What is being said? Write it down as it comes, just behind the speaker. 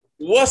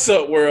What's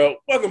up, world?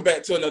 Welcome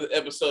back to another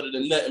episode of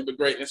the Nothing But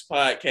Greatness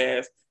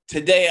podcast.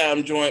 Today,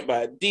 I'm joined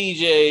by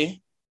DJ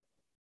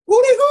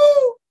Hootie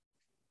Hoo,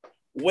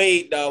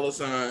 Wade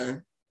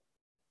 $.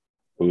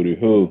 Hootie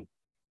Hoo.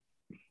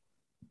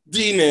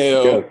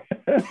 Darnel.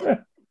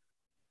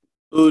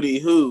 Hootie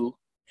Hoo.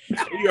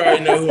 You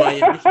already know who I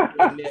am. It's your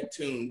boy,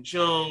 Neptune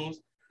Jones.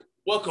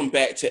 Welcome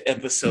back to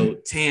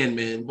episode 10,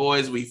 man.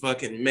 Boys, we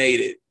fucking made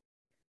it.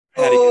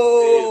 How do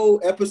you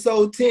feel?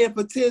 Episode 10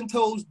 for 10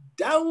 toes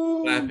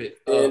down. Clap it.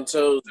 10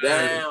 toes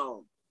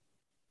down.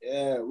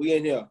 Yeah, we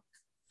in here.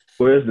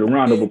 Where's the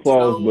round of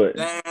applause button?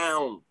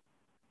 Down.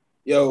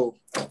 Yo,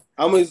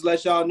 I'm gonna just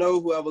let y'all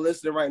know, whoever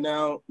listening right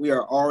now, we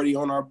are already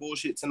on our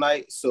bullshit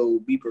tonight, so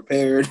be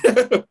prepared.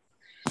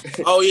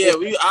 Oh yeah,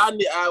 I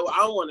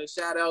want to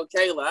shout out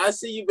Kayla. I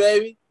see you,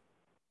 baby.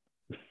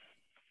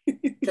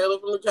 Kayla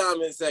from the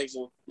comment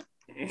section.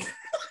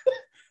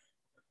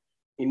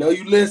 You know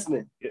you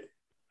listening.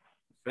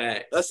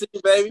 Facts. I see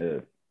you, baby. Yeah.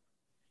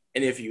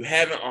 And if you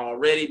haven't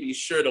already, be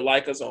sure to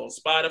like us on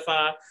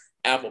Spotify,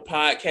 Apple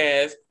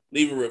Podcasts,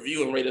 leave a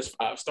review and rate us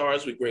 5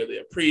 stars. We greatly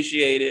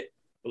appreciate it.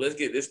 But let's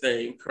get this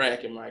thing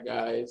cracking, my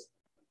guys.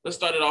 Let's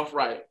start it off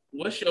right.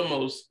 What's your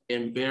most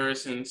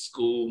embarrassing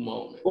school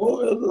moment?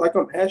 Boy, it look like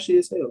I'm ashy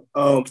as hell.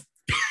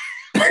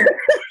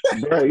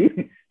 Bro,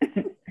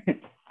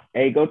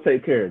 hey, go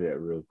take care of that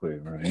real quick,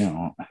 right?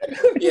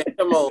 Yeah,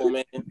 come on,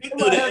 man. He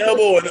threw the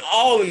elbow and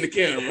all in the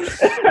camera.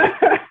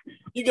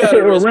 You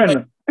gotta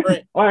respect.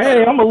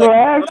 Hey, I'm a little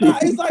ashy.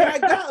 It's like I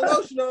got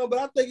lotion on, but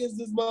I think it's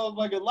this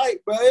motherfucking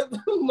light, bro. It's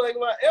like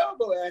my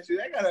elbow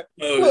actually. I gotta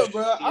look,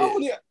 bro. I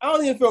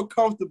don't even feel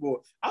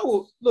comfortable. I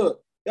will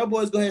look. Y'all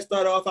boys go ahead and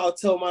start off. I'll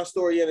tell my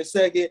story in a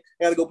second.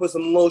 I gotta go put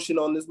some lotion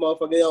on this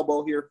motherfucking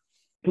elbow here.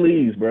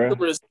 Please, bro.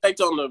 Respect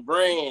on the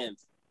brand.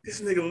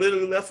 This nigga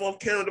literally left off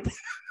camera.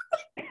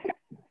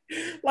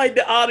 Like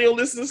the audio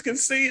listeners can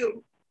see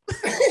him.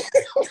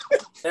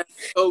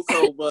 That's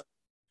cocoa, but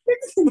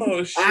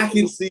Oh, shit. I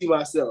can see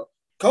myself.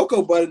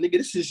 Cocoa butter, nigga.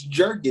 This is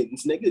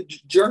Jergens, nigga.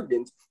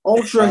 Jergens.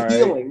 Ultra right.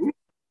 healing.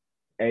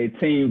 Hey,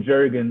 Team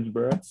Jergens,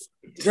 bro.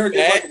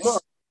 Jergens like a mother,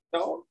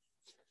 dog.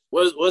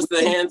 what's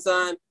the hand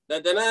sign?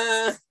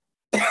 Da-da-da.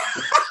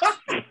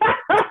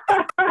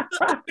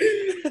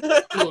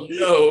 Oh,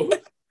 no.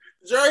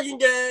 Jerkin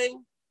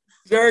gang.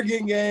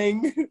 Jergen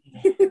gang.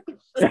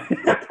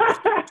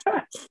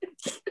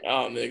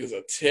 Y'all niggas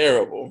are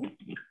terrible.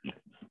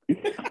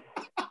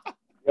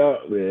 Yo,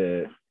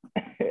 man.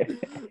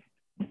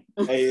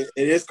 Hey,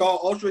 it is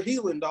called ultra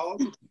healing,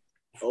 dog.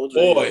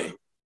 Boy.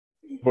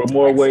 For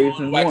more ways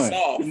on, than wax one.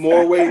 off.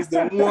 More ways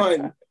than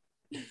one.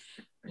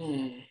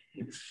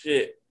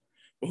 Shit.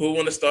 Who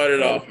want to start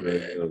it off,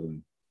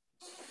 man?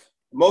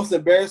 Most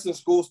embarrassing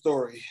school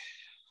story.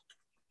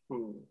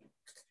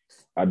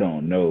 I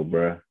don't know,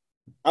 bro.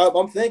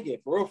 I'm thinking,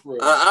 for real.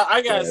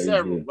 I got Yeah,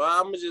 several, yeah. but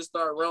I'm gonna just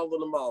start rolling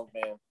them off,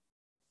 man.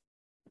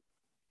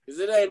 Cause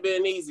it ain't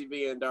been easy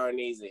being darn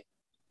easy.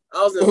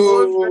 I was in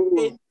 4th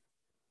grade.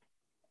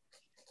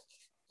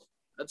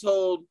 I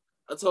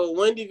told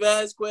Wendy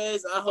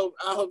Vasquez, I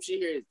hope she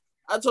hears.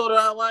 I told her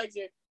I liked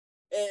her,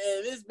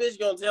 and this bitch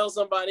gonna tell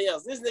somebody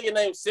else. This nigga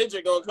named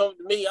Cedric gonna come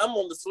to me. I'm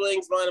on the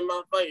swings minding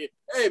my fucking.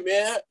 Hey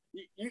man,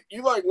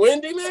 you like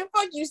Wendy, man?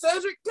 Fuck you,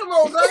 Cedric. Come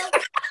on,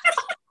 dog.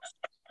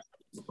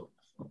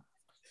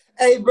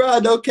 Hey, bro,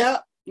 no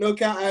cap.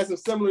 I had some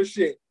similar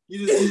shit.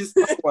 You just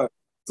one.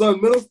 So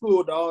in middle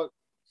school, dog,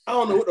 I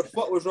don't know what the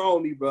fuck was wrong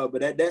with me, bro,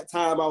 but at that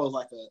time, I was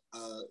like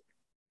a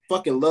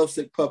fucking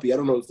lovesick puppy. I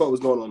don't know what the fuck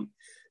was going on.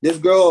 This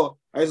girl,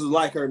 I used to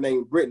like her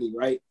named Brittany,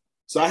 right?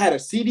 So I had a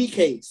CD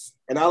case,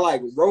 and I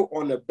like wrote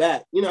on the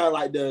back, you know,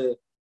 like the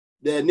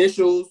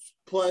initials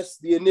plus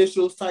the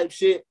initials type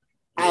shit.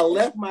 I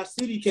left my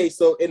CD case,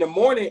 so in the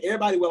morning,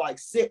 everybody would like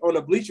sit on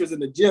the bleachers in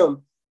the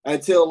gym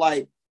until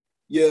like,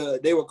 yeah,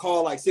 they were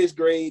called like 6th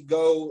grade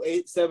go,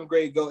 7th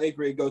grade go, 8th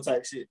grade go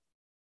type shit.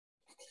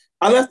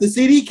 I left the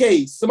CD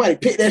case. Somebody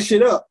picked that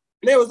shit up.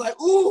 And they was like,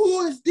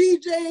 ooh, it's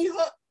DJ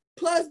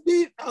plus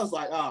B. I was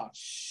like, oh,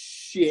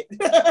 shit.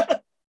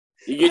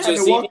 You get your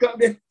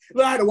CD.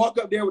 I had to walk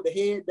up there with the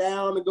head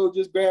down and go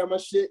just grab my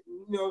shit.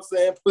 You know what I'm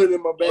saying? Put it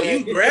in my bag. Oh,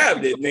 you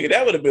grabbed it, nigga.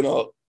 That would have been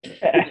a...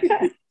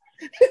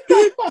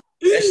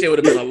 That shit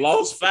would have been a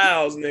lost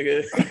files,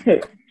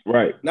 nigga.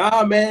 Right.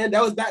 Nah, man,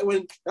 that was back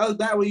when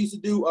we used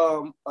to do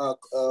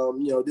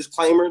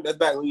disclaimer. That's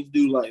back when we used to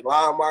do like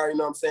LimeWire, you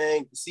know what I'm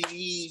saying?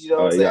 CDs, you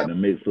know what I'm saying? Yeah, the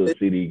mix for a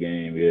CD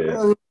game, yeah. You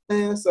know what I'm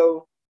saying?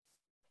 So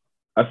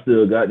I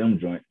still got them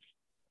joints.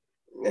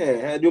 yeah,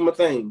 I had to do my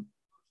thing.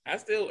 I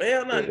still,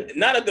 hell no.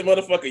 Not that the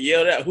motherfucker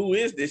yelled out, who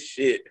is this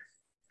shit?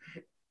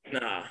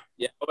 Nah.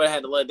 Yeah, I would have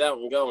had to let that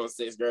one go in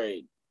 6th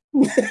grade.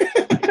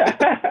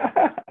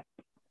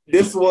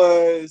 This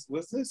was,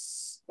 what's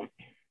this?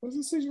 Was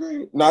it 6th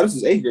grade? No, this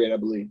is 8th grade, I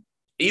believe.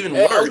 Even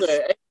worse.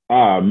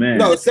 Oh, man.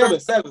 No, 7. It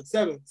was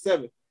 7.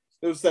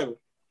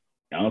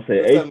 I don't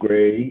say 8th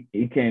grade.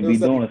 He can't be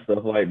doing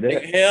stuff like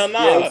that. Hell no.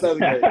 Yeah, it was 7th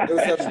grade. It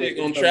was 7th That grade. shit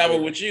gonna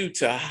travel with you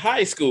to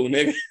high school,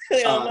 nigga.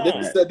 Hell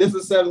no. This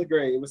was 7th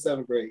grade. It was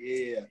 7th grade.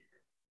 Yeah.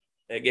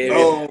 That gave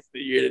me the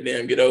year to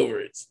damn get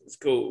over it. It's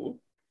cool.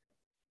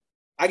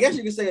 I guess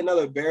you could say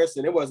another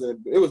embarrassing. It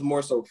was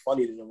more so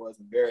funny than it was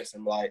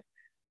embarrassing. Like,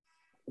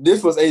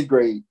 this was 8th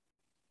grade.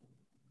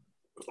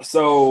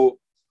 So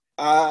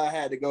I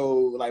had to go,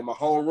 like, my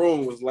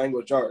homeroom was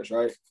language arts,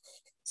 right?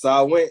 So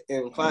I went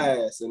in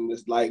class, and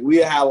it's like we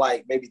had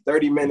like maybe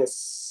 30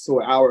 minutes to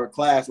an hour of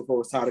class before it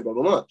was time to go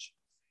to lunch.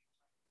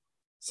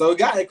 So a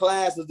guy in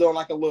class was doing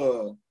like a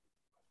little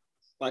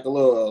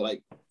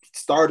like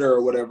starter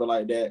or whatever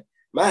like that.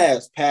 My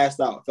ass passed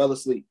out, fell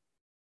asleep.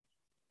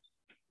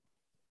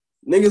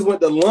 Niggas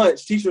went to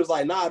lunch. Teacher was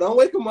like, nah, don't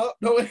wake him up.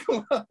 Don't wake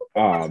him up.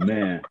 Oh,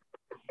 man.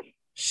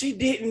 She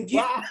didn't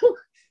get...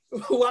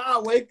 While I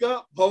wake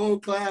up, whole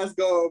class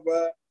going,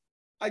 bro.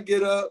 I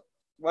get up,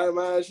 right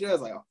my ass shit. I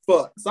was like, oh,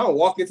 fuck. So I'm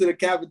walking to the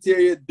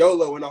cafeteria,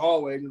 dolo in the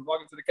hallway, just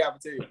walking to the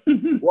cafeteria.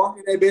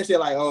 Walking that bitch, they're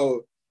like,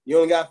 oh, you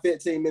only got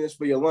 15 minutes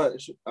for your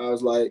lunch. I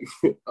was like,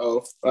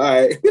 oh, all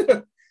right.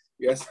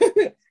 Guess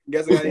I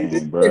gotta eat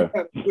this, bro.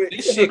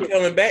 This shit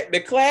coming back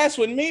to class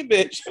with me,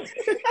 bitch.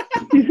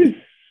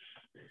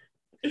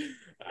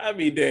 I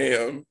be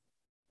damn.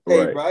 Hey,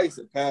 Right. bro, I used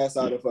to pass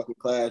out of fucking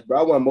class, bro.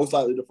 I wasn't most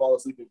likely to fall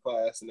asleep in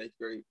class in 8th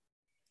grade.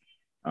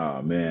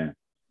 Oh, man.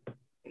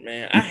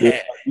 Man,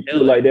 You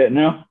still like that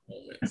now?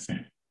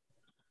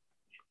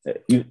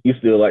 You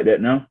still like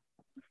that now?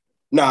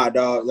 Nah,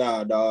 dog.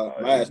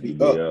 My ass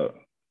beat up.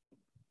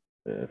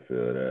 Yeah, I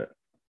feel that.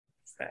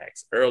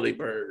 Facts. Early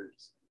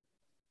birds.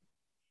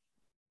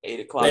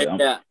 8 o'clock.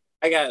 Yeah,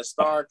 I got a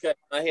star cut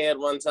in my head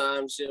one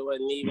time. Shit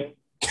wasn't even.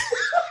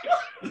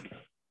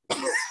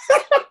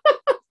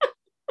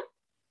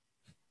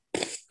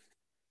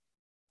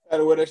 Had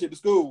to wear that shit to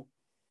school.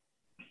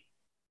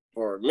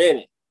 For a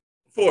minute.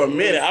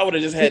 I would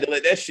have just had to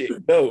let that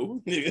shit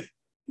go.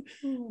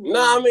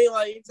 No, I mean,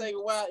 like, it take a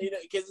while, you know,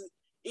 because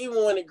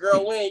even when the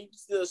girl win, you can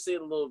still see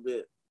it a little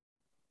bit.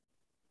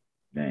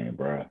 Dang,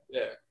 bro.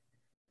 Yeah.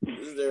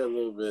 It's there a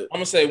little bit. I'm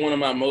gonna say one of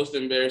my most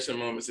embarrassing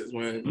moments is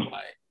when,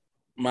 like,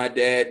 my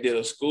dad did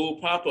a school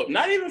pop-up.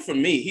 Not even for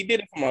me. He did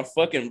it for my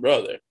fucking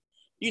brother.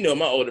 You know,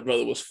 my older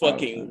brother was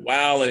fucking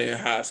wilding in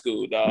high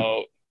school,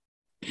 dog.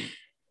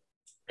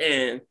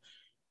 And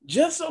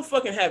just so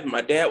fucking happy,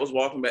 my dad was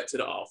walking back to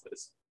the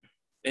office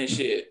and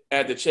shit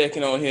after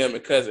checking on him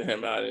and cussing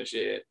him out and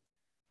shit.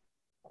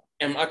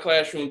 And my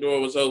classroom door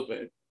was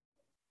open.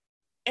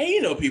 And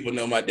you know, people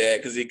know my dad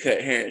because he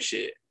cut hair and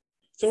shit.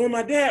 So when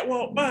my dad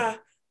walked by,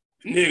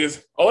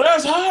 niggas, oh,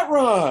 that's Hot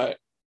Rod.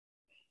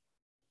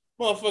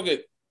 Motherfucker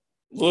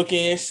look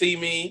in, see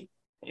me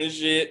and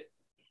shit.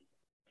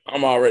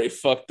 I'm already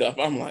fucked up.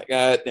 I'm like,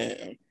 God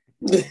damn.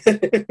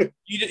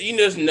 You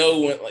just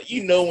know when, like,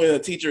 you know when a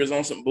teacher is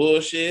on some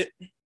bullshit.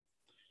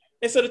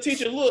 And so the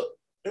teacher looked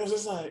and was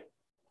just like,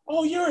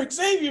 oh, you're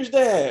Xavier's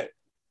dad.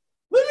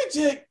 Let me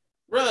check.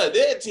 Bruh,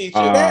 that teacher.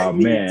 Oh,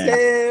 man.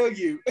 Tell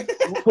you.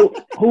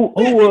 Who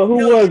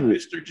was it?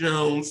 Mr.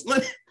 Jones.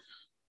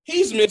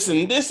 He's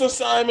missing this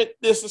assignment.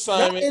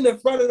 Not in the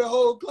front of the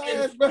whole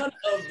class, bro. In front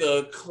of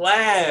the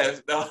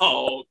class,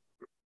 dog.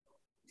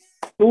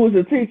 Who was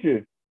the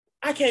teacher?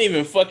 I can't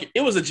even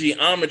it was a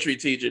geometry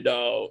teacher,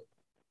 dog.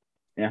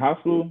 In high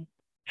school?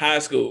 High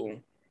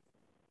school.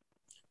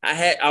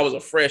 I was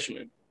a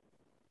freshman.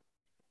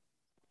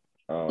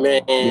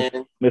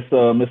 Man. Miss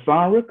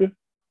Sonrica?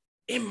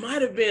 It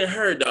might have been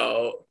her,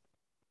 dog.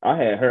 I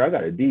had her. I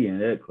got a D in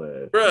that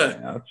class.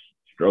 Bruh. Man, I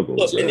struggled.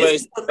 Look, and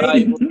this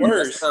made it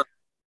worse.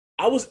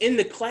 I was in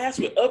the class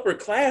with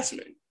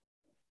upperclassmen.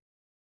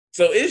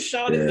 So it's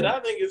shawty that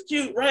I think is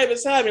cute right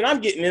beside me, and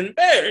I'm getting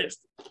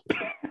embarrassed.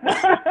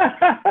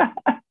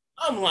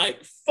 I'm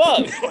like,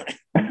 fuck.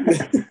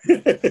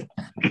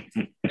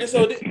 And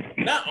so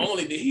not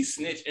only did he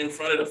snitch in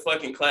front of the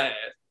fucking class,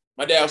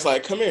 my dad was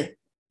like, come here.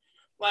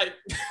 Like,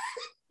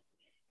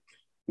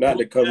 not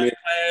to come in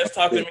class,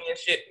 talking to me and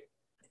shit.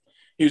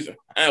 He was like,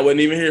 I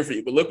wasn't even here for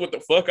you, but look what the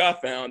fuck I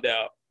found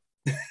out.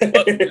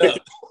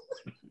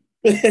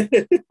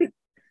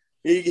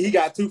 He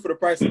got 2 for the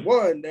price of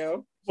 1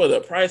 now. For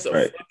the price of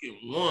fucking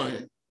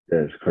 1.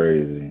 That's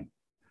crazy.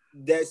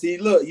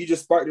 Look, you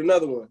just sparked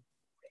another one.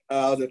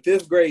 I was in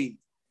 5th grade,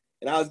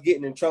 and I was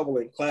getting in trouble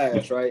in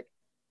class, right?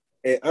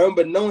 And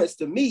unbeknownst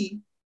to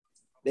me,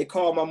 they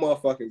called my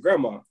motherfucking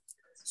grandma.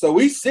 So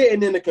we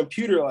sitting in the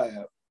computer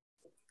lab,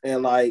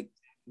 and like,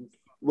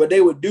 what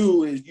they would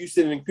do is you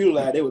sit in the computer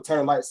lab, they would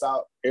turn lights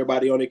out,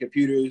 everybody on their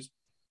computers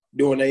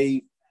doing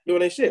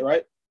their shit,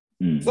 right?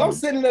 Mm-hmm. So I'm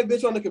sitting in that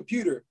bitch on the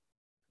computer,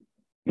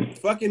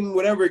 fucking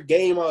whatever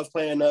game I was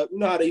playing up. You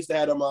know how they used to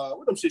have them,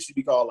 what them shit used to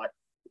be called, like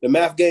the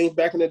math games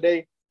back in the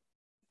day?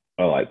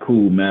 Oh, like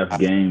cool math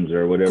games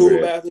or whatever.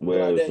 Cool math games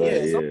like that.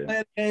 Yeah, so I'm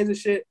playing games and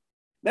shit.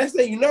 Next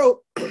thing you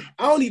know, I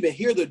don't even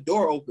hear the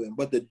door open,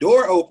 but the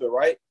door open,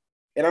 right?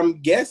 And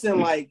I'm guessing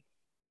like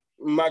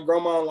my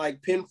grandma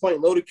like pinpoint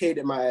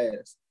located my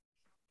ass.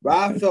 But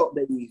I felt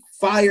the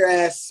fire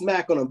ass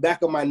smack on the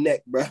back of my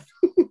neck, bro.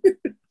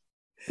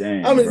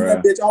 Damn, I'm in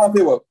that bitch all up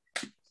here. I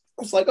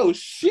was like, oh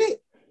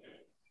shit.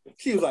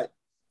 She was like,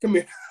 come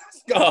here.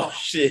 Oh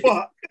shit.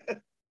 Fuck.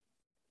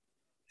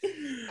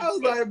 I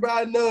was like,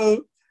 bro,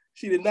 no.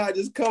 She did not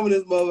just come in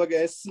this motherfucker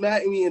and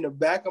smack me in the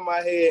back of my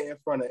head in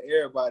front of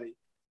everybody.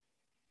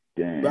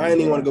 Damn, Bro, I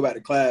didn't even want to go back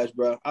to class,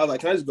 bro. I was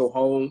like, can I just go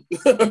home?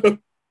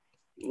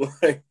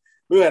 Like,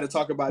 we had to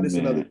talk about this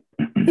another.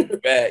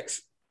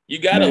 Facts. You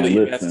gotta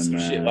leave after some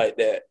shit like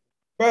that.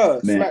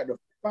 Bro, smack the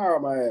fire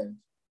on my ass.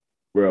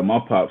 Bro, my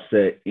pop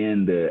sat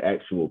in the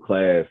actual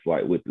class,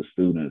 like, with the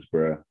students,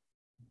 bro.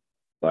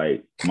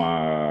 Like,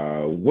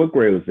 what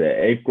grade was that?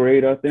 8th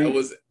grade, I think?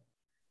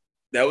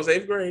 That was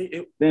 8th grade. I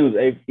think it was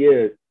 8th,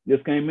 yeah.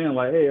 Just came in,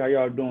 like, hey, how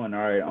y'all doing? All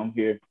right, I'm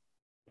here.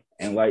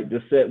 And, like,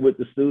 just sat with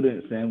the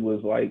students and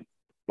was, like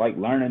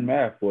learning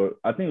math for,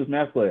 I think it was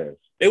math class.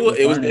 It was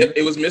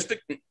Mr.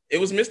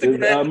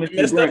 Grant with the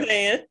messed up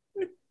hand.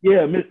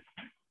 Yeah,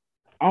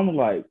 I'm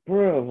like,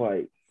 bro,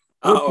 like,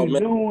 what you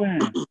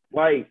doing?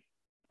 Like,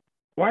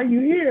 why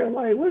you here?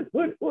 Like,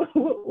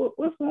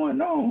 what's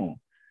going on?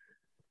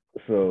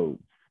 So,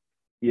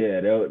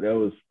 yeah, that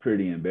was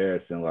pretty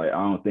embarrassing. Like,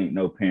 I don't think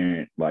no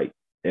parent like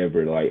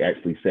ever like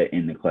actually sat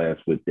in the class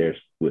with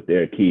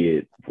their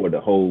kid for the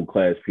whole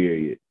class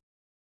period,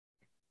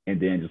 and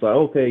then just like,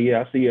 okay, yeah,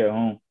 I'll see you at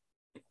home.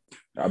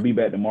 I'll be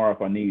back tomorrow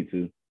if I need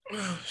to.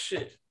 Oh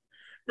shit,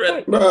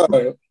 bro!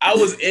 I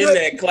was in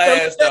that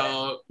class,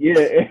 dog.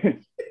 Yeah,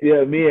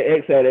 yeah. Me and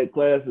X had that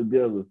class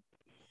together.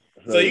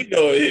 So you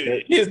know,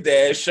 his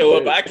dad show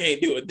up. I can't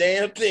do a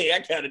damn thing. I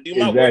gotta do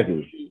my work.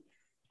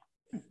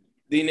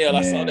 Darnel,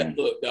 I saw that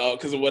look, dog,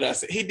 because of what I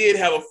said. He did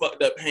have a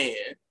fucked up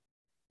hand.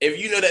 If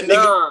you know that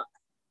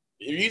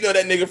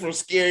nigga, from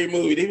Scary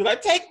Movie, they be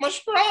like, "Take my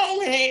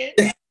strong hand."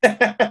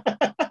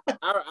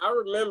 I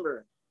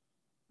remember.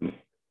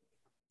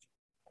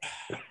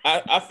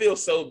 I feel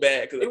so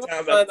bad because at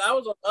times I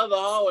was on the other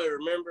hallway.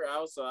 Remember, I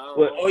don't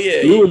know. Oh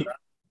yeah, you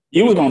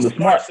was on the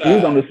smart side. You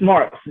was on the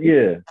smart.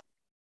 Yeah,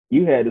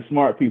 you had the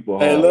smart people.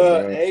 Hey,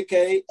 look,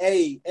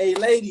 hey,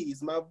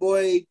 ladies, my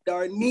boy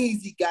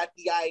Darnese got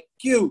the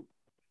IQ.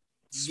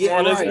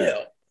 Smart as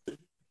hell.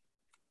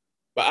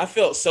 But I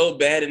felt so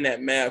bad in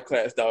that math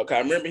class, dog. I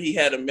remember he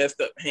had a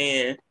messed up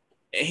hand,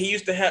 and he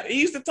used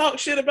to talk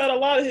shit about a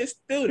lot of his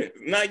students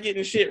not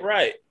getting shit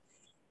right.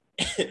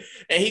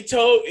 And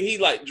he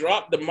like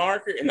dropped the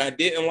marker, and I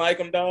didn't like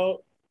him,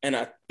 dog. And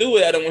I threw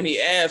it at him when he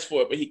asked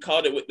for it, but he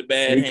caught it with the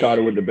bad hand. He caught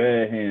it with the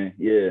bad hand.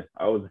 Yeah,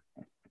 I was.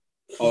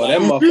 Oh,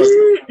 that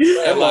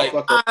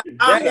motherfucker!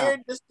 I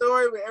hear this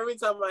story, but every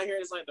time I hear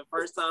it, it's like the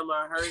first time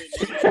I heard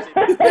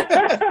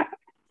it.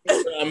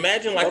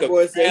 Imagine like a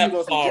crab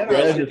claw, bro.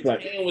 Like his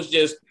hand was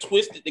just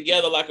twisted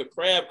together like a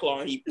crab claw,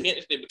 and he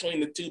pinched it between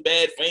the two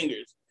bad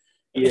fingers.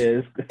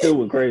 Yeah, it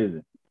was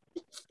crazy.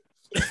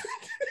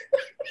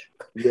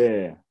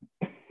 Yeah.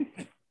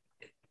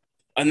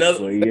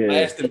 Another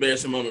last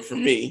embarrassing moment for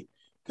me,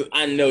 because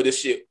I know this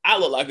shit. I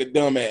look like a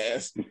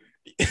dumbass.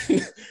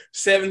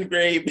 7th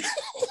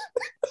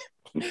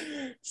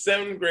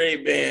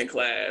grade band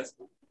class.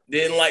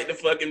 Didn't like the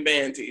fucking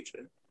band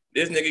teacher.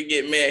 This nigga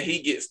get mad, he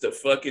gets to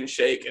fucking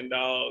shaking,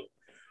 dog.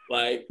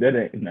 Like that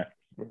ain't nothing.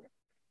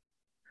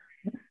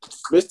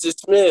 Mr.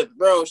 Smith,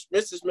 bro.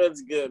 Mr.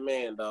 Smith's a good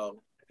man, dog.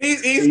 He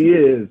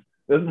is.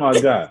 That's my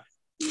guy.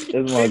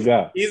 That's my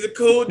guy. He's a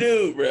cool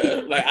dude,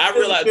 bro. Like I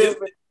realized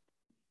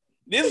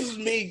this is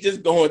me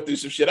just going through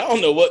some shit. I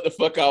don't know what the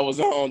fuck I was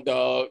on,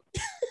 dog.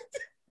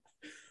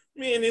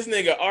 Me and this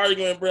nigga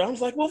arguing, bro. I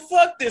was like, well,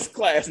 fuck this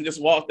class, and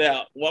just walked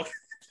out.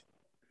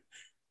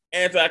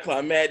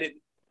 Anticlimactic.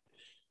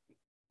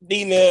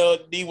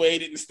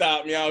 D-Wade didn't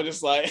stop me. I was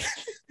just like,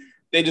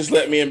 they just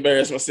let me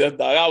embarrass myself,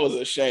 dog. I was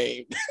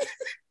ashamed.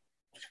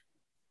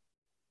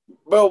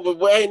 Bro,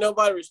 but ain't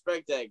nobody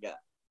respect that guy.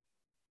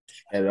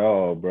 At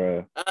all,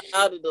 bro.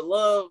 Out of the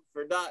love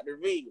for Dr.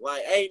 V.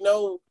 Like, ain't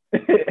no...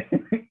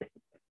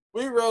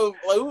 we rode,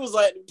 like, we was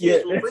like the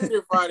kids from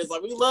Freedom Fridays.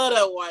 Like, we love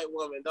that white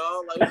woman,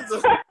 dog. Like,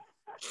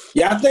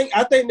 yeah,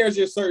 I think there's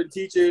just certain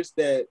teachers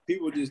that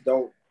people just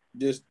don't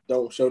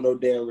show no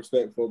damn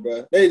respect for,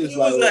 bro. They just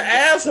was an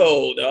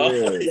asshole, dog.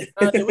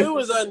 Yeah. We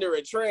was under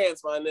a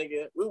trance, my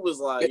nigga. We was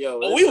like, yo.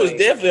 We was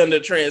definitely under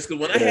a trance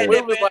because when I had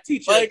that bad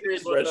teacher,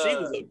 bro, she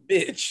was a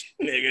bitch,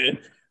 nigga.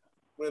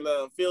 When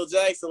Phil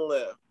Jackson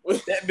left,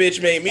 that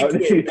bitch made me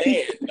quit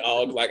band,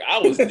 dog. Like I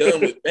was done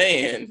with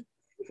band.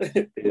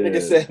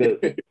 Nigga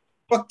said,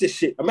 "Fuck this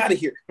shit. I'm out of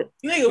here."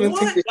 Nigga,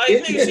 what?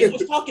 Like, nigga, she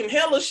was talking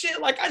hella shit.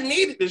 Like I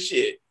needed the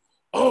shit.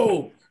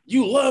 Oh,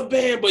 you love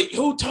band, but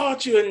who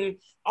taught you and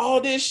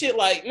all this shit?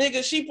 Like,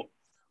 nigga,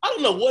 I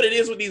don't know what it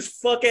is with these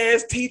fuck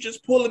ass teachers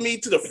pulling me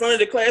to the front of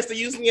the class to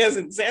use me as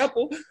an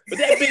example, but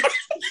that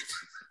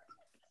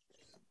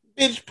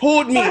bitch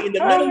pulled me in the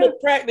middle of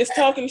practice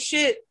talking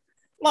shit.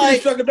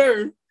 Like, struck a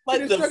nerve.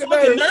 Like the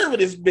fucking nerve of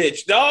this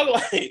bitch, dog.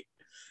 Like,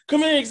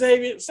 come here,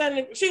 Xavier.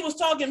 She was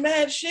talking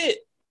mad shit.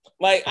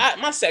 Like,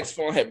 my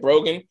saxophone had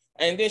broken,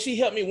 and then she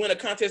helped me win a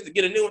contest to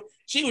get a new one.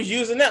 She was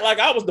using that like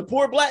I was the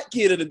poor black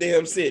kid of the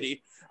damn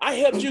city. I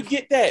helped you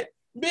get that.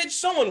 Bitch,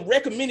 someone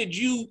recommend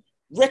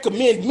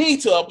me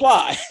to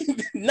apply,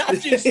 not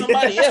just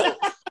somebody else.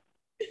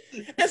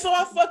 And so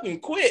I fucking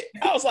quit.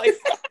 I was like,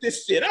 fuck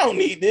this shit. I don't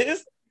need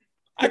this.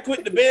 I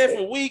quit the band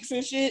for weeks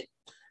and shit.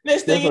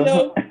 Next thing you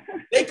know,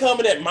 They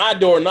coming at my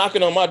door,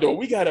 knocking on my door.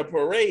 We got a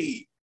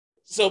parade.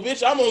 So,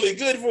 bitch, I'm only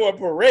good for a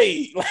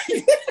parade. Like,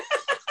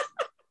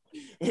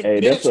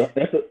 hey, that's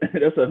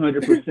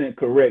 100%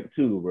 correct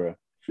too, bro.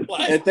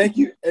 Like, and thank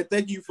you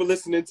for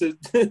listening to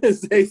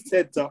Zay's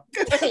TED Talk.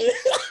 Like, fuck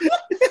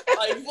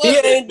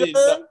this bitch,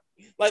 dog.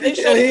 Like, they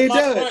shut up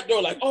my front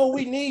door, like, oh,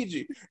 we need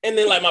you. And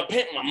then, like, my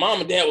mom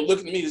and dad were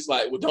looking at me just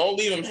like, well, don't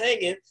leave him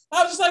hanging.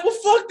 I was just like, well,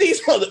 fuck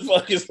these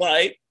motherfuckers.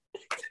 Like,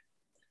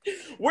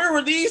 where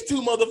were these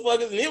two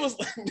motherfuckers? And it was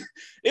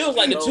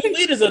like the two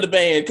leaders of the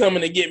band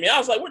coming to get me. I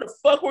was like, where the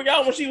fuck were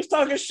y'all when she was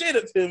talking shit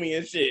to me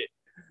and shit?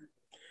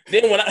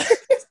 Then when I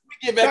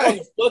get back on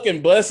the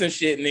fucking bus and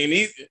shit, and then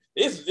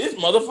this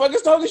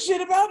motherfucker's talking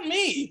shit about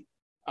me.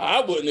 I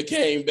wouldn't have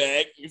came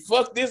back.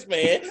 Fuck this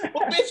man.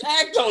 Well, bitch,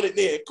 act on it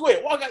then.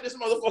 Quit. Walk out this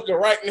motherfucker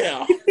right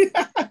now.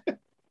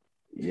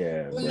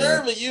 Yeah. The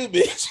nerve of you,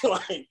 bitch.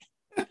 Like,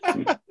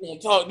 you gonna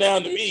talk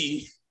down to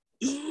me.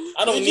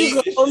 I don't need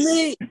this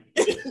shit.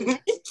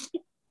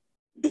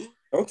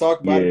 Don't talk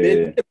about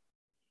it, bitch.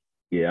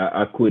 Yeah,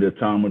 I quit a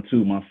time or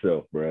two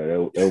myself,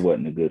 bro. That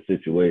wasn't a good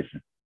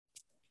situation.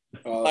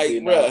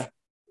 Like, bro,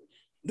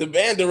 the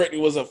band director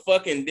was a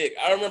fucking dick.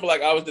 I remember,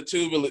 like, I was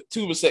the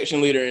tuba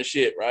section leader and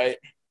shit, right?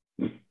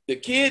 The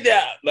kid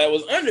that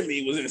was under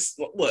me was in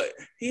what?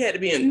 He had to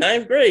be in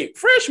 9th grade,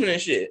 freshman and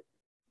shit.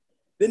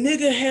 The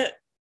nigga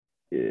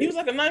he was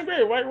like a 9th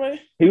grade, right, Ray?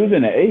 He was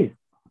in the 8th,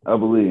 I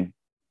believe.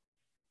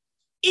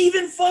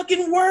 Even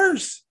fucking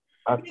worse.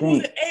 He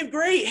was in 8th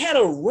grade, had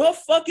a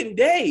rough fucking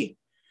day.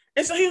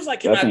 And so he was like,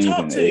 can I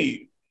talk to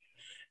you?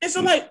 And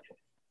so, like,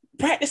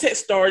 practice had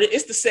started.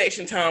 It's the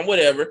section time,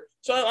 whatever.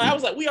 So I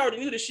was like, we already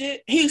knew the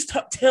shit. He's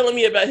telling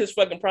me about his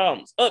fucking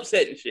problems,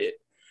 upsetting shit.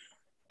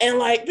 And,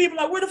 like, people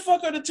like, where the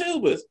fuck are the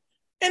tubas?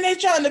 And they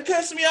trying to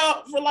cuss me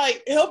out for,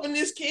 like, helping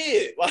this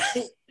kid. Like,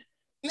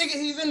 nigga,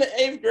 he's in the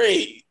 8th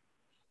grade.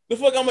 The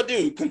fuck I'm gonna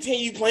do?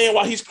 Continue playing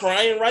while he's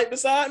crying right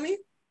beside me?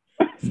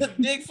 It's a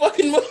big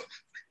fucking move.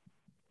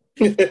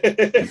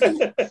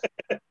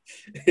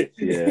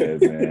 Yeah,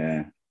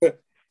 man.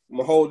 I'm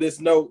gonna hold this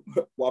note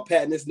while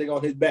patting this nigga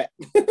on his back.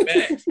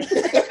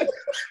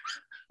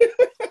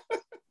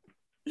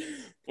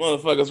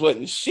 Motherfuckers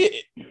wasn't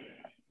shit.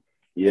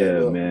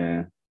 Yeah,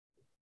 man.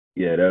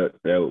 Yeah,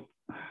 that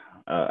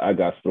I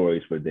got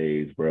stories for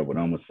days, bro, but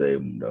I'm gonna save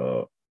them,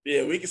 dog.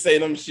 Yeah, we can say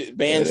them shit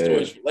band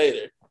stories for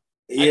later.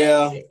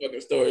 Yeah,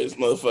 fucking stories,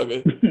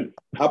 motherfucker.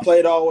 I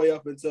played all the way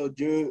up until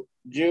junior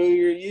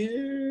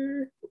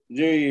year.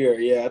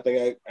 Yeah, I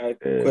think I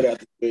quit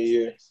after junior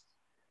year.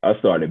 I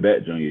started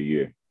back junior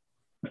year.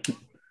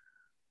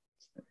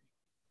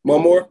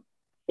 One more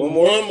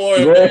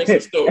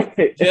embarrassing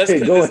story. Just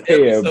because it's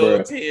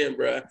episode 10,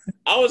 bro.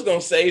 I was gonna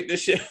save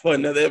this shit for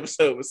another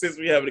episode, but since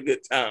we having a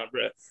good time,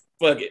 bro,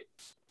 fuck it.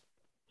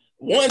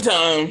 One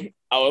time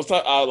I was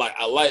like,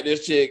 I like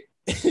this chick.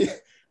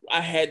 I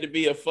had to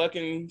be a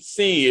fucking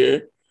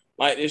senior,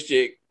 like this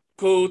chick,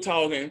 cool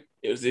talking.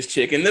 It was this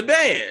chick in the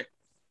band.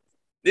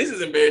 This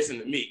is embarrassing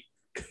to me,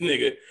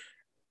 nigga.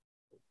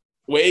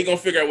 Where you gonna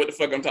figure out what the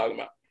fuck I'm talking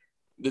about?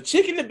 The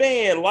chick in the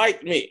band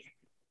liked me,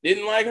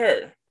 didn't like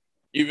her.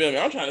 You feel me?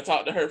 I'm trying to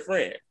talk to her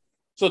friend.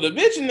 So the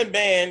bitch in the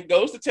band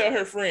goes to tell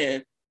her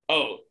friend,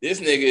 oh,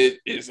 this nigga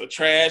is a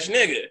trash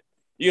nigga.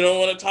 You don't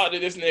want to talk to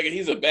this nigga.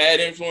 He's a bad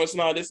influence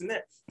and all this and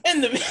that.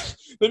 And the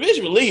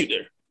bitch believed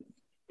her.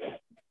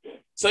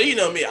 So you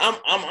know me,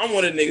 I'm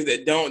one of the niggas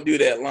that don't do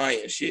that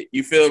lying shit.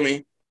 You feel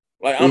me?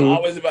 Like, I'm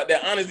always about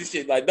that honesty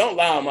shit. Like, don't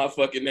lie on my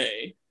fucking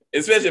name.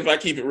 Especially if I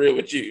keep it real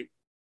with you.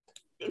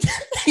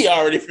 He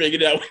already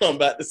figured out what I'm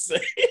about to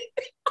say.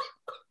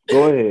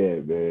 Go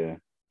ahead, man.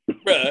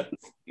 Bruh,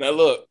 now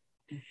look,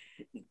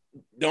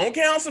 don't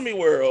cancel me,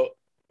 world.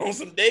 On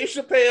some Dave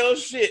Chappelle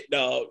shit,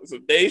 dog.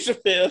 Some Dave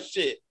Chappelle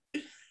shit.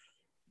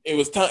 It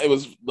was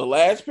the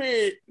last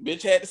period.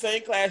 Bitch had the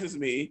same class as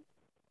me.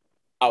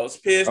 I was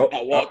pissed.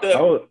 I walked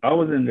up. I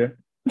was in there.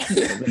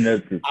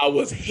 I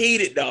was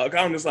heated, dog.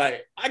 I'm just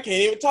like, I can't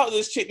even talk to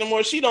this chick no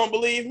more. She don't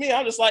believe me.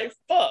 I'm just like,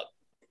 fuck.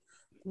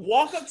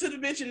 Walk up to the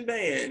bitch in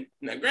band.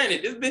 Now,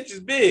 granted, this bitch is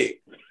big.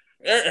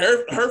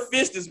 Her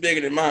fist is bigger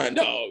than mine,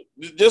 dog.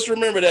 Just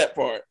remember that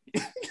part.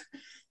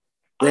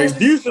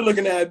 Used to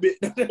looking at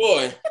that bitch.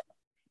 Boy,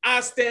 I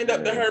stand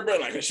up to her, bro.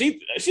 Like,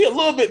 she a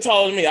little bit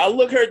taller than me. I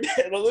look her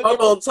dead. Hold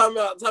on, time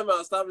out.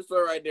 Stop the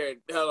story right there.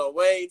 Hold on,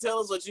 wait. Tell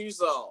us what you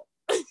saw.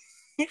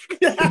 What?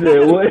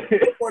 Tell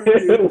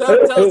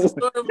us the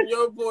story from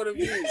your point of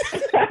view.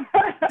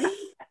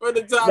 From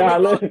the time we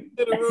walked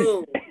into the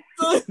room.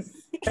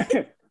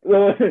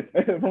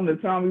 From the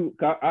time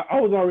I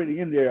was already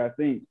in there, I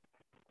think.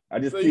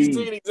 You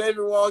seen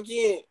Xavier walk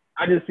in?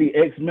 I just see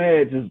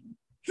X-Mad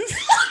just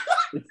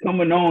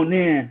coming on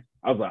in.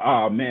 I was like,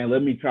 oh man,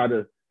 let me try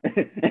to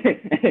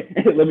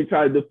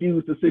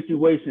diffuse the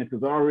situation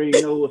because I already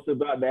know what's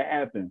about to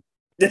happen.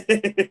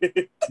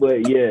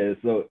 But yeah,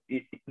 so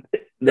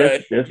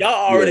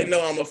y'all already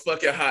know I'm a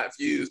fucking hot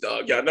fuse,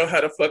 dog. Y'all know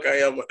how the fuck I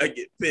am when I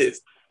get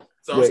pissed.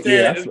 So I'm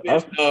staring at this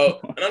bitch, dog,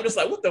 and I'm just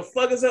like, what the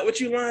fuck is up with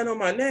you lying on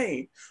my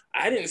name?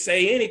 I didn't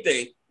say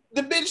anything.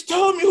 The bitch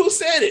told me who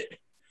said it.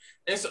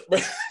 And so,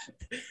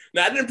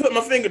 now I didn't put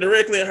my finger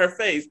directly in her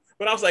face,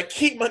 but I was like,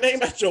 keep my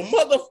name out your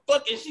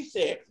motherfucking. She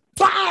said,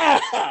 "Pow!"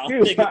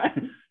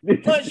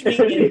 Nigga, punch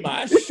me in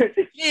my shit.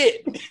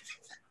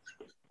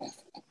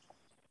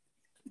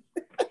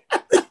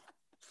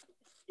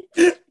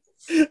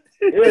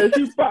 Yeah,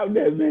 she popped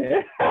that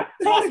man.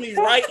 Popped me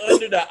right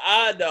under the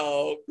eye,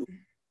 dog.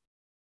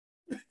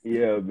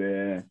 Yeah,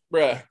 man.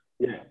 Bruh.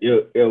 Yeah.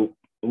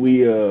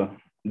 We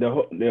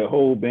the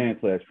whole band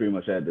class pretty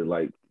much had to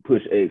like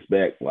push X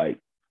back like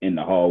in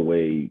the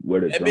hallway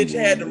where the that bitch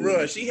had to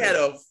run. She had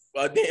a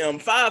damn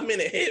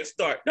 5-minute head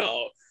start,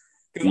 dog.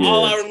 Because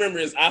all I remember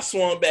is I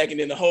swung back and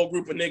then the whole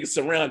group of niggas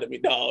surrounded me,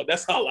 dog.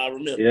 That's all I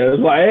remember. Yeah, it was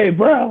like, hey,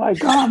 bro, like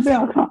calm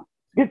down,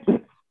 get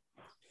the.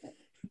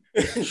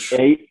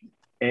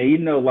 And you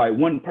know, like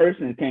one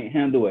person can't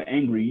handle an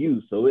angry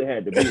you, so it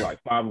had to be like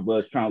 5 of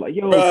us trying, like,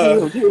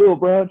 yo, chill,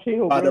 bro.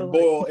 About to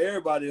boil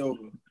everybody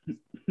over.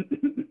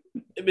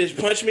 That bitch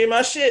punched me in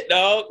my shit,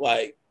 dog.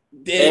 Like,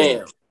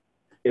 damn.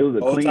 It was a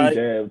clean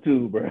jab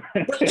too, bro.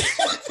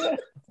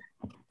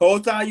 Whole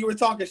time you were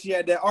talking, she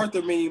had that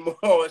Arthur meme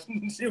on.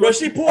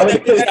 She pulled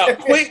that bitch out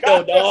quick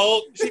though,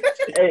 dog. She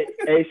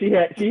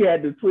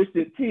had the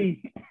twisted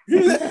T.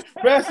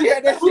 Bro, she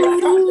had that shit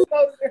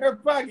in her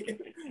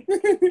pocket.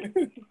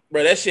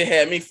 Bro, that shit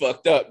had me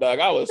fucked up, dog.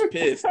 I was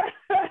pissed.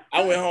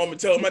 I went home and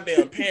told my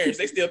damn parents.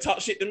 They still talk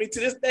shit to me to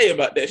this day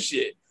about that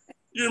shit.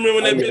 You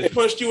remember when that bitch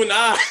punched you in the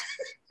eye?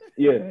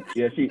 Yeah,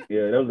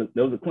 that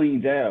was a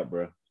clean jab,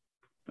 bro.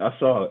 I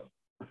saw it.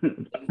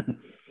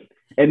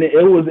 And it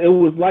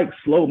was like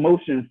slow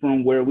motion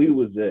from where we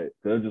was at.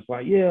 So it was just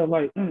like, yeah,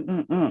 like,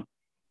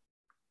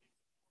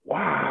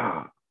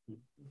 wow.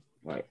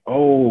 Like,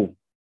 oh.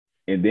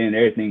 And then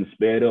everything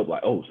sped up,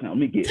 like, oh, let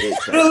me get it.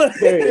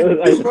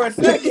 For a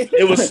second.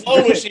 It was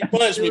slow when she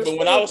punched me, but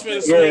when I was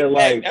finna swing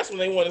back, that's when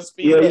they want to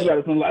speed up. You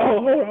got to like,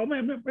 oh, hold on,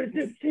 man,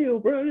 just chill,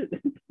 bro.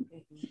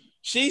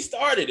 She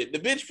started it. The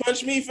bitch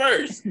punched me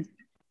first.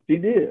 She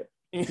did.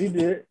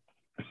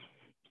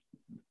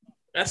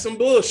 That's some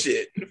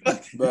bullshit.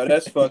 Bro,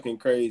 that's fucking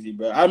crazy,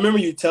 bro. I remember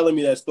you telling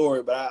me that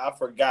story, but I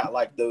forgot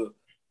like the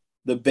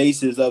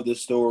basis of the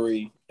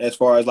story as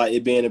far as like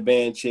it being a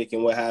band chick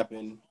and what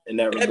happened in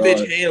that regard. That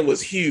bitch hand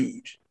was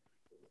huge.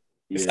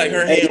 It's like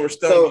her hand was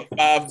stung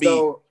 5 beat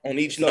on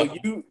each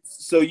knuckle.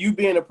 So you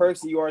being the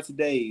person you are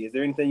today, is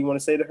there anything you want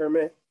to say to her,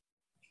 man?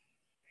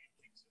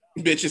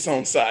 Bitch, it's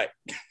on site.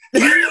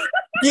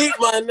 Keep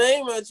my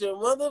name out your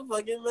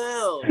motherfucking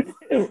mouth.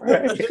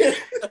 Right.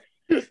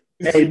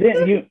 Hey,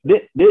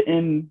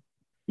 didn't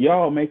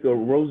y'all make a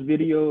roast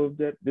video of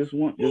this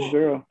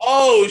girl?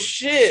 Oh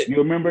shit! You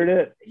remember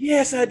that?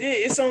 Yes, I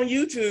did. It's on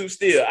YouTube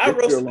still. I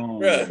roasted,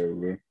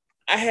 bro.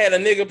 I had a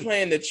nigga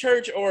playing the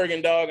church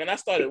organ, dog, and I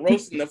started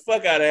roasting the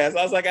fuck out of ass.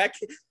 I was like,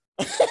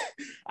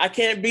 I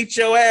can't beat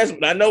your ass,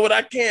 but I know what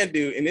I can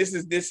do, and this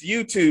is this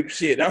YouTube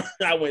shit.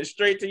 I went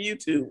straight to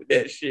YouTube with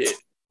that shit.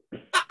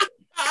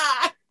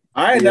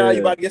 All right, now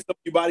you about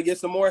to get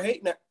some more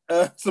hate now.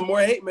 Some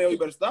more hate mail. You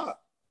better stop.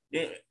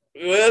 Yeah.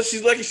 Well,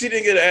 she's lucky she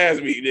didn't get an ass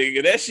beat,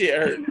 nigga. That shit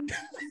hurt.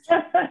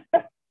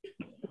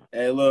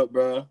 Hey, look,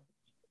 bro.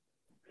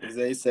 As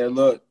they said,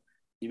 look,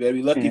 you better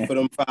be lucky for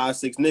them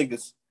 5-6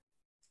 niggas.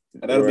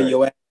 That'll be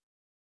your ass.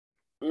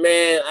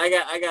 Man,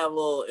 I got a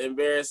little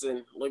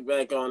embarrassing. Look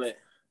back on it.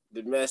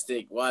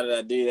 Domestic. Why did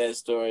I do that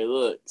story?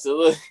 Look,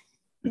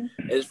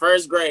 it's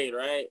first grade,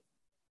 right?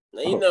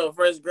 Now you know,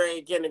 first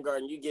grade,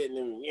 kindergarten, you getting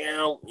them, you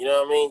know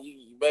what I mean?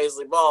 You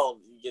basically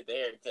bald, you get the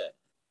haircut.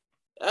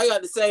 I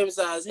got the same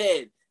size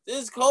head.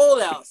 It's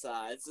cold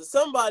outside, so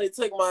somebody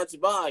took my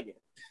toboggan.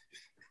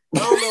 I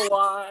don't know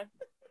why.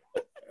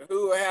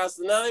 Who house?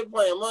 So now they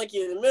playing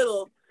monkey in the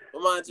middle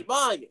with my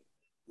toboggan,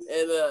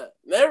 and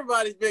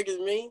everybody's bigger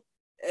than me.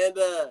 And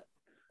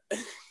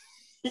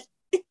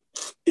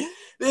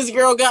this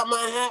girl got my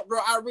hat, bro.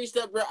 I reached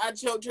up, bro. I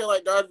choked her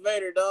like Darth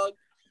Vader, dog.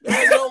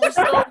 That was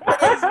so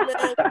crazy,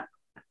 man.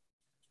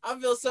 I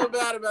feel so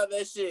bad about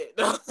that shit.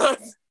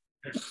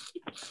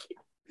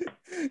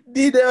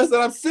 D-Dale said,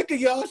 I'm sick of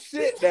y'all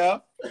shit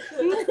now.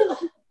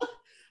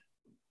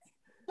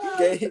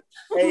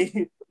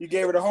 You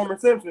gave her the Homer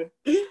Simpson.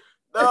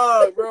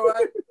 No, bro.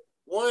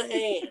 One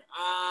hand.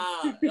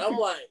 I'm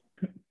like,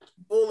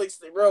 fully,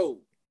 bro.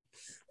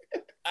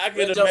 I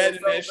could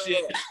imagine that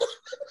shit.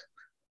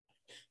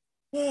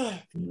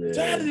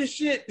 Tired of this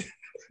shit.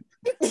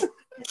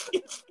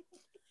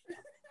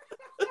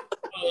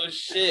 Oh,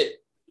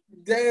 shit.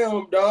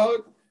 Damn,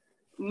 dog.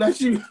 Not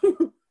you.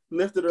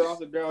 Lifted her off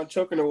the ground,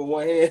 choking her with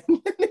one hand.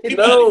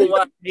 No,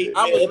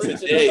 I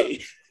was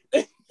reaching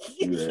up.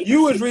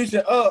 You was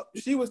reaching up.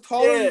 She was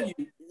taller than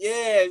you.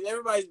 Yeah,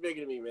 everybody's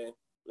bigger than me, man.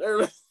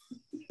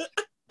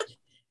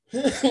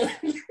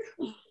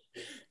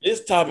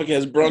 This topic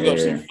has brought up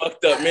some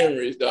fucked up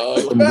memories, dog.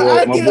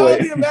 I can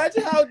only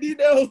imagine how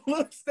D-Dale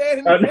looks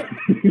standing there.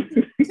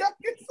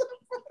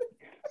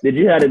 Did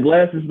you have the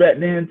glasses back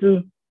then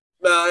too?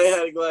 No, I ain't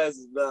had the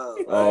glasses. No.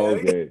 Oh,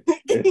 okay.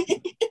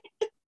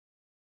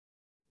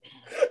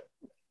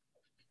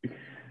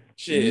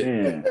 Shit.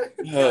 Man.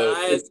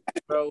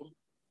 Bro.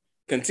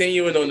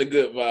 continuing on the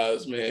good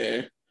vibes,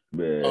 man.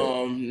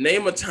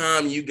 Name a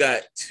time you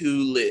got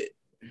too lit.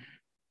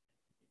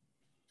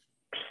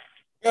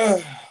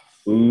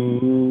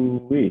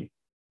 Ooh-wee.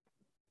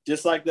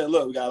 Just like that.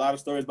 Look, we got a lot of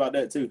stories about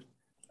that too.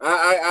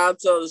 I'll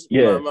tell this.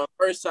 My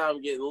first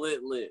time getting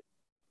lit.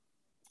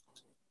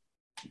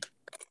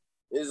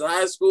 It's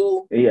high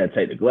school. You gotta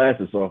take the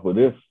glasses off of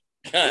this.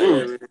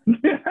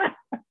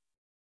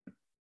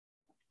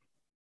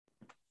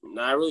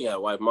 Nah, I really gotta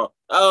wipe them off.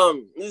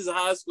 This is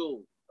high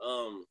school.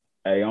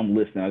 Hey, I'm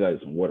listening. I got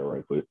some water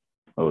right quick.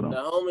 Hold on. The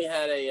homie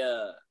had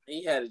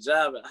a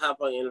job at High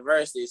Point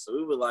University, so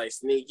we would like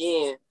sneak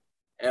in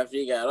after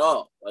he got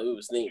off. Like we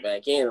would sneak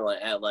back in and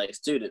like act like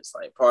students,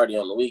 like party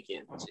on the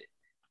weekends and shit.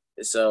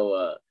 And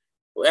so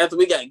after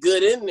we got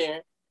good in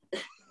there,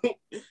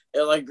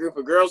 and like a group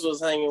of girls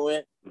was hanging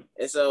with,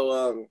 and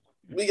so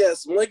we got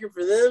some liquor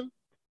for them.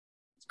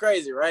 It's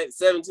crazy, right?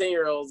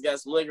 17-year-olds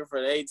got some liquor for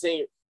the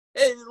 18.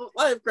 Hey,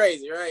 life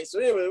crazy, right? So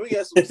anyway, we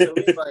got some. So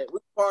we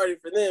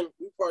partied for them.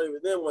 We partied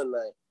with them one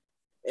night,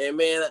 and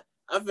man,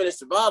 I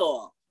finished the bottle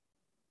off,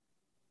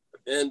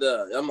 and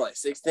I'm like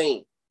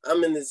 16.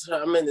 I'm in this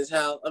house. I'm in this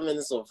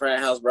little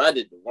frat house, bro. I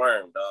did the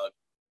worm, dog.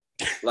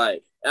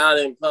 Like out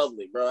in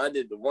public, bro. I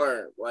did the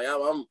worm. Like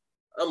I'm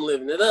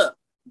living it up,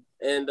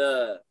 and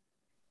I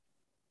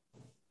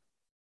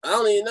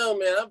don't even know,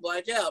 man. I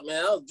blacked out,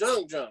 man. I was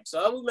drunk.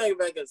 So I was making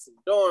back at some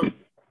dorm.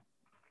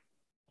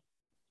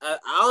 I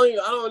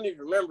don't even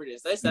remember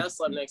this. They said I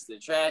slept next to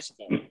the trash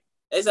can.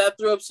 They said I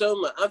threw up so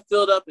much. I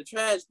filled up the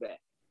trash bag.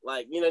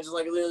 Like, just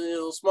like a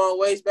little small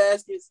waste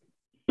baskets.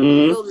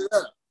 Filled it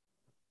up.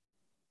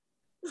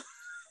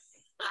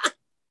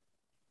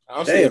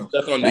 I'm still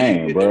stuck on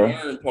the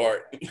worm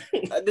part.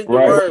 I did the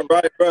worm.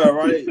 Right, bro.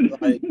 Right.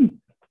 Like,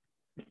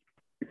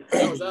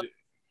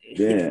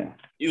 yeah.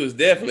 You was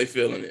definitely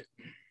feeling it.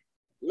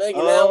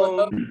 Making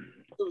that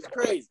it was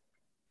crazy.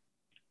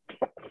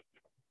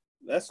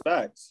 That's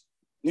facts.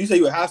 You say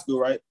you were high school,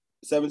 right?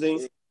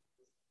 17?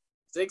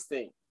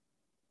 16.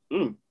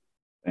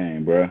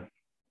 Dang, bro.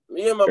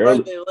 Me and my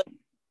birthday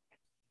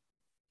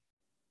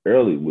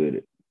early with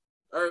it.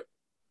 My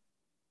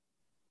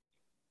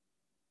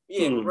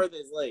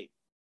birthday's late.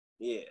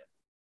 Yeah.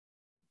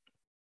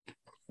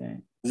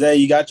 Dang. Zay,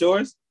 you got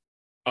yours?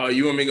 Oh,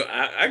 you want me to go?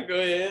 I go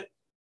ahead.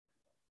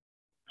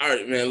 All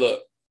right, man,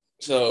 look.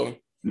 So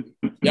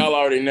y'all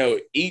already know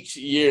each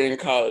year in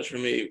college for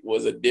me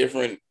was a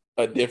different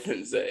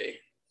Zay.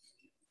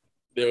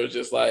 There was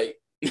just like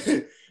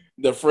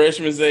the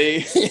freshman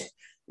Zay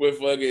with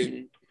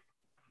fucking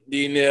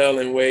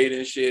Darnel and Wade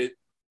and shit.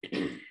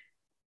 Then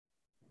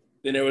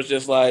there was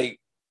just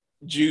like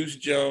Juice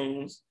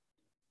Jones.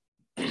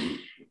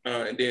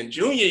 And then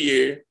junior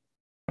year,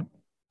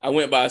 I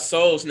went by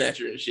Soul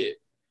Snatcher and shit.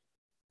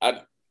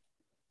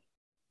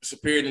 It's a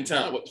period in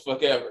time, what the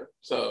fuck ever.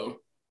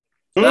 So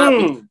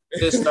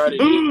just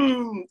started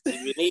eating.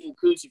 You've been eating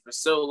coochie for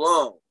so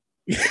long.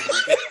 You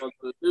came on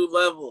to a new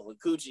level of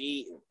coochie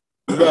eating.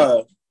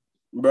 Bruh.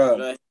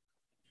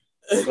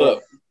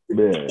 Look,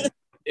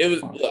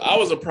 I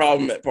was a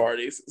problem at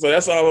parties, so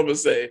that's all I'm gonna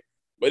say.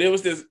 But it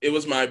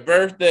was my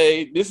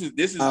birthday. This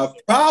is a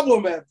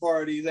problem at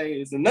parties.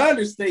 It's an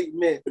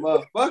understatement,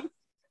 motherfucker.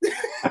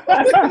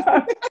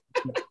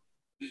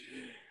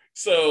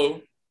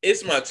 So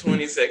it's my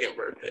 22nd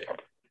birthday.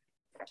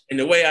 And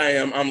the way I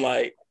am, I'm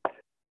like,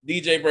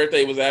 DJ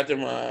birthday was after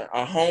mine.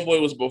 Our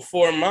homeboy was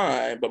before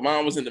mine, but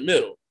mine was in the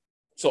middle.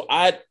 So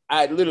I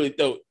literally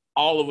throw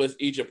all of us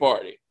each a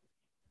party.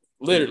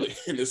 Literally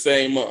in the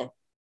same month.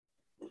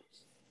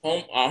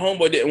 Our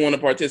homeboy didn't want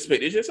to participate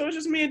this year, so it's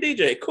just me and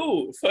DJ.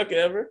 Cool, fuck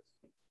ever.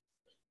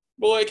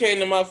 Boy came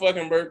to my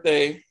fucking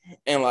birthday,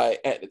 and like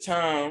at the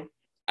time,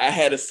 I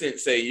had a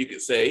sensei, you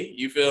could say,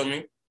 you feel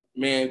me?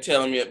 Man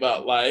telling me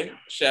about life.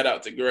 Shout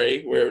out to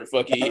Gray, wherever the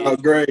fuck he is. Oh,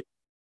 great.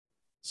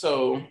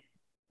 So,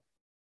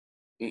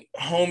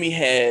 homie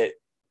had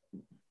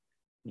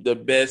the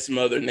best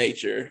Mother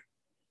Nature,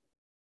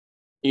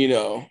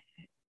 the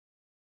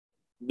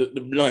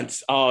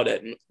blunts, all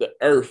that, the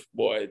earth,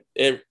 boy.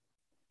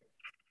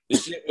 The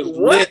shit was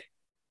lit.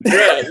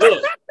 Bruh,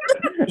 look.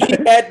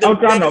 I'm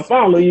trying to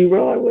follow you,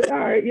 bro. Like, all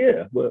right,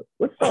 yeah, but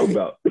what's talking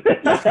about?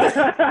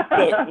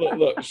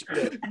 look.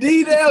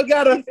 D-Dale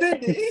got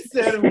offended. He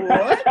said,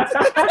 what?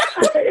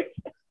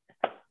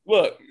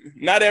 Look,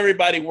 not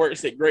everybody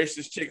works at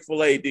Grace's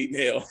Chick-fil-A,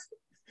 D-Dale.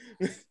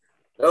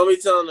 Don't be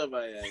telling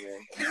nobody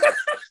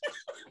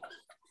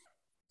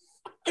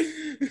that,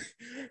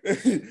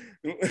 man.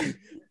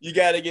 You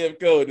got to give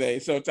code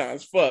names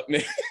sometimes. Fuck,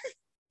 man.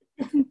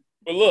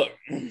 But look,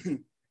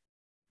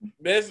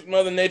 best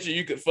Mother Nature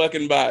you could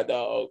fucking buy,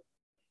 dog.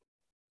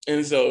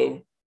 And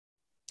so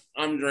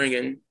I'm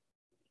drinking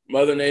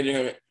Mother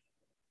Nature.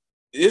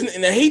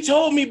 And he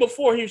told me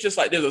before, he was just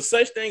like, there's a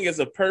such thing as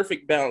a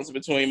perfect balance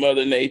between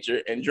Mother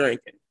Nature and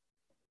drinking.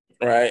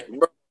 Right?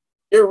 Bro,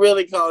 you're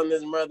really calling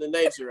this Mother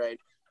Nature, right?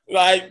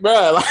 Like,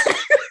 bro,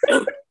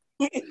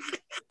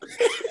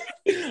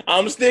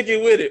 I'm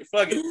sticking with it.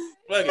 Fuck it.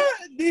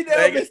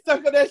 D-Dale been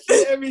stuck on that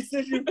shit ever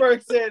since you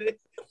first said it.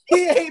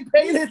 he ain't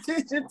paying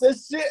attention to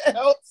shit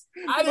else.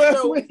 I didn't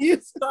know what you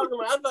was talking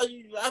about.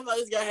 I thought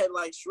this guy had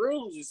like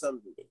shrooms or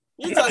something.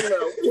 You talking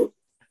about?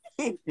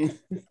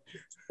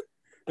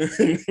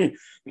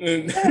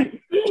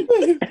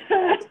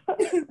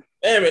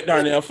 Damn it,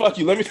 Darnell. Fuck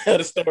you. Let me tell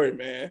the story,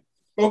 man.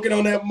 Smoking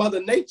on that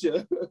Mother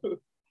Nature.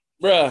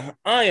 Bruh,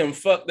 I am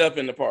fucked up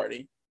in the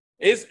party.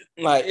 It's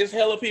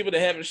hella people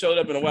that haven't showed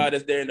up in a while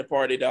that's there in the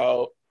party,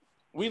 dog.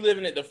 We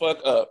living it the fuck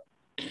up.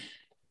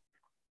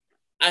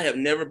 I have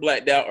never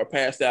blacked out or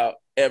passed out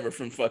ever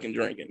from fucking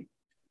drinking,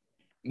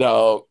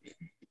 dog.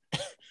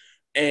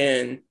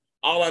 And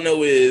all I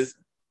know is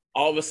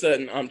all of a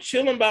sudden I'm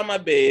chilling by my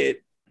bed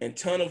and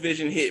tunnel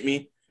vision hit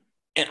me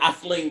and I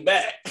fling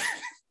back.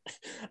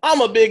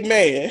 I'm a big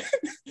man.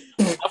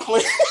 I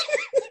fling.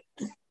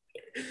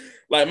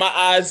 Like my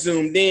eyes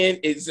zoomed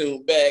in, it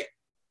zoomed back.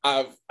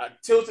 I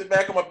tilted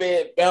back on my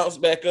bed, bounced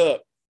back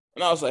up,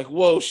 and I was like,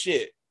 "Whoa,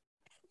 shit!"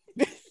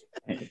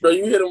 Bro,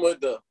 you hit him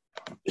with the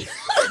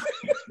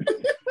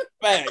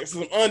facts,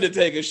 some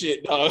Undertaker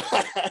shit, dog.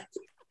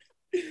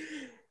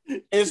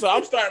 And so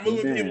I'm starting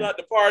moving people out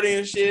the party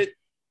and shit.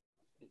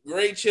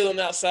 Gray chilling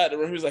outside the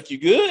room. He's like, "You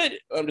good?"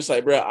 I'm just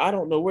like, "Bro, I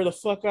don't know where the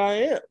fuck I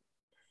am."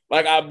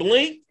 Like I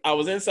blinked. I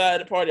was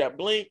inside the party. I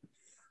blinked.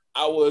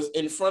 I was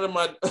in front of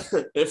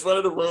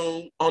the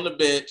room on the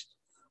bench.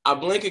 I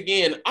blink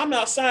again. I'm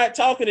outside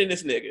talking to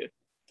this nigga.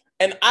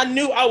 And I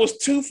knew I was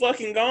too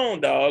fucking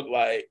gone, dog.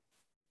 Like,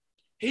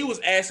 he was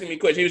asking me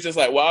questions. He was just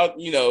like, well,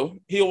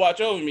 he'll watch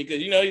over me because,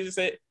 he just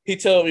said, he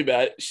told me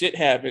about it. Shit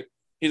happened.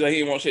 He's like, he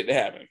didn't want shit to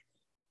happen.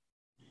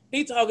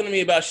 He talking to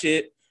me about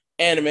shit,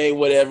 anime,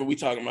 whatever we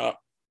talking about.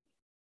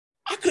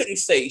 I couldn't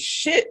say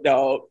shit,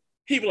 dog.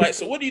 He be like,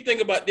 so what do you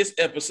think about this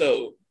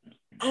episode?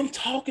 I'm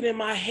talking in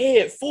my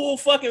head, full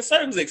fucking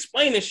circles,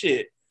 explaining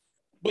shit.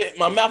 But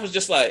my mouth is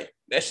just like,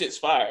 that shit's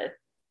fire.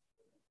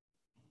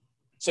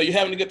 So you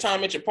having a good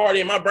time at your party?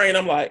 In my brain,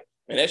 I'm like,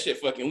 man, that shit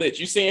fucking lit.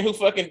 You seeing who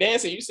fucking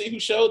dancing? You see who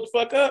showed the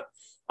fuck up?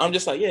 I'm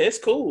just like, yeah, it's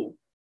cool.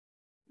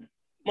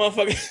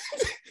 Motherfucker,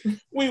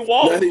 we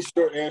walk. Not his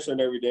short answer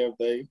and every damn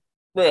thing.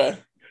 Bruh,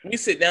 we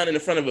sit down in the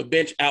front of a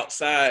bench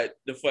outside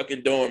the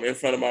fucking dorm in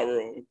front of my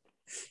room.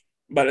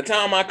 By the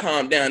time I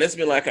calm down, it's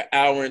been like an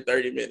hour and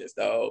 30 minutes,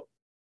 dog.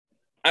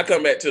 I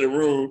come back to the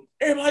room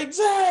and like,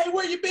 Zay,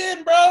 where you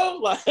been, bro?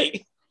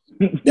 Like,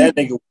 that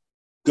nigga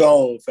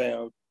gone,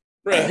 fam.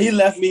 Bruh. He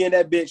left me in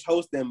that bitch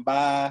hosting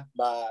by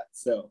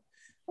myself.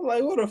 I'm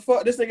like, where the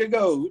fuck this nigga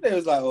go? They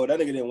was like, oh, that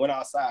nigga didn't went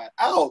outside.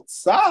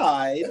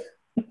 Outside?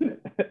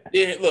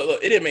 Yeah,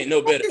 look, it didn't make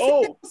no better.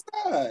 Oh,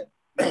 outside.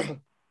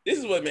 This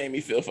is what made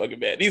me feel fucking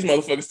bad. These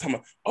motherfuckers talking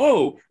about,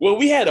 oh, well,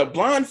 we had a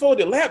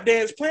blindfolded lap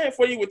dance planned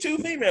for you with 2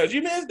 females.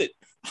 You missed it.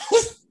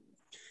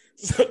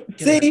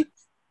 See,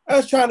 I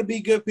was trying to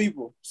be good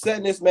people,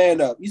 setting this man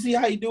up. You see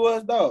how you do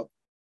us, dog?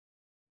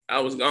 I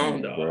was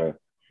gone, dog. Bro.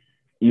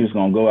 You was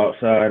gonna go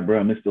outside,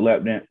 bro, miss the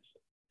lap dance.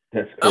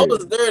 That's crazy. I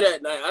was there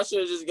that night. I should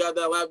have just got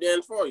that lap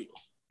dance for you.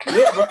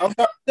 Yeah, bro. I'm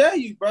trying to tell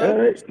you,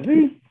 bro.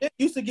 See? It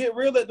used to get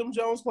real at them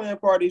Jones clan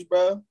parties,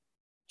 bro.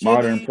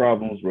 Modern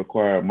problems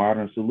require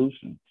modern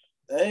solutions.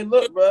 Hey,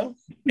 look, bro.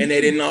 And they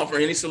didn't offer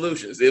any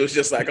solutions. It was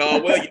just like, oh,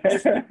 well, you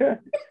missed it.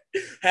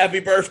 Happy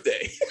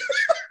birthday.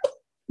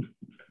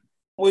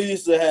 We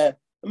used to have,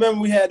 remember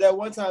we had that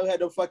one time we had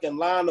the fucking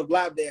line of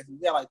lap dances.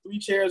 We had like 3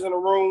 chairs in a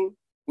room.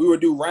 We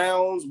would do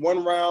rounds.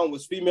 One round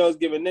was females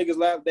giving niggas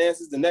lap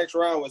dances. The next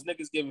round was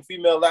niggas giving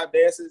female lap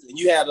dances. And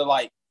you had to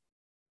like,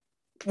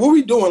 what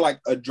we doing?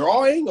 Like a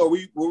drawing? Or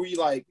were we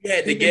like? You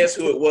had to guess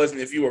who it was. And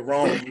if you were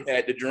wrong, you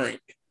had to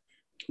drink.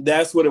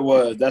 That's what it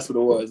was.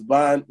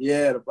 Blind,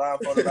 yeah, the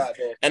blindfolded lap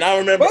dance. And I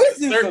remember,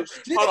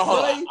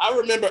 hold on. I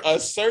remember a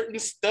certain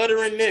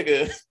stuttering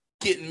nigga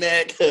getting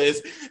mad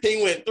because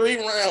he went 3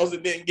 rounds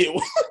and didn't get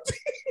one.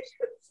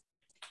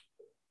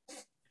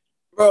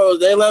 Bro,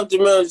 they left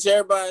him on the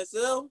chair by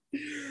himself.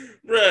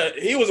 Bruh,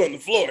 he was on the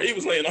floor. He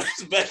was laying on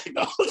his back,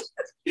 dog,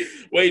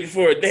 waiting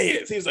for a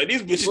dance. He was like,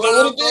 these bitches don't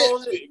want to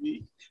dance with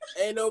me.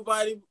 Ain't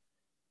nobody.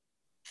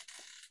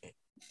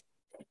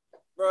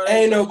 Bro,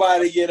 ain't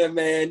nobody get a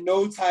man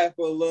no type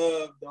of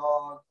love,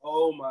 dog.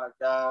 Oh my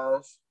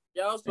gosh.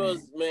 Y'all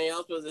supposed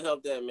to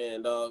help that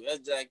man, dog.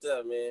 That's jacked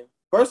up, man.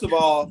 First of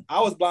all, I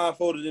was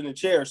blindfolded in the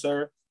chair,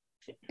 sir.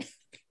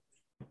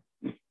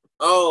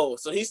 Oh,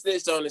 so he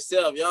snitched on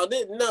himself. Y'all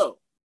didn't know.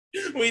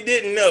 We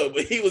didn't know,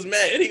 but he was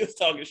mad. He was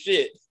talking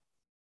shit.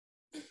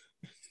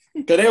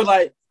 Cause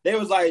they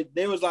was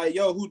like,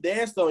 yo, who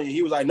danced on you?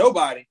 He was like,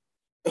 nobody.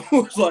 I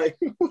was like,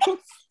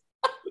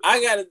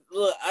 I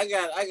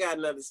got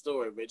another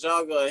story, but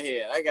y'all go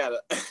ahead.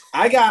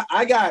 I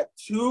got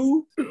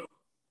 2.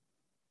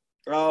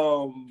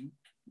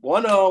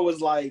 One of them was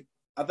like,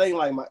 I think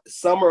like my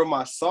summer of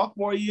my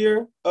sophomore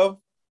year of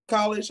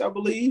college, I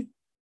believe.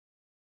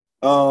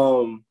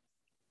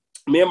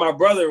 Me and my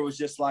brother was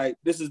just like,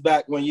 this is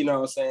back when, you know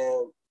what I'm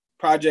saying,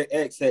 Project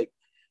X had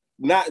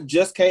not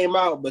just came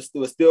out, but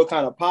was still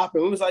kind of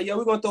popping. We was like, yo,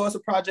 we're gonna throw us a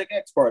Project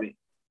X party.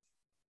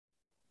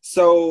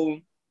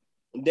 So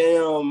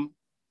damn,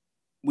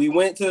 we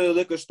went to the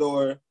liquor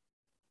store.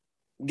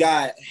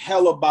 got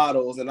hella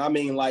bottles, and I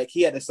mean, like,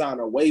 he had to sign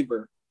a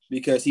waiver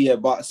because he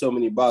had bought so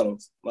many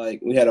bottles.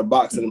 Like, we had a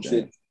box of them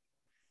shit.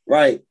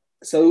 Right.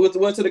 So we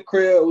went to the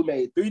crib. We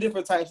made 3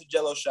 different types of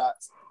Jello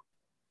shots.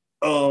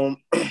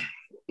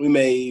 We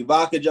made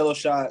vodka Jello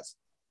shots,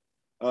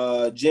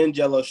 gin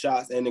Jello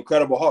shots, and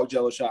Incredible Hulk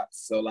Jello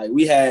shots. So like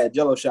we had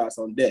Jello shots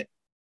on deck.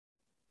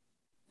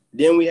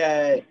 Then we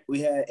had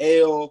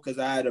ale because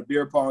I had a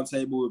beer pong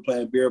table. We were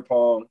playing beer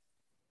pong.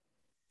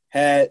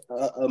 Had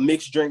a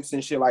mixed drinks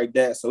and shit like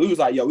that. So we was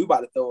like, yo, we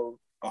about to throw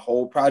a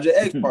whole Project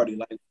X party.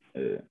 Like,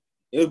 it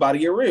was about to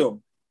get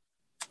real.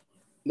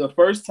 The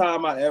first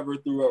time I ever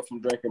threw up from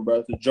drinking,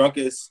 bro, the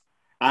drunkest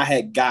I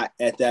had got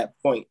at that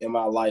point in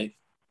my life.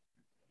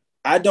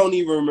 I don't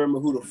even remember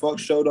who the fuck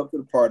showed up to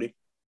the party.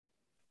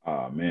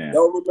 Oh, man.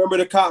 Don't remember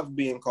the cops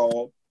being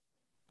called.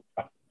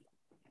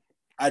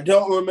 I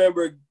don't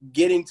remember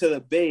getting to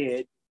the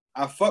bed.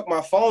 I fucked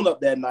my phone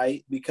up that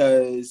night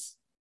because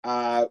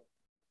I,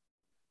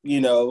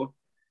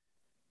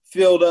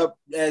 filled up,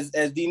 as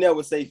D-Nell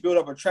would say, filled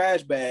up a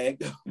trash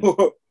bag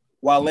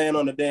while laying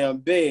on the damn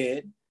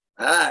bed.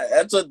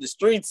 That's what the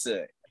streets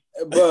say.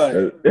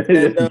 But,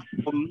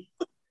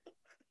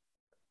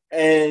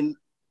 and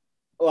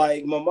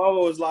like, my mama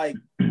was like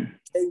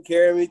taking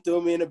care of me,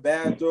 threw me in the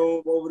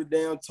bathroom, over the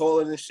damn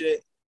toilet and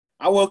shit.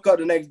 I woke up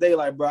the next day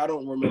like, bro, I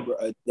don't remember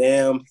a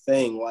damn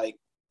thing. Like,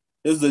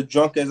 this is the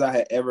drunkest I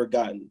had ever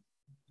gotten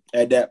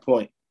at that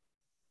point.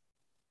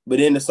 But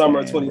in the summer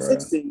of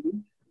 2016, bro,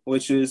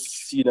 which is,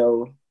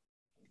 that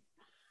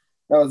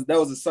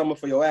was a summer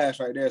for your ass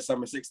right there,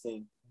 summer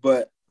 16.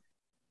 But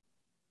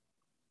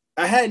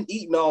I hadn't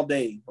eaten all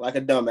day like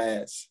a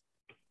dumbass.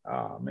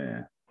 Oh,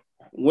 man.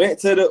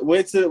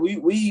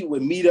 We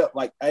would meet up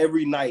like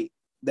every night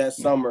that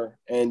summer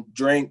and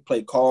drink,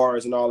 play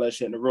cards and all that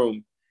shit in the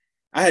room.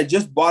 I had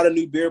just bought a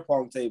new beer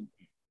pong table.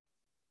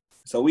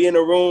 So we in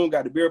the room,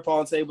 got the beer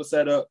pong table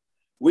set up.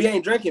 We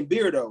ain't drinking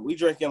beer though. We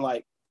drinking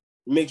like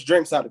mixed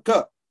drinks out of the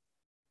cup.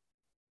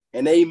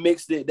 And they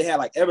mixed it. They had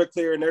like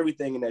Everclear and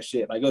everything in that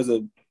shit. Like it was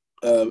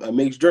a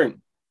mixed drink.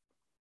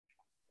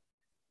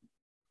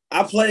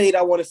 I played,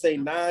 I want to say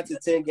 9 to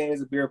 10 games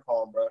of beer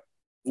pong, bro,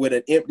 with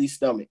an empty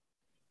stomach.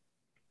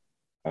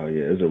 Oh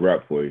yeah, it's a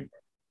wrap for you.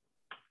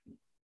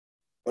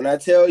 When I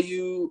tell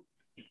you,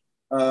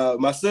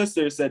 my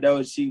sister said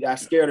I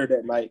scared her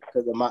that night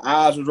because my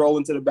eyes was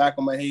rolling to the back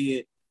of my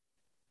head.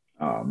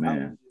 Oh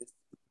man,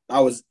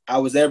 I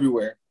was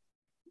everywhere.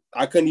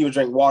 I couldn't even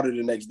drink water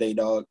the next day,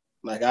 dog.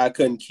 Like I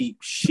couldn't keep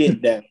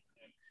shit down.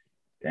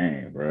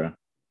 Dang, bro.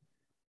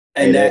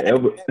 And hey,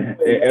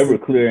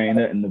 Everclear ain't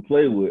nothing to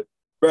play with,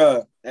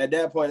 bro. At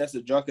that point, that's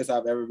the drunkest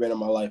I've ever been in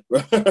my life,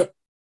 bro.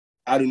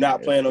 I do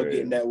not plan on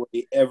getting that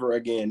way ever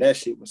again. That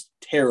shit was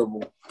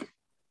terrible.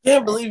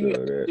 Can't believe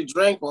you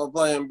drank while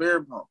playing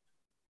beer pong.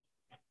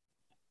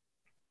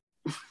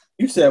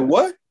 You said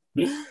what?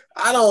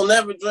 I don't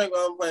never drink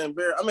while I'm playing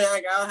beer. I mean,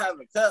 I'll have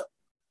a cup,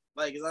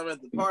 like, cause I'm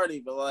at the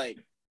party, but like,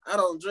 I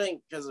don't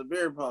drink because of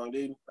beer pong,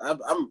 dude. I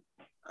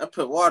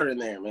put water in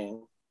there,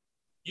 man.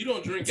 You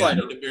don't drink out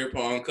of the beer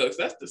pong cups.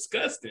 That's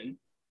disgusting.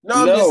 No,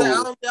 I'm just saying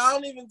I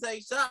don't even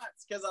take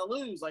shots because I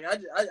lose. Like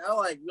I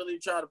like really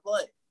try to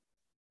play.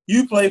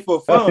 You play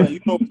for fun. You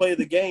don't play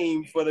the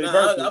game for the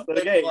purpose I for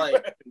the game.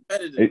 Like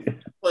competitive.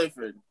 I play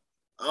for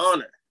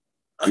honor.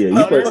 Yeah,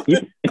 you play.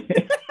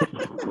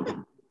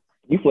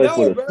 You play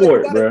for the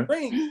sport, bro. I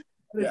play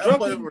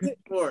for the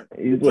sport.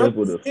 You play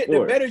for the sport.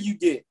 The better you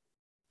get.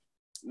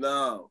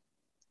 No.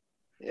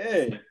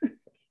 Yeah.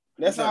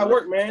 That's how it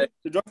works, man.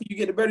 The drunker you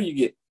get, the better you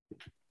get.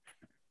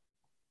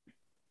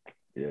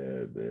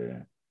 Yeah,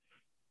 man.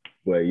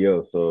 But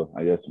yo, so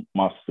I guess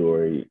my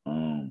story,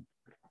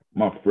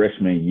 my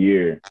freshman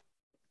year,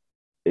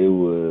 it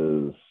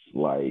was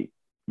like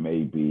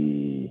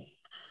maybe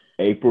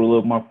April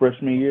of my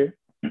freshman year.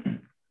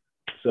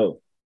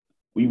 So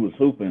we was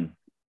hooping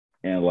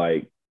and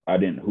like I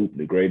didn't hoop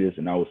the greatest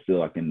and I was still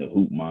like in the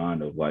hoop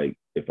mind of like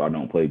if I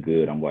don't play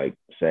good, I'm like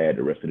sad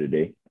the rest of the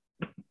day.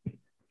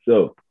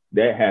 So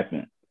that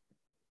happened.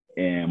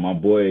 And my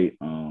boy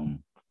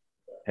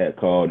had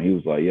called and he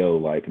was like, yo,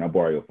 like, can I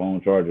borrow your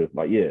phone charger?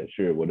 Like, yeah,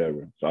 sure,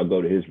 whatever. So I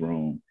go to his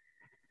room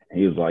and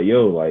he was like,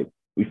 yo, like,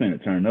 we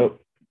finna turn up.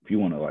 If you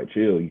want to like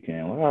chill, you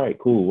can. Like, all right,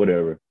 cool,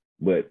 whatever.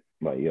 But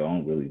like, yo, I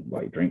don't really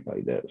like drink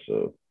like that.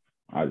 So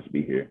I'll just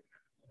be here.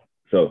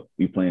 So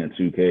we playing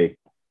 2K.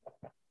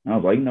 And I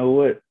was like, you know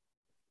what?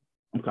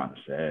 I'm kind of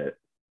sad.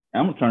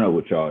 I'm gonna turn up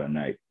with y'all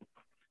tonight.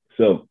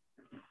 So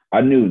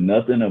I knew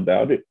nothing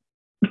about it.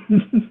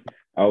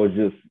 I was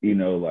just,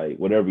 like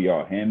whatever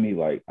y'all hand me,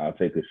 like I'll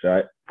take a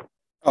shot.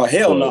 Oh,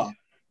 hell no.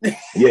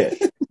 Yeah.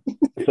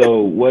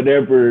 So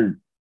whatever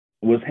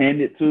was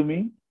handed to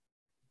me,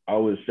 I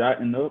was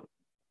shotting up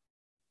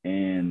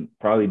and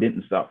probably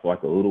didn't stop for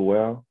like a little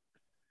while.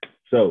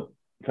 So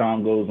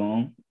time goes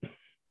on.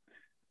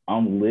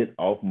 I'm lit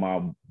off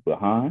my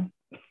behind.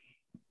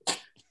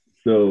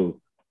 So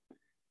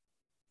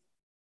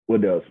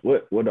what else?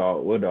 What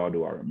all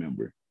do I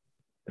remember?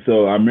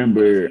 So I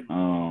remember,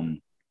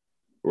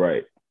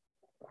 right.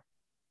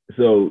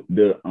 So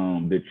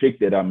the chick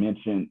that I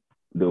mentioned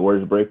the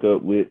worst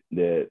breakup with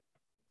that,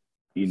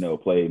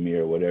 played me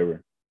or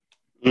whatever.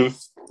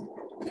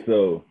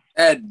 So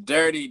that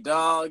dirty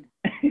dog.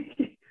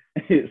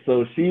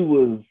 So she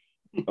was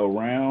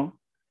around.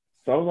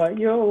 So I was like,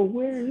 yo,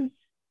 where's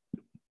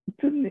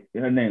Denise?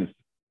 Her name's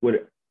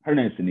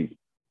Denise.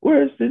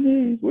 Where's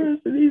Denise? Where's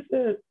Denise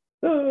at?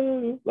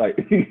 Like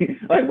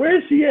where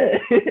is she at?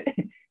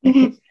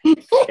 and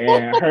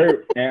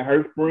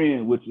her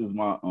friend, which is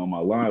my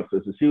line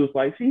sister, she was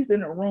like, she's in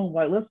the room.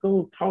 Like, let's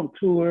go talk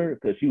to her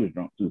because she was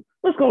drunk too.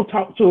 Let's go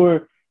talk to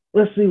her.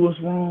 Let's see what's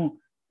wrong.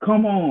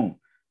 Come on.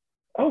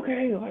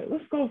 Okay, like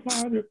let's go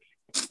find her.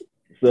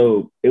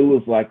 So it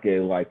was like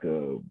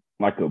a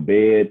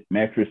bed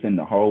mattress in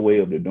the hallway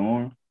of the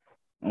dorm.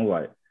 I'm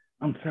like,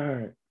 I'm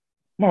tired.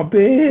 My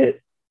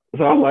bed.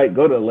 So I like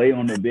go to lay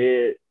on the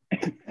bed.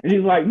 And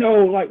he's like,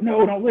 no,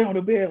 don't lay on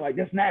the bed. Like,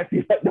 that's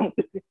nasty. Like, don't.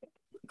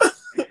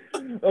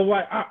 I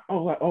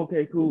was like,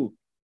 okay, cool.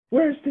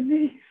 Where's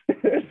Denise?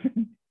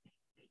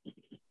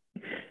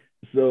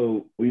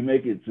 So we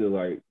make it to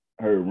like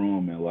her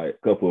room, and like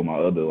a couple of my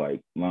other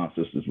like line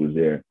sisters was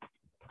there,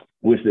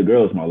 which the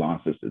girl's my line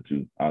sister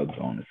too. I was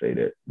going to say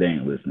that. They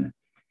ain't listening.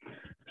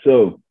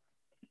 So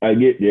I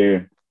get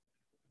there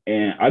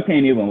and I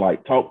can't even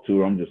like talk to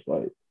her. I'm just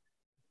like,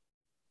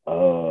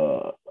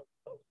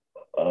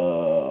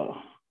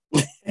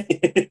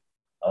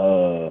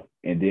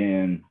 and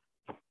then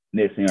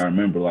next thing I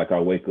remember, like I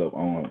wake up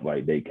on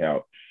like their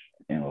couch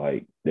and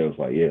like they was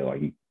like, yeah,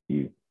 like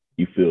you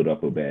filled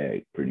up a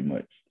bag pretty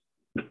much.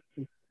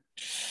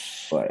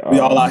 Like, we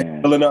all out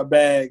filling up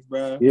bags,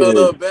 bro. Yeah.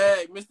 Fill up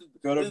bag, Mr.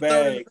 Fill up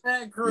bag.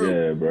 Crew.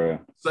 Yeah, bro.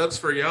 Sucks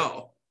for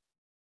y'all.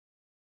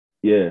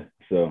 Yeah,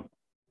 so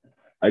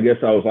I guess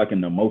I was like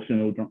an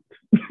emotional drunk.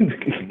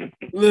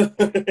 Because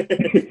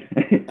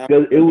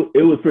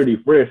it was pretty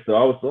fresh, so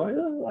I was like,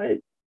 oh,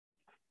 like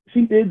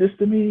she did this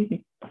to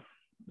me.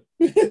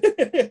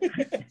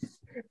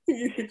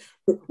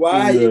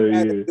 Why you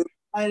yeah. do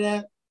like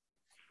that?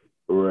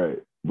 Right,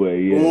 but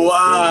yeah.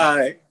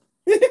 Why?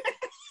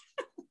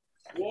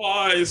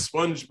 Why,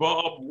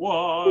 SpongeBob?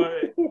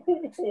 Why?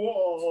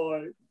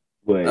 Why?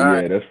 But all yeah,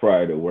 right. That's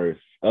probably the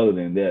worst. Other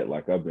than that,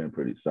 like I've been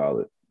pretty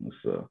solid.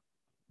 So,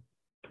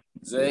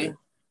 Zay, yeah.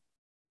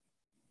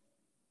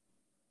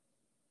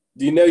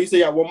 Do you know you say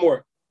you got one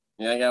more?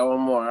 Yeah, I got one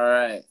more. All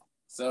right.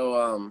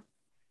 So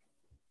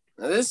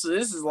this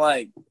is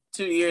like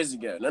 2 years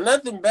ago. Now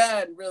nothing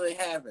bad really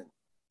happened,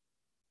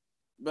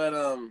 but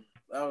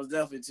I was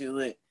definitely too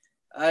lit.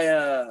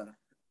 I'm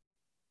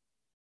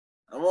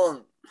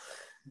on.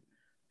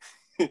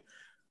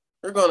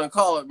 We're gonna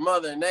call it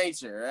Mother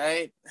Nature,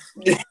 right?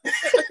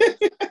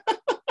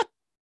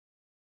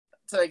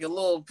 Take a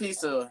little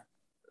piece of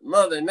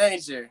Mother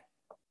Nature,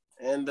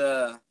 and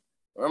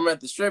I'm at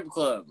the strip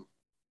club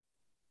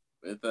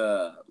with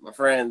my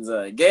friends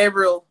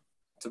Gabriel,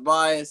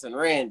 Tobias, and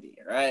Randy,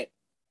 right?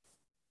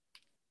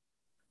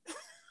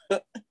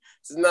 This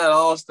is not an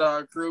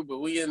all-star crew, but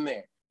we in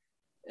there.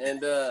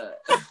 And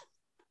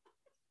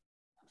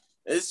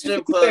this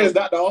strip club is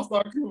not the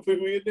all-star crew,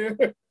 but we in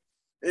there.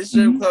 This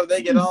strip club,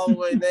 they get all the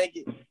way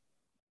naked.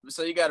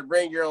 So you got to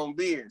bring your own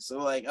beer. So,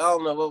 like, I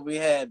don't know what we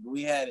had, but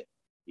we had it.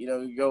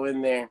 You go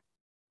in there.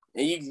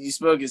 And you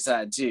smoke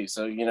inside, too.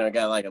 So,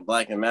 got like a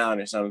Black and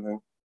Mountain or something.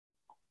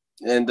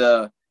 And,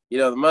 the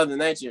Mother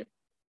Nature,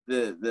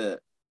 the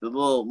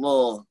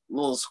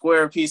little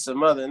square piece of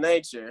Mother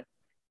Nature,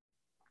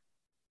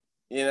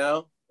 you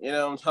know what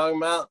I'm talking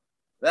about?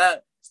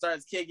 That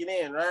starts kicking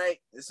in, right?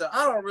 And so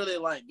I don't really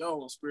like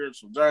go on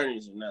spiritual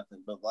journeys or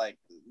nothing, but like,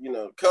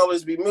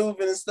 colors be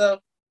moving and stuff.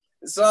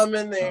 And so I'm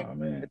in there.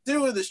 And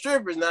two of the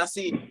strippers, now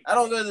see, I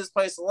don't go to this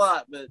place a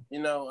lot, but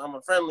I'm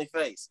a friendly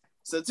face.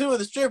 So two of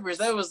the strippers,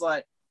 they was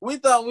like, we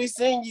thought we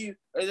seen you,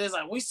 or there's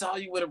like, we saw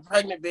you with a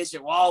pregnant bitch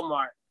at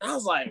Walmart. And I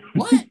was like,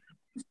 what?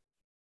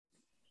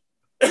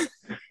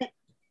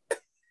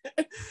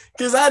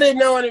 Because I didn't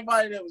know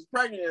anybody that was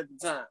pregnant at the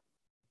time.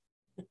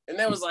 And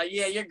they was like,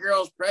 yeah, your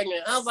girl's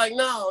pregnant. I was like,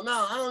 no,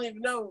 I don't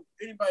even know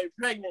anybody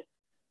pregnant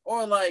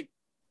or like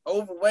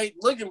overweight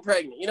looking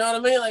pregnant. You know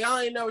what I mean? Like, I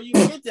don't even know where you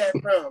get that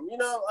from.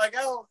 Like,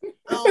 I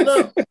don't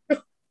know.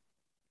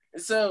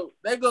 And so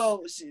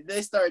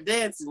they start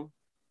dancing.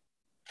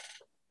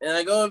 And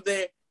I go up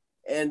there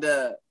and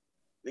the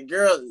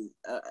girl,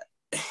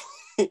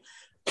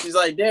 she's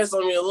like dancing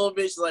on me a little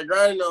bit. She's like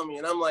grinding on me.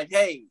 And I'm like,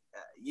 hey,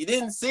 you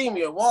didn't see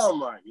me at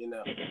Walmart,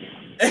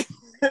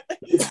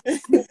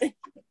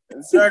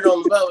 And circle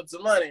on the butt with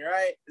some money,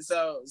 right?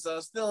 So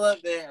still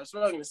up there. I'm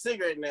smoking a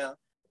cigarette now.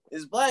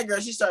 This black girl,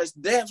 she starts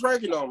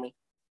working on me.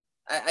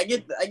 I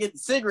get the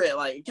cigarette,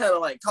 like it kind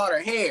of like caught her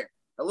hair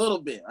a little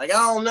bit. Like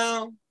I don't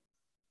know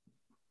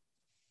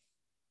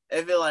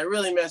if it like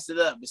really messed it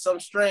up, but some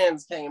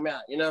strands came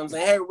out. You know what I'm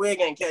saying? Her wig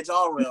ain't catch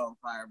all the way on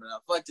fire, but I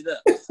fucked it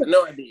up. I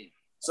know I did.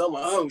 So I'm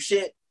like, oh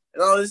shit,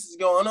 and all this is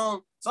going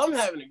on. So I'm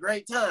having a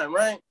great time,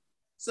 right?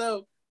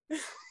 So.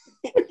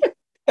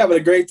 Having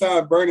a great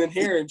time burning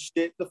hair and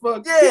shit. The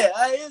fuck? Yeah,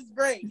 it's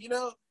great, And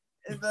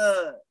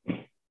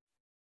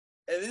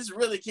and it's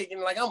really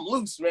kicking. Like I'm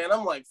loose, man.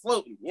 I'm like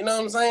floating. You know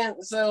what I'm saying?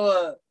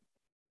 So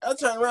I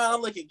turn around, I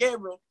look at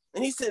Gabriel,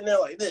 and he's sitting there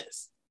like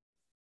this,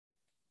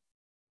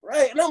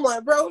 right? And I'm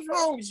like, bro, what's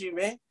wrong with you,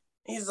 man?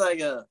 He's like,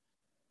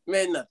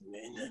 man, nothing,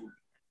 man, nothing.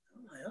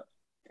 I'm like, oh,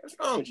 what's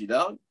wrong with you,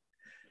 dog?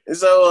 And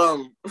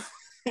so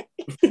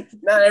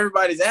now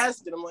everybody's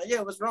asking. I'm like,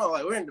 yeah, what's wrong?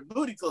 Like we're in the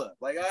booty club.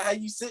 Like how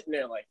you sitting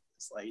there like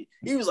this? Like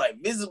he was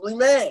like visibly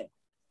mad.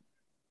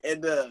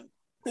 And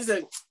he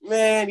said,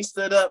 man, he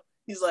stood up.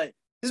 He's like,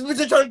 this bitch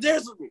ain't trying to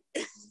dance with me.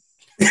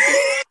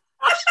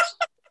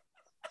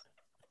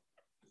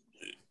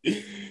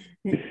 He's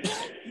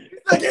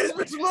like, get this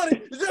bitch some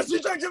money.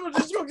 She's trying to give him,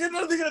 just go get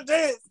another nigga to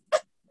dance.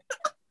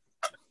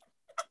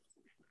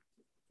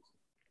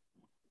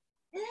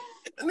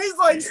 And he's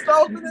like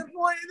stomping and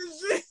pointing and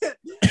shit.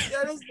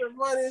 Yeah, this is the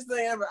funniest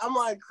thing ever. I'm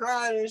like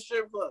crying in a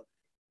strip club.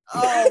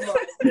 Oh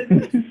my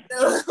goodness.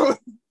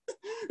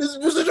 This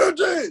bitch ain't trying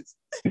to dance.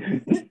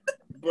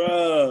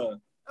 Bruh.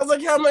 I was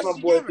like, how much My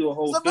you boy give threw a her?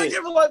 whole So if I fit.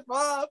 give her like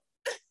 5.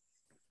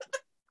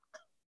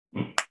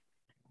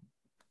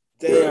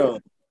 Damn.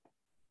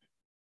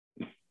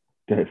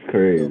 That's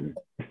crazy.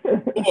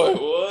 Boy,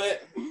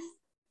 what?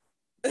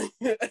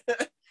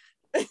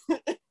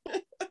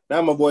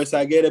 Now my boy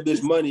said, I gave that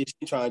bitch money and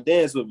she trying to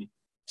dance with me.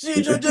 She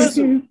ain't trying to dance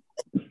with me.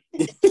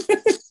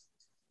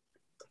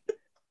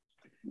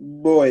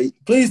 Boy,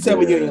 please tell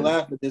me you ain't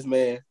laughing at this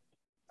man.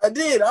 I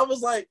did. I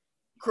was like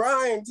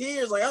crying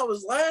tears, like I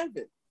was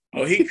laughing.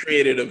 Oh, he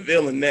created a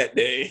villain that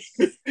day.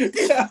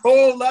 A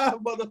whole live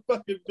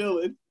motherfucking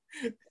villain.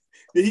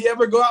 Did he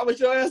ever go out with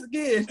your ass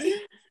again?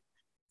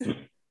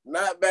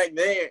 Not back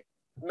there.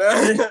 No.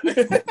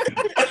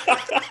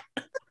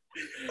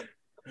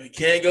 You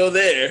can't go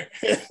there.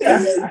 You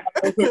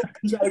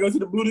trying to go to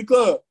the booty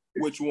club?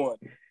 Which one?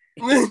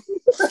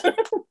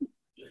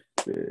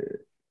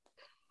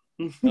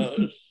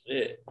 Oh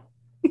shit.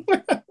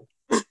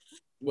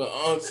 Well,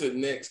 on to the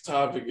next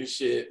topic and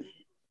shit.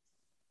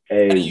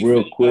 Hey,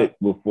 real quick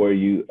before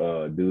you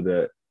do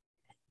that,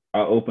 I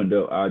opened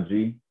up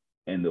IG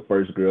and the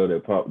first girl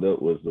that popped up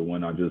was the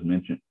one I just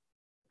mentioned.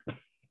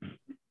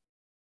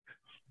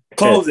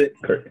 Close it.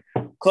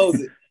 Close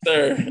it.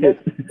 Sir.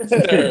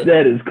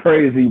 That is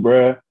crazy,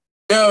 bro.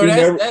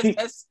 Yo,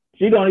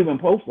 she don't even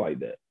post like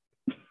that.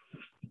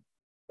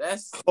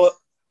 That's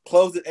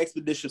close it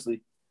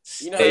expeditiously.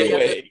 You know how they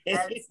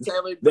got that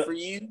tailored for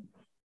you?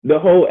 The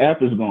whole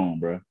app is gone,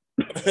 bro.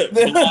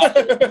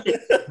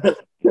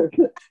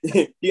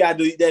 You gotta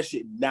delete that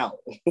shit now.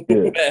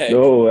 Yeah, the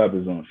whole app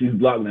is on. She's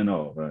blocking it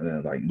all.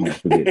 Right? Like, man,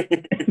 forget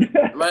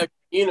it. My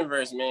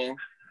universe, man.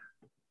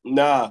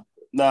 Nah.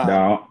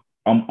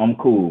 I'm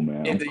cool,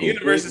 man. If the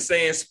universe is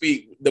saying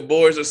speak, the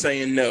boards are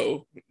saying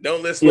no.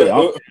 Don't listen.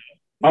 Yeah,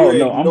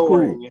 I'm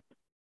cool.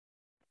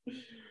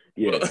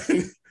 Yeah.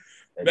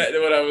 Back to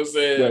what I was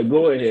saying. Yeah,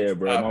 go ahead,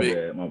 bro.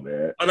 My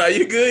bad. Oh no,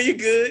 you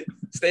good.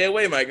 Stay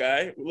away, my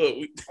guy.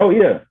 Look. Oh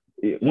yeah,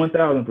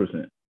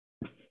 1,000%.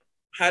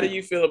 How do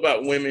you feel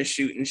about women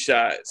shooting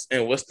shots,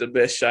 and what's the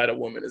best shot a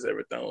woman has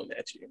ever thrown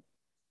at you?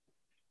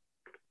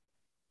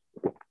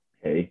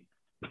 Hey.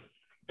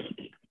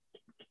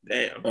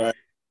 Damn. All right.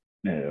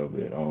 Yeah,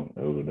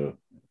 over there.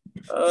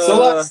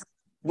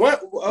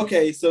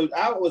 Okay, so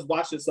I was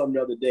watching something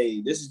the other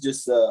day. This is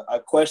just a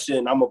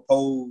question I'm gonna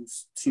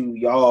pose to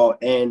y'all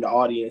and the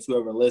audience,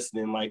 whoever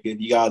listening. Like,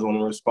 if you guys want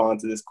to respond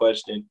to this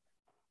question,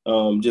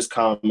 just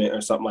comment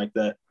or something like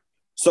that.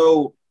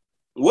 So,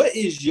 what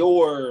is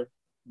your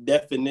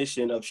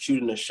definition of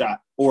shooting a shot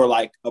or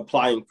like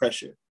applying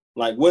pressure?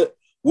 Like, what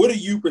do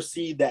you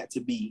perceive that to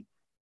be?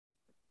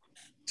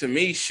 To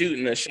me,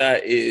 shooting a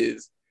shot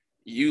is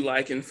you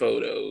liking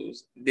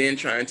photos, then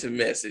trying to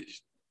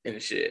message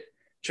and shit,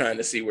 trying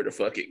to see where the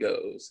fuck it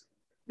goes.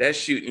 That's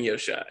shooting your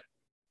shot.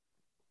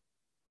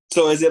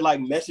 So is it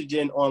like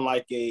messaging on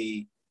like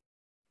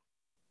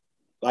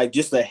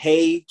just a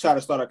hey, try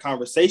to start a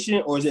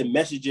conversation, or is it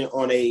messaging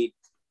on a,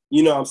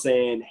 you know what I'm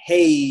saying,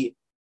 hey,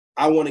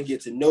 I want to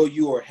get to know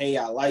you, or hey,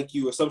 I like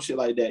you, or some shit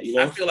like that, you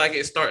know? I feel like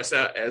it starts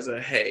out as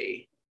a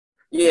hey.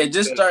 Yeah,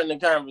 just starting the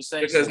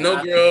conversation. Because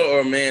no girl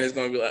or man is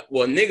going to be like,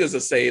 well, niggas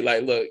will say,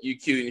 like, look, you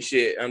cute and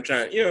shit. I'm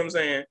trying, you know what I'm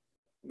saying?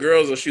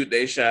 Girls will shoot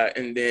their shot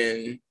and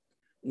then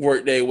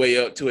work their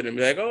way up to it and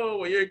be like, oh,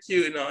 well, you're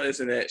cute and all this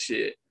and that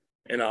shit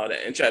and all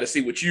that, and try to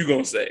see what you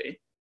going to say.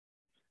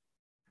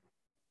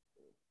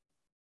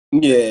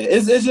 Yeah,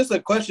 it's just a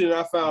question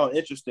I found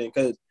interesting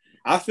because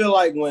I feel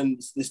like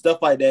when stuff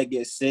like that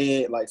gets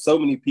said, like so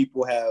many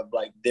people have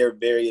like their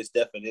various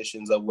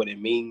definitions of what it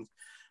means.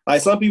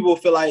 Like some people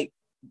feel like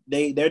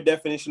their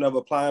definition of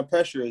applying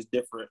pressure is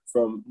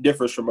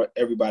differs from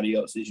everybody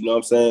else's. You know what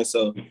I'm saying?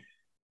 So,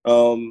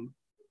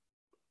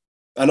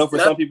 I know for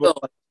some people,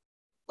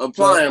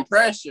 applying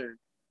pressure.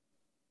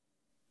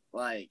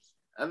 Like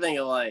I think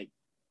of like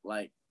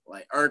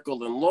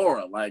Urkel and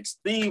Laura. Like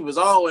Steve was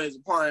always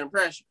applying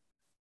pressure.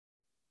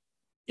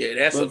 Yeah,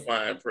 that's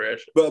applying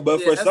pressure. But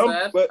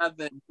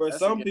for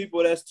some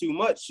people, that's too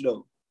much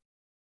though.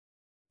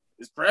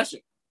 It's pressure.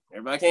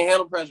 Everybody can't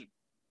handle pressure.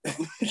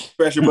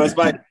 Pressure must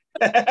fight.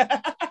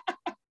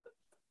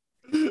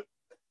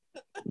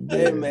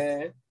 Hey,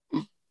 man.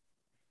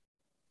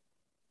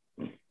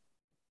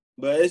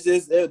 But it's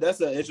just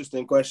that's an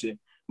interesting question.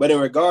 But in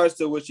regards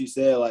to what you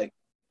said, like,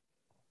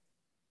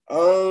 I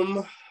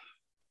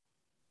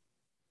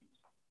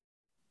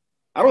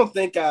don't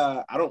think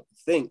I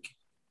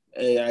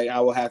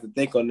will have to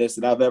think on this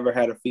that I've ever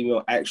had a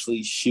female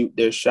actually shoot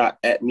their shot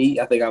at me.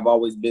 I think I've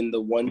always been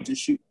the one to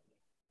shoot.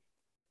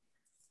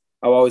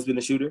 I've always been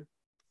a shooter.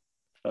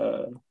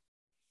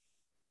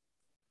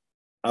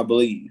 I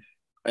believe.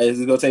 It's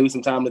gonna take me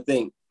some time to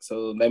think.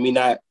 So let me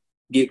not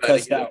get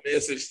cussed out.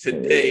 Message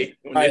today.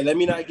 All right, let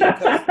me not get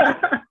cussed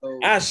out. So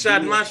I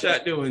shot my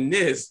shot doing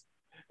this.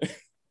 Give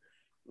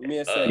me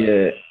a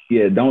second.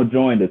 Yeah. Don't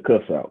join the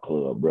cuss out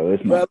club, bro.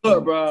 It's not.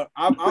 Look, bro.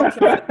 I'm trying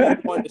to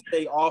be one to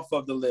stay off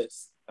of the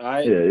list. All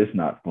right. Yeah, it's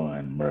not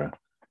fun, bro.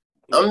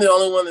 I'm the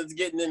only one that's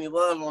getting any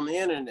love on the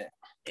internet.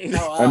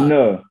 I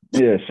know.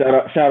 Yeah, shout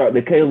out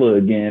to Kayla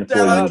again for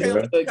you,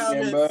 bro.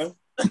 Again, bro.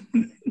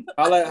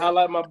 I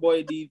like my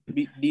boy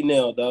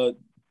D-Nail, dog.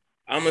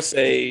 I'm gonna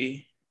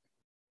say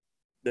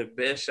the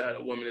best shot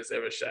a woman has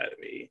ever shot at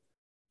me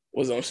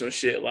was on some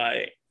shit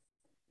like,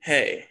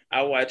 hey,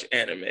 I watch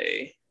anime.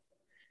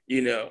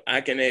 You know,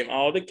 I can name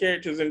all the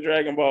characters in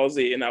Dragon Ball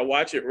Z and I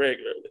watch it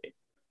regularly.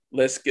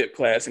 Let's skip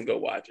class and go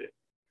watch it.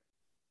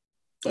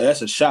 Oh,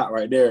 that's a shot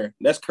right there.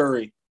 That's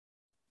Curry.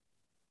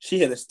 She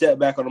had to step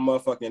back on the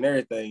motherfucking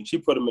everything. She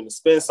put him in the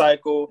spin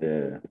cycle.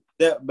 Yeah.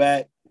 Step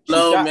back.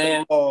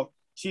 Man.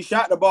 She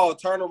shot the ball,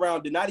 turned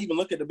around, did not even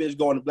look at the bitch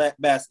go in the black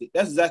basket.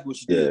 That's exactly what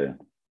she did.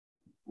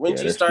 When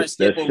you start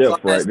skipping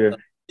class, right there.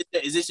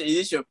 Is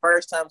this your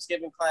first time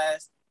skipping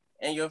class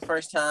and your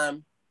first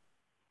time,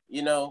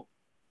 you know,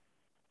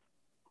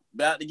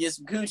 about to get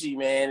some coochie,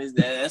 man?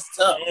 That's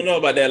tough. I don't know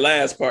about that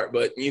last part,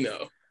 but you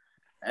know,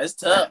 that's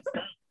tough.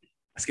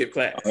 I skipped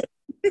class.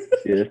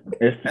 Yeah,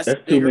 that's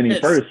too many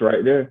firsts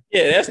right there.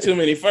 Yeah, that's too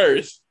many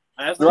firsts.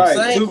 That's what I'm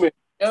saying. Too many.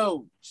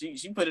 Yo,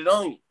 she put it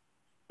on you.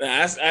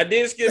 I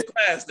did skip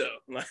class though.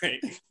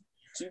 Like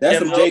that's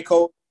some J.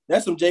 Cole.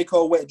 That's some J.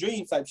 Cole wet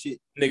dream type shit.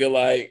 Nigga,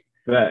 like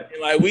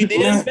we did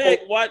in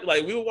fact watch,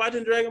 like we were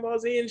watching Dragon Ball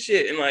Z and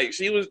shit, and like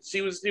she was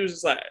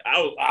just like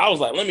I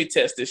was like, let me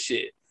test this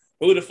shit.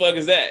 Who the fuck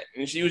is that?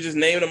 And she was just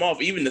naming them off,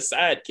 even the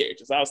side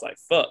characters. I was like,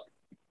 fuck.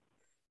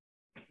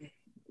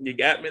 You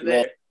got me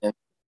there.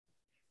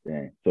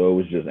 Dang. So it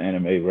was just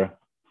anime, bro.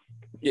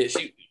 Yeah,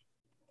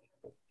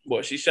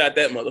 she shot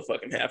that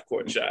motherfucking half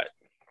court shot.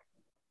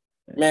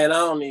 Man, I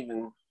don't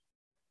even.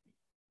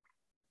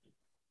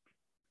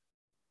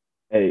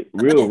 Hey,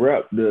 real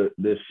rap.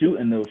 The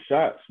shooting those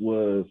shots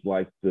was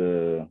like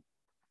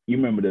you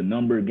remember the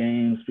number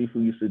games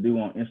people used to do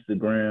on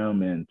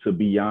Instagram and To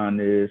Be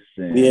Honest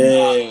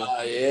and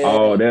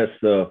all that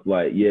stuff.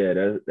 Like,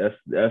 yeah,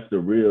 that's the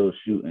real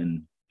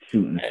shooting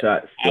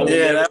shots. I would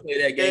never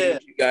play that game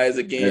with you guys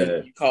again.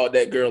 Yeah. You called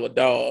that girl a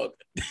dog.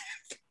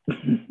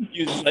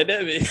 You just like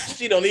that bitch.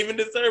 She don't even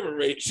deserve a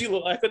rape. She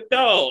look like a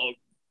dog.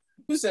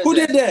 Who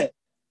did that?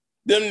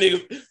 Them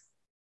niggas.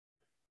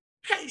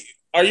 Hey,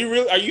 are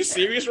you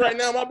serious right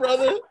now, my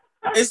brother?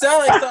 It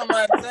sounds like something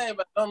I'd say,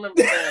 but I don't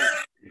remember saying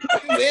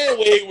it. Man,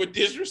 Wade was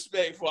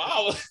disrespectful.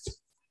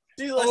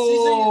 She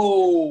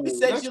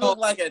said she looked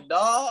like a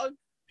dog.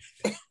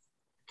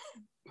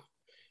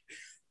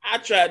 I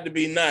tried to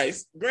be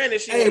nice.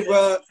 Granted, she. Hey,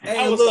 bro.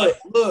 Hey,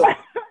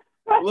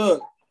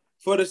 look.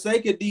 For the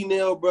sake of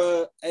D-Nail,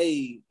 bro.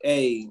 Hey,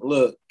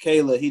 look,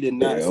 Kayla. He did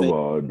not say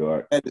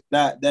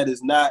that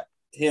is not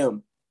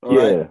him. All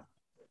right?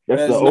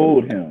 That's the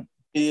old him.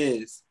 He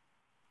is.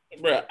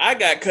 Bro, I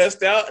got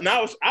cussed out, and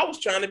I was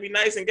trying to be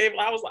nice and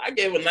I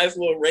gave a nice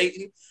little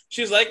rating.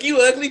 She was like,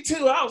 "You ugly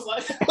too." I was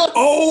like,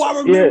 "Oh, I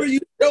remember you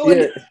doing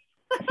it."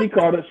 She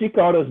called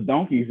us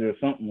donkeys or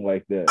something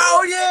like that.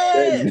 Oh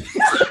yeah.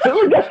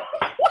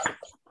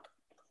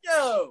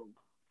 Yo.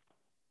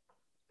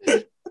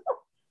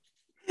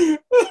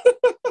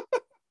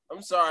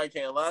 I'm sorry,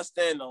 Kayla. I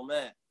stand on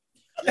that.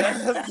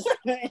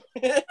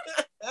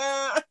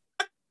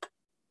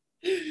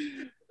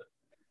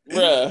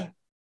 Bruh,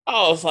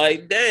 I was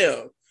like,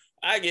 damn,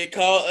 I get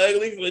called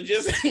ugly for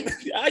just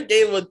I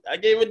gave a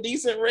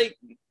decent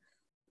rating.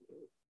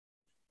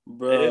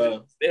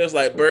 Bruh. It was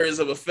like birds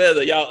of a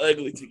feather. Y'all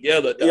ugly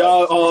together, dog.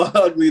 Y'all all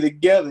ugly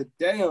together.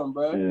 Damn,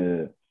 bro.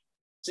 Yeah.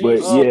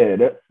 But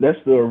that's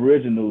the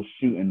original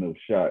shooting those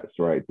shots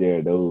right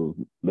there. Those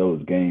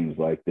games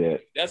like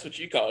that. That's what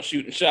you call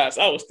shooting shots.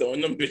 I was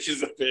throwing them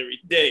bitches up every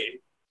day.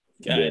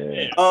 God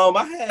damn.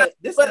 I had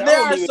this. But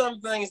there are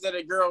some things that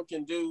a girl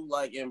can do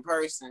like in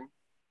person,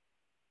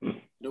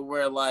 to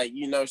where like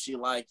she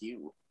like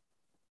you,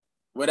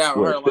 without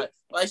her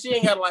like she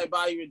ain't gotta like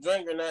buy you a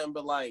drink or nothing.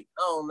 But like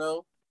I don't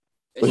know.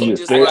 She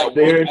just I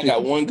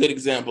got one good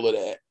example of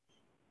that.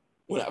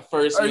 When I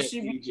first met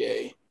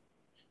DJ.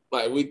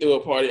 Like, we threw a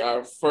party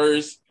our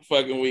first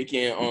fucking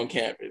weekend on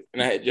campus,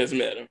 and I had just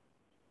met him.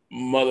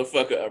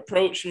 Motherfucker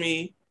approached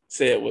me,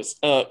 said, "What's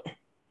up?"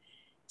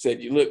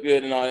 Said, "You look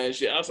good," and all that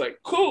shit. I was like,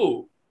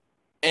 cool.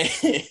 And,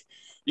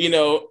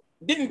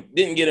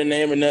 didn't get a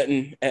name or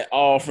nothing at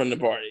all from the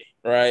party,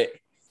 right?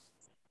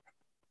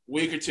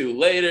 Week or two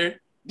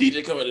later,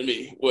 DJ coming to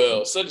me.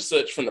 Well, such and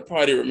such from the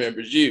party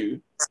remembers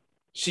you.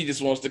 She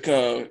just wants to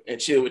come and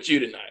chill with you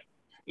tonight.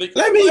 Like,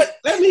 let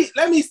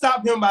me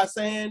stop him by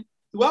saying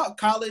throughout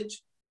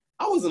college,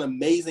 I was an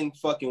amazing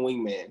fucking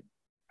wingman.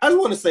 I just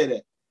want to say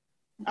that.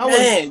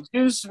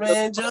 Juice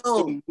Man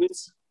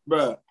Jones.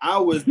 Bruh, I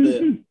was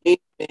the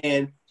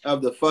man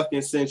of the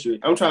fucking century.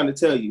 I'm trying to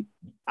tell you.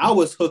 I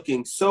was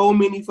hooking so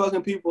many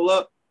fucking people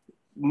up.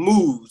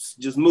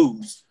 Just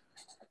moves.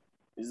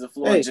 He's a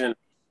floor general.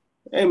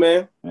 Hey,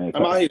 man. I'm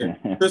out here.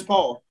 Chris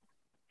Paul.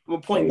 I'm a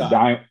point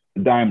guard.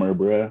 Dimer,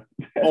 bro.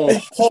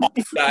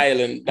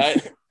 Island.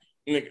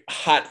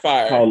 Hot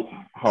fire.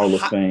 Hall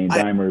of Fame.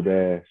 Dimer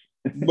Bash.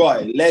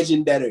 Boy,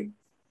 legendary.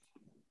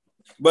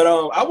 But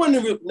I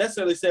wouldn't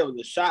necessarily say it was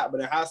a shot,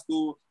 but in high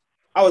school,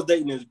 I was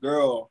dating this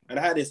girl, and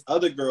I had this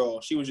other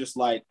girl. She was just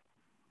like,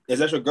 "Is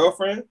that your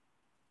girlfriend?"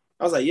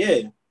 I was like,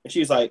 "Yeah." And she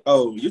was like,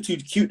 "Oh, you're too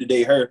cute to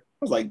date her."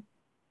 I was like,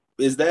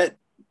 "Is that?"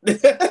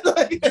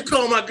 Like, you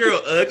call my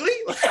girl ugly?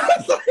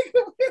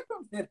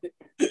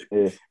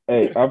 Yeah.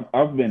 Hey,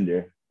 I've been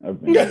there.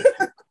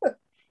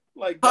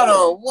 Like, hold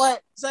on,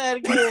 what? Say it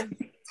again.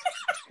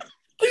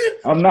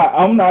 I'm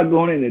not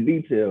going into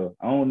detail.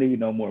 I don't need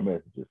no more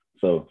messages.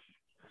 So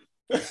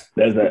that's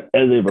it.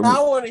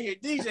 I want to hear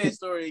DJ's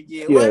story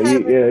again.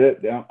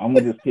 Yeah. I'm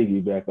gonna just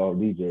piggyback off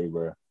DJ,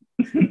 bro.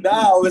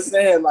 I was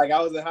saying, like,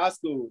 I was in high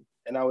school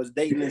and I was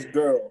dating this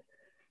girl,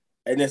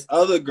 and this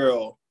other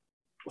girl,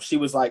 she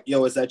was like,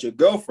 "Yo, is that your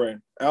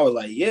girlfriend?" And I was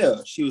like,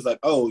 "Yeah." She was like,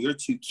 "Oh, you're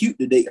too cute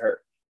to date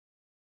her."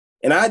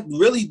 And I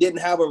really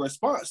didn't have a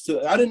response to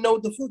it. I didn't know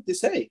what the fuck to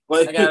say.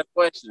 Like, I got a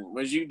question.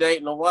 Was you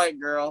dating a white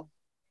girl?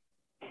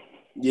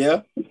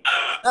 Yeah.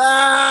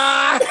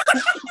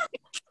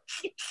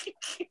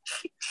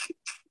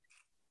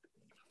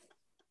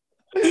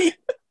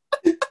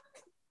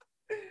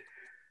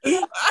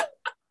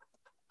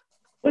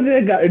 What did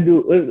that got to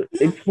do?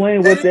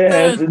 Explain what that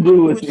has to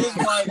do with this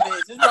white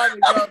bitch. This white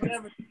girl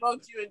never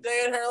fucked you a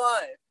day in her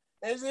life.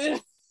 Is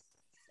it?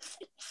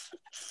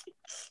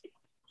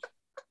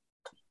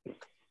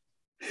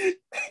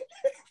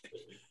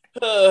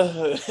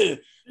 Oh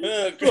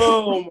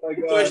my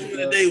god! Question of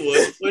the day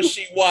was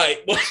she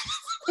white?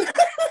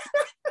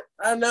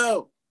 I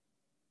know.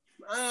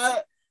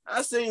 I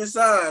seen the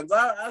signs.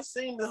 I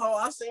seen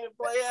it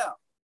play out.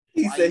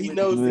 He said he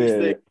knows these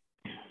things.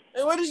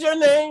 Hey, what is your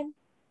name?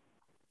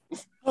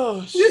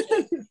 Oh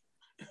shit!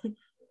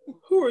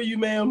 Who are you,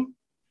 ma'am?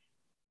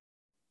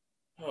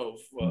 Oh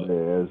fuck!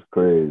 Yeah, that's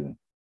crazy.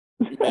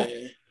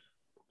 Man.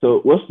 So,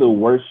 what's the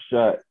worst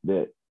shot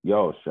that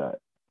y'all shot?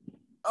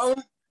 Oh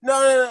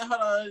no!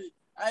 Hold on.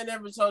 I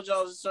never told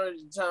y'all the story of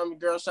the time a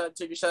girl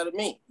took a shot at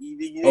me. You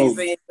didn't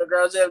say the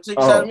girls ever took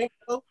a shot at me,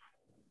 bro?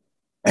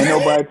 Ain't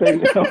nobody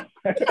taking it.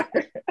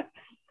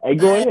 Hey,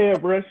 go ahead,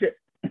 bro.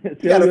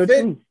 Tell your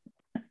truth.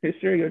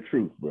 Share your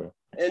truth, bro.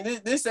 And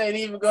this ain't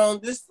even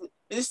going.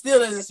 It still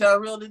doesn't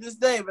sound real to this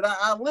day, but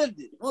I lived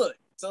it. Look,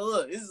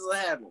 this is what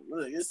happened.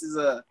 Look, this is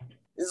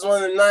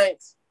one of the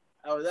nights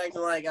I was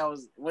acting like I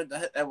was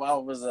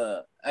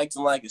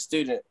acting like a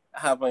student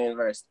at High Point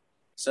University.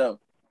 So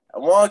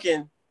I'm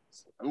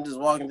just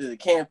walking through the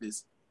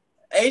campus.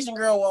 Asian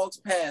girl walks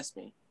past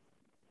me.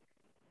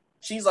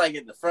 She's like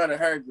at the front of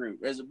her group.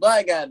 There's a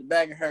black guy at the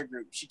back of her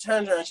group. She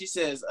turns around. She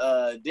says,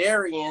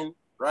 Darian,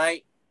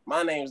 right?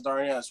 My name's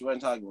Darnel. She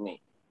wasn't talking to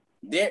me.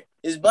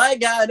 This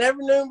black guy I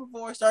never knew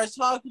before starts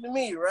talking to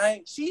me,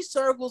 right? She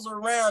circles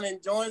around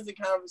and joins the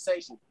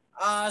conversation.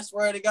 I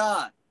swear to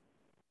God.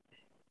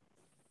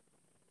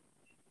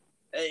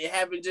 It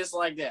happened just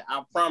like that.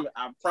 I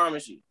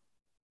promise you.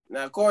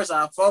 Now, of course,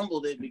 I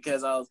fumbled it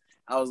because I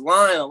was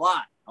lying a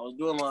lot. I was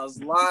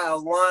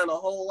lying a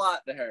whole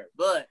lot to her.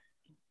 But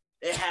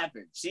it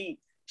happened. She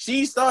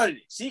started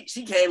it.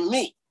 She came to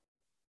me.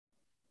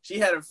 She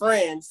had a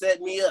friend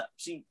set me up.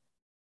 She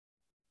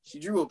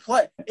drew a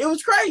play. It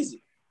was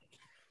crazy.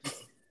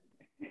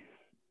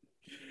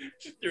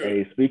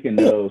 Hey,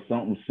 speaking of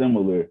something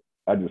similar,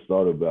 I just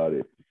thought about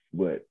it.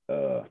 But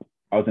I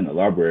was in the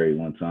library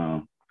one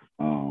time.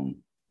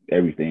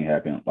 Everything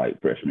happened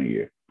like freshman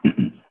year.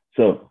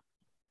 So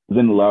I was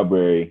in the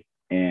library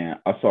and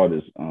I saw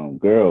this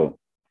girl.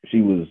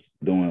 She was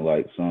doing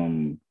like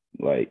some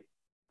like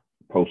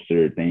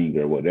poster thing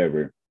or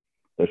whatever.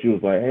 So she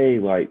was like, "Hey,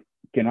 like,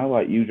 can I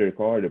like use your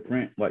card to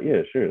print?" Like,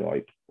 yeah, sure,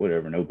 like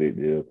whatever, no big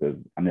deal, because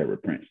I never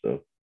print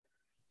stuff.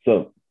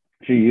 So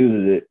she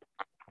uses it,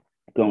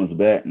 comes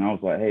back, and I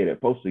was like, "Hey,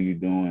 that poster you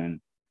doing,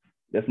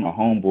 that's my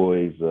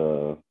homeboy's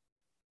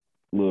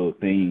little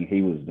thing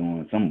he was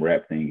doing, some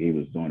rap thing he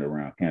was doing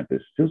around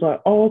campus." She was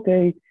like, "Oh,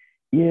 okay,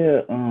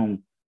 yeah,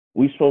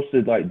 we supposed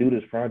to like do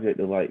this project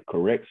to like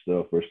correct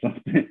stuff or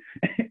something."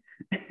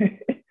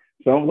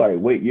 So I'm like,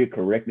 "Wait, you're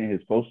correcting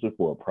his poster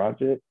for a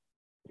project?"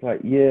 It's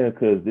like, "Yeah,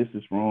 because this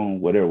is wrong,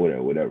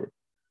 whatever.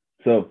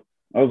 So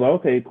I was like,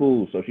 "Okay,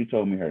 cool." So she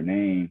told me her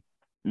name.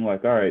 I'm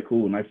like, "All right,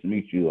 cool, nice to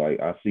meet you.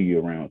 Like, I'll see you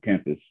around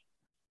campus."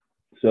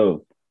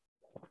 So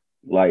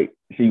like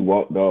she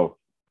walked off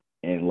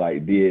and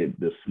like did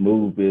the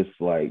smoothest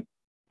like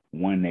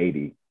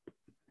 180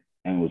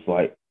 and was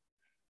like,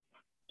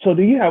 so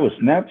do you have a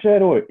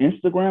Snapchat or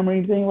Instagram or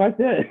anything like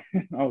that?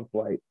 I was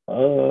like,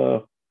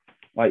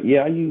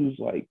 yeah, I use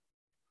like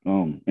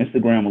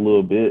Instagram a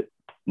little bit.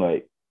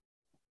 Like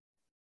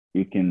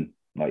you can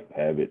like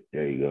have it.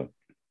 There you go.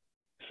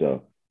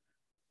 So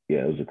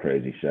yeah, it was a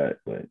crazy shot,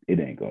 but it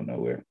ain't going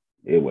nowhere.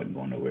 It wasn't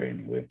going nowhere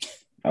anyway.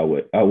 I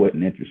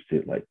wasn't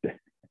interested like that.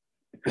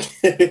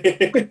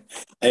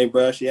 Hey,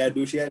 bro, she had to do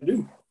what she had to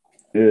do.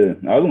 Yeah,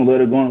 I was gonna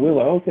let her go on. We were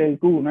like, okay,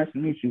 cool, nice to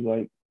meet you.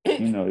 Like,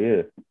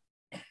 yeah.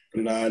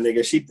 Nah,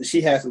 nigga,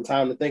 she had some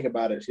time to think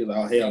about it. She was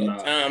like, oh hell no.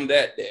 Time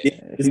that day.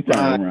 Yeah, she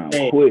turned around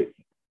quick.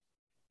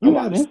 You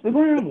got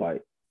Instagram?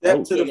 Like,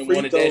 step to the Wouldn't have free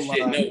wanted throw that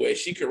shit line. no way.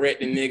 She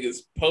correcting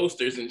niggas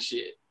posters and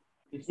shit.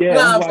 Yeah,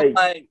 Nah, I'm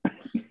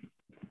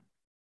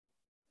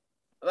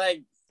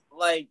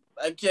like,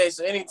 okay,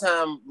 so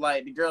anytime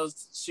like the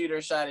girls shoot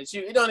her shot at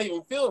you, it don't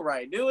even feel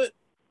right, do it?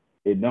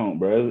 It don't,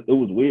 bro. It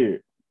was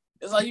weird.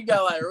 It's like you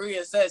gotta like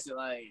reassess it.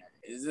 Like,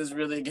 is this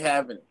really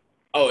happening?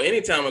 Oh,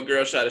 anytime a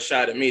girl shot a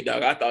shot at me,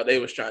 dog, I thought they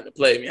was trying to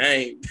play me. I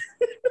ain't.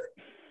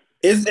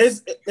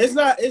 It's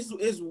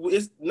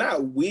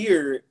not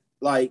weird.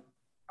 Like,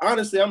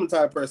 honestly, I'm the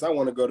type of person I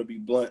want to go to be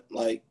blunt.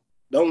 Like,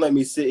 don't let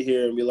me sit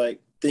here and be like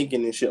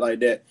thinking and shit like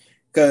that.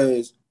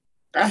 Cause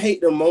I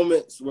hate the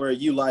moments where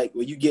you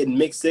get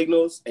mixed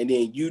signals and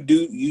then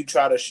you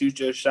try to shoot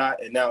your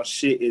shot and now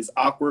shit is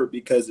awkward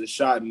because the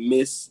shot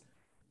missed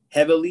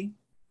heavily.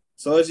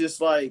 So it's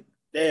just like,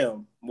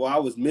 damn, well, I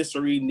was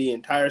misreading the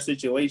entire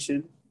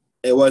situation.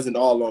 It wasn't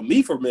all on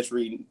me for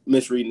misreading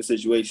the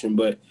situation,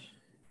 but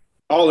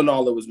all in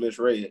all, it was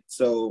misread.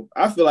 So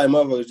I feel like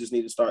motherfuckers just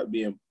need to start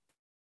being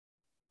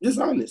just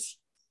honest.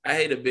 I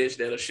hate a bitch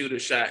that'll shoot a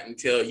shot and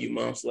tell you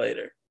months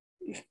later.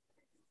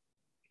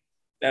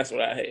 That's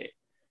what I hate.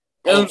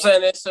 You know what I'm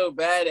saying? They're so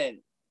bad at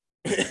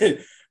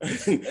it.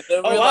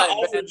 I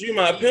offered you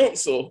my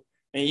pencil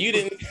and you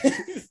didn't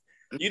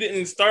you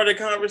didn't start a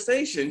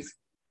conversation.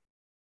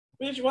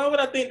 Bitch, why would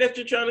I think that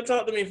you're trying to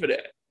talk to me for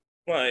that?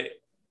 Like,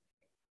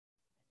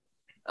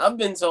 I've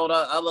been told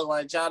I look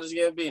like Childish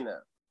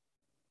Gambino.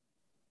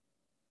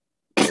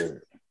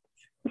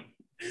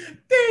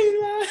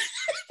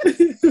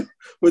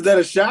 Was that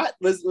a shot?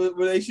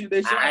 Were they shoot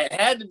their shot? I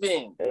had to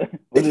be.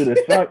 Was it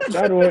a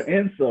shot or an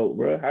insult,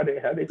 bro? How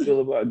they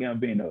feel about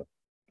Gambino?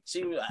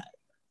 She was like,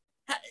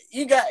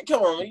 they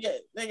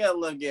gotta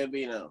love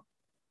Gambino.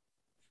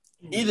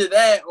 Either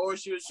that or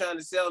she was trying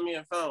to sell me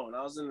a phone.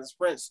 I was in the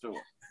Sprint store.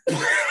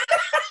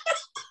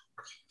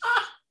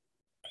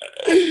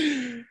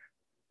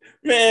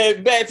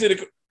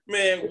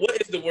 Man,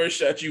 what is the worst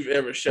shot you've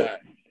ever shot?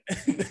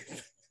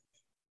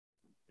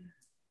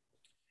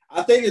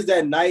 I think it's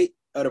that night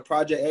of the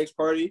Project X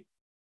party.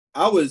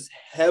 I was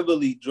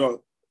heavily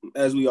drunk,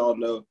 as we all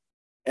know.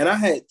 And I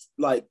had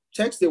like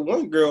texted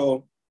one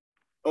girl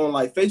on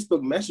like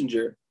Facebook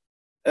Messenger.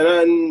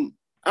 And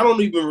I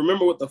don't even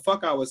remember what the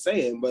fuck I was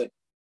saying, but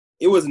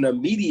it was an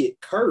immediate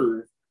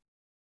curve.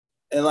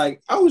 And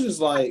like, I was just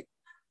like,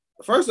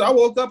 first I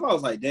woke up, I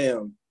was like,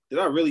 damn, did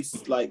I really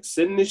like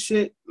send this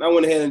shit? And I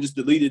went ahead and just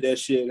deleted that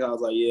shit. And I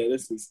was like, yeah,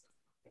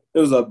 it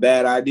was a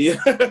bad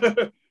idea.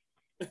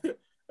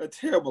 A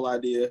terrible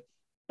idea.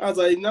 I was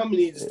like, I'm gonna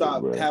need to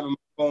stop having my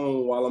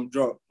phone while I'm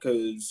drunk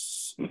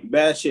because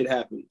bad shit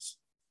happens.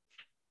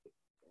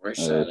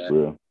 That's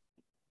real.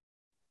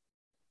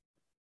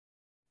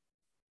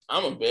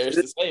 I'm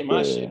embarrassed to say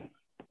my shit.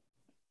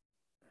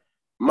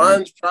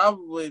 Mine's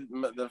probably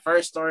the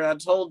first story I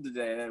told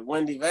today, that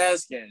Wendy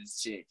Vasquez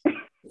chick.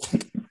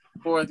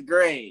 4th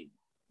grade.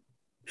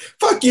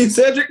 Fuck you,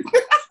 Cedric.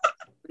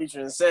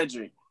 Featuring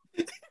Cedric.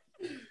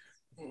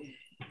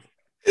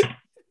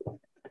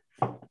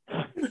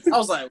 I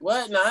was like,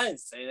 what? No, I didn't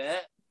say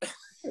that.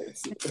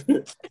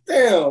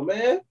 Damn,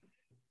 man.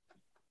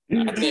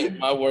 I think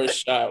my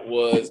worst shot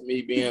was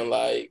me being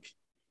like,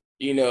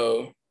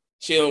 chilling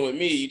with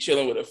me, you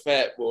chilling with a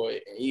fat boy.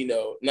 And,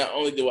 not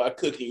only do I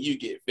cook and you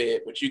get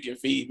fed, but you can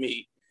feed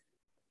me.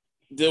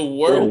 The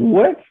worst.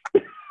 What?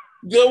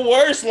 The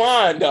worst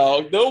line,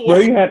 dog. The worst. Bro,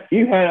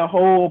 you had a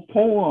whole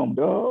poem,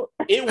 dog.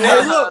 It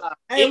worked.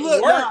 Hey,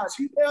 look, nah,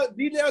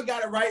 D-Dell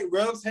got it right.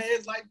 Rubs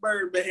hands like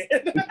Birdman.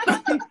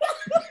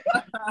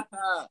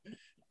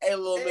 Hey,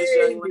 little Miss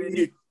Young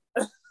Lady.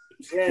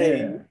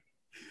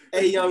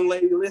 Hey, young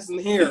lady, listen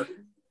here.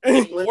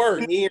 It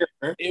worked.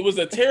 It was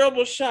a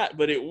terrible shot,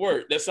 but it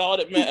worked. That's all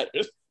that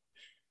matters.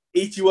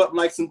 Eat you up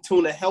like some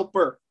tuna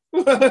helper.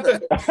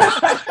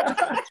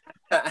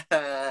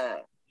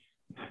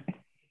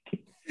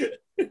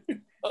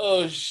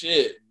 Oh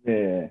shit.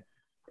 Yeah.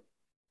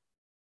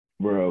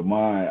 Bro,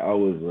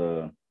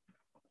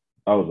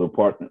 I was a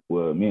partner.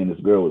 Well, me and this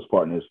girl was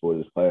partners for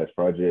this class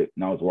project,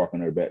 and I was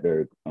walking her back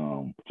there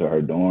to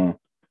her dorm.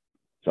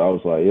 So I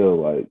was like, yo,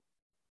 like,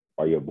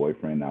 are your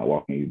boyfriend not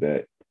walking you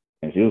back?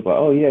 And she was like,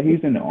 oh yeah,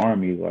 he's in the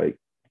army. Like,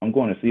 I'm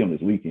going to see him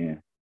this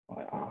weekend.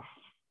 I'm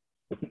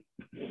like,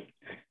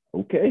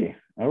 okay,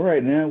 all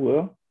right, man.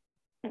 Well,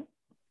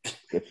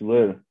 catch you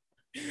later.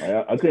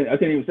 Like, I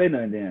couldn't even say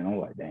nothing then. I'm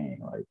like, dang,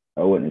 like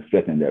I wasn't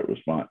expecting that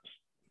response.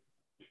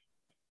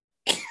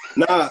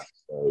 Nah.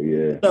 So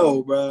yeah.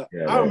 No, bro.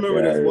 Yeah, I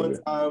remember this one it.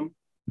 time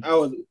I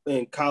was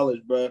in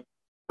college, bro.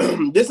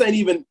 This ain't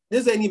even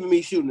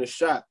me shooting a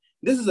shot.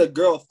 This is a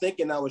girl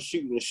thinking I was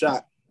shooting a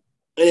shot,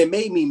 and it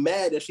made me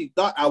mad that she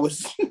thought I was.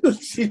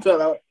 she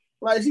thought I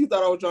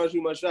was trying to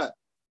shoot my shot.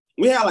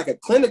 We had like a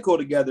clinical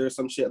together or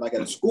some shit, like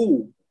at a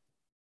school,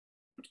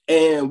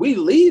 and we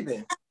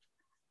leaving.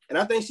 And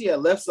I think she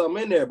had left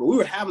something in there, but we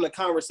were having a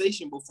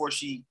conversation before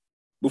she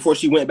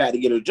went back to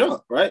get her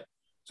jump, right?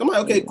 So I'm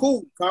like, okay,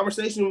 cool.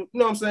 Conversation, you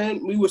know what I'm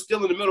saying? We were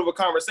still in the middle of a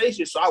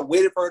conversation, so I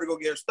waited for her to go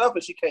get her stuff,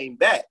 and she came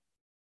back.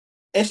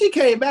 And she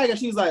came back, and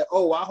she was like,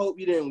 oh, I hope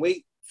you didn't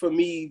wait for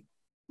me,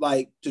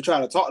 like, to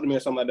try to talk to me or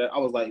something like that. I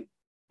was like,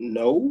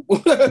 no.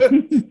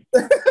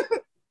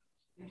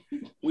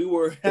 We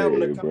were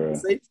having a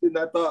conversation.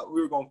 Bro. I thought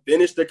we were going to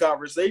finish the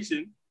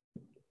conversation.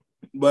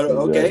 But,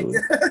 okay.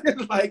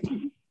 Like,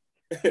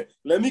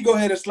 let me go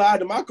ahead and slide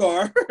to my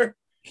car.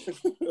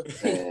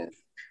 Yeah,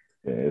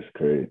 it's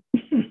crazy.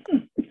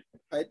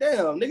 Like,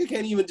 damn, nigga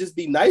can't even just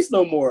be nice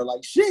no more.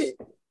 Like, shit.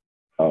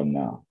 Oh,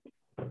 no.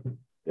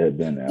 They've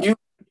been out. You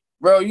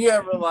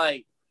ever,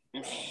 like,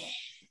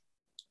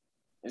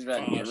 it's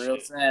about to get real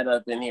sad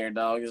up in here,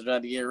 dog. It's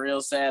about to get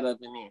real sad up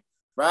in here.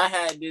 Bro, I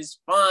had this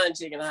fine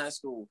chick in high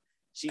school.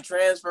 She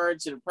transferred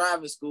to the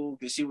private school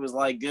because she was,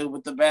 like, good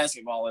with the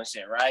basketball and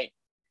shit, right?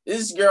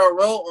 This girl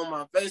wrote on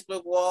my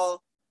Facebook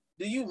wall,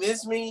 do you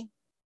miss me?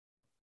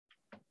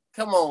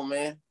 Come on,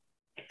 man.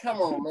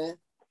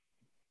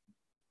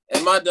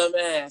 And my dumb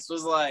ass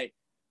was like,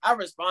 I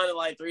responded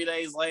like 3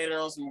 days later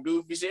on some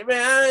goofy shit.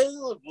 Man, this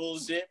is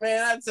bullshit,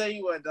 man. I tell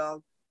you what,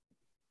 dog.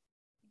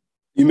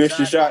 You missed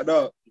your shot,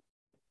 dog.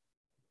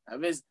 I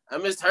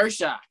missed her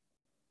shot.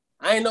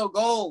 I ain't no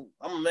goal.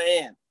 I'm a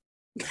man.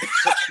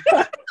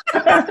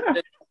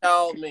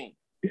 Called me.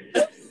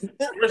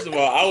 First of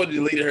all, I would have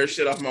deleted her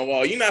shit off my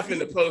wall. You're not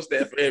finna post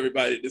that for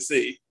everybody to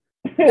see.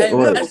 Hey,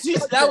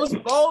 that was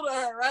bold of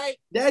her, right?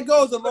 That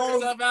goes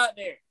along. Stuff out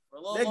there.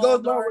 That goes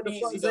along with the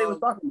fuck they was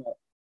talking about.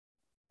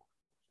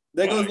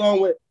 That goes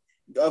along with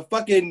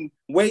fucking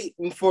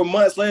waiting for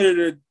months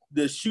later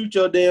to shoot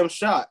your damn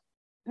shot.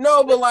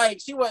 No, but like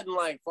she wasn't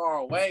like far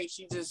away.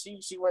 She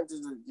went to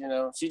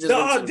the, she just. The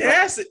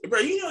audacity, bro.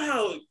 You know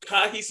how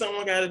cocky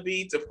someone got to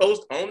be to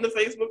post on the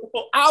Facebook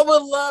wall? I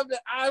would love to.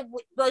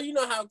 Bro. You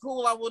know how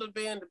cool I would have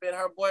been to be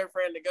her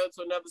boyfriend to go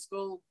to another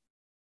school.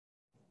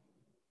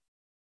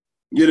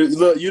 You'd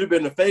have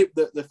been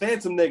the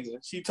phantom nigga.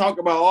 She talk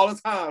about all the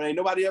time. Ain't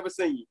nobody ever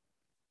seen you.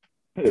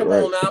 Come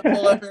on now,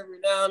 pull up every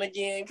now and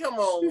again. Come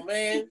on,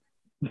 man.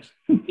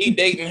 He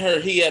dating her.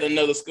 He at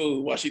another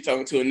school while she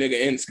talking to a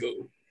nigga in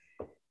school.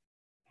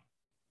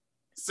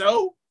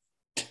 So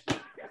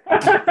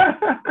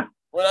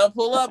when I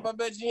pull up, I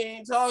bet you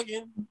ain't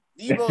talking.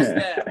 Devo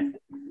style.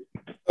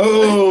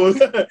 Oh.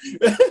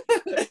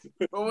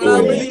 But when I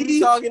leave,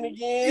 he's talking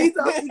again.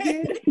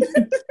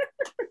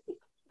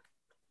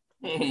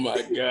 Oh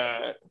my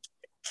God.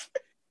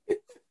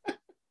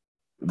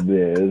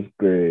 Man, it's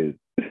crazy.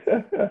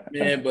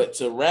 Man, but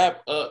to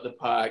wrap up the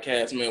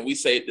podcast, man, we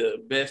saved the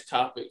best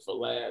topic for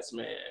last,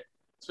 man.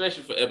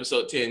 Especially for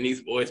episode 10.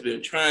 These boys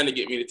been trying to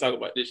get me to talk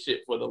about this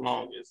shit for the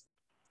longest.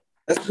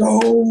 Let's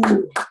go.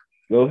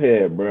 Go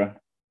ahead, bro.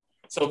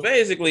 So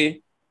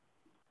basically,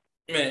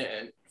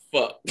 man,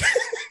 fuck.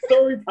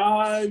 Story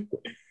time.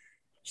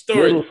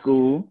 Middle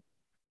school,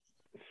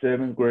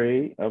 7th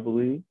grade, I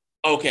believe.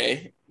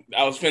 Okay.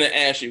 I was finna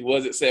ask you,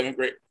 was it 7th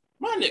grade?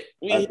 My nigga,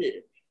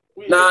 nigga,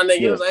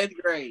 it was 8th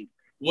grade.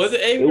 Was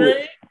it 8th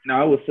grade?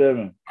 No, it was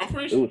 7. I'm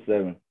pretty sure. It was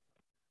 7.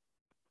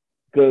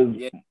 Because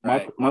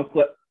my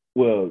class,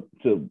 well,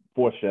 to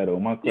foreshadow,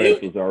 my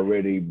class was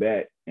already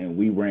back, and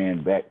we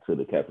ran back to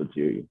the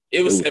cafeteria.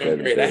 It was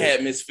 7th grade. I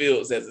had Miss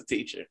Fields as a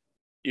teacher.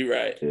 You're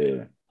right.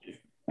 Yeah.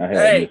 I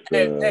had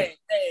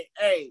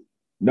Hey.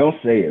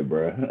 Don't say it,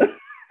 bro.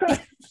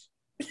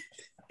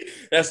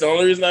 That's the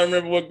only reason I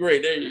remember what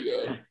grade. There you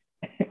go.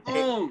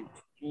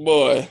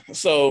 Boy,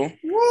 so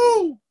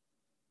woo.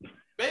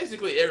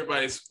 Basically,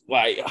 everybody's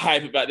like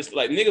hype about this.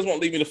 Like, niggas won't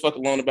leave me the fuck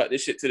alone about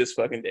this shit to this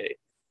fucking day.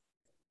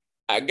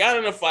 I got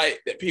in a fight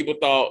that people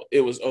thought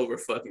it was over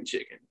fucking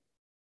chicken.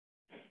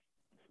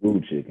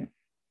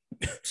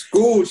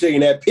 School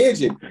chicken, that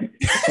pigeon.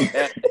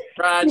 that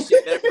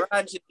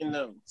fried chicken,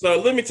 though.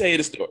 So let me tell you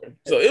the story.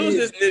 So it was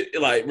this new,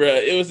 like, bro,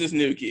 it was this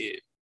new kid.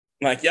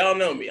 Like, y'all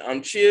know me.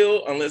 I'm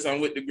chill unless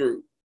I'm with the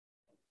group.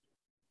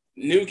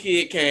 New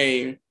kid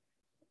came.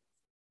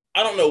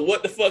 I don't know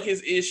what the fuck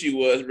his issue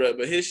was, bro,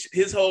 but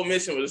his whole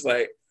mission was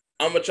like,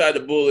 I'm gonna try to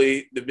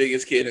bully the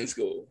biggest kid in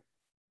school.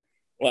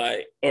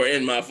 Like, or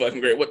in my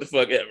fucking grade, what the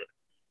fuck ever.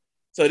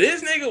 So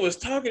this nigga was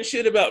talking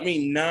shit about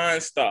me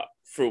nonstop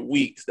for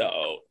weeks,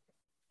 dog.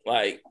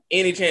 Like,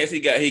 any chance he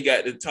got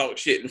to talk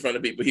shit in front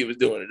of people, he was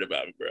doing it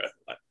about me, bro.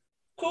 Like,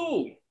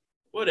 cool,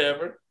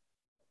 whatever.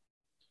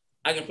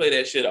 I can play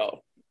that shit off.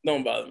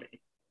 Don't bother me.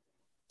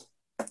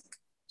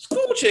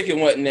 School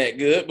chicken wasn't that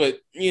good, but,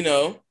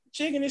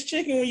 chicken is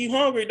chicken when you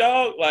hungry,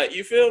 dog. Like,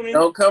 you feel me?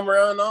 Don't come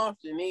around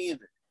often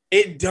either.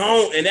 It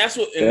don't, and that's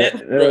what, and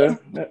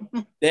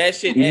that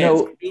shit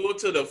adds fuel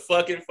to the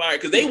fucking fire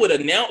because they would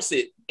announce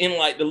it in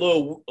like the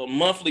little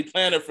monthly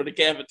planner for the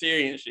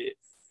cafeteria and shit.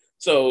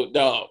 So,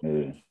 dog.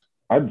 Yeah.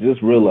 I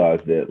just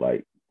realized that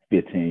like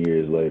 15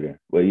 years later.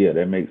 Well, yeah,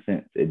 that makes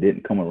sense. It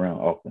didn't come around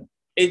often.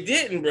 It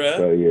didn't, bro.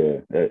 So yeah,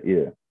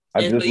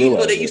 I and just so you know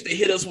realized they used to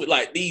hit us with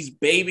like these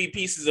baby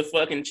pieces of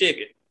fucking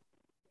chicken,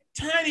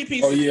 tiny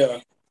pieces. Oh yeah,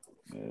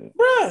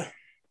 bruh.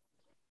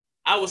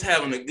 I was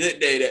having a good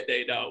day that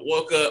day, dog.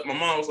 Woke up, my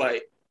mom was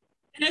like,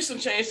 "Here's some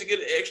change to get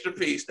an extra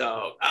piece,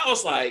 dog." I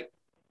was like,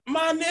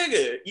 "My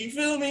nigga, you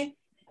feel me?"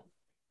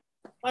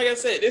 Like I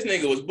said, this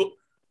nigga was,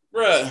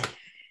 bruh.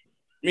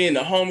 Me and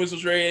the homies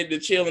was ready to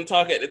chill and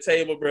talk at the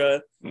table,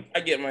 bruh. I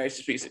get my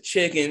extra piece of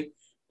chicken.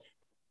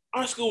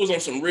 Our school was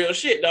on some real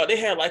shit, dog. They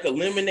had like a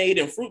lemonade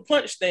and fruit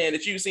punch stand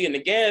that you see in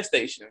the gas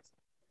stations.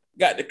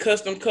 Got the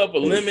custom cup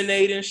of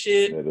lemonade and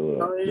shit. The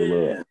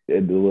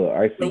little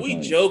icy. But we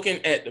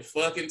joking at the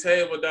fucking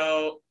table,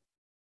 dog.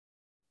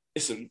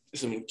 It's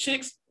some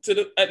chicks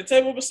at the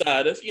table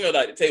beside us. You know,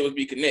 like the tables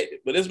be connected.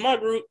 But it's my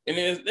group and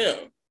then it's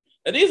them.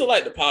 And these are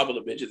like the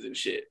popular bitches and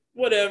shit.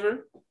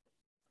 Whatever.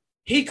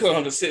 He comes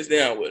and sits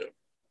down with him.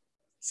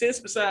 Sits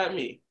beside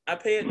me. I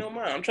pay it no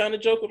mind. I'm trying to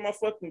joke with my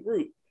fucking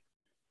group.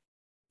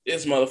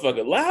 This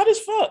motherfucker loud as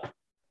fuck.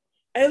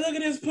 Hey, look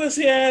at this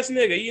pussy ass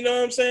nigga. You know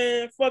what I'm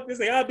saying? Fuck this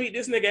nigga. I'll beat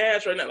this nigga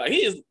ass right now. Like,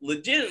 he is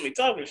legitimately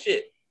talking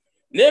shit.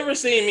 Never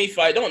seen me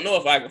fight. Don't know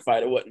if I can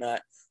fight or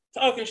whatnot.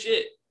 Talking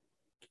shit.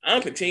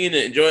 I'm continuing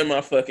to enjoy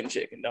my fucking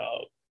chicken,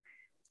 dog.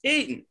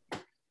 Eating.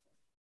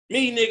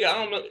 Me, nigga,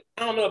 I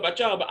don't know about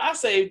y'all, but I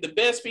saved the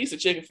best piece of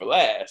chicken for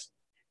last.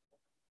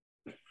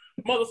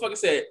 Motherfucker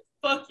said,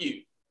 fuck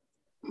you.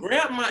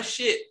 Grabbed my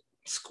shit,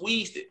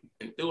 squeezed it,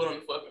 and threw it on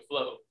the fucking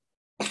floor.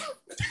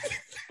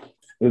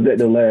 Was that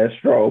the last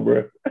straw,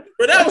 bro?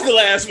 Bro, that was the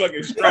last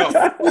fucking straw.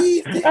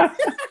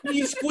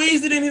 He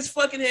squeezed it in his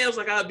fucking hands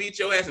like I'll beat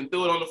your ass and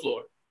threw it on the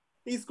floor.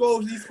 He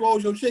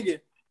squoze your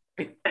chicken.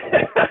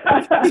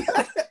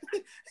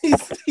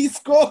 he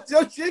squoze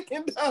your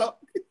chicken, dog.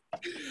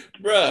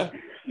 Bruh.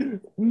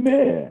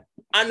 Man.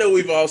 I know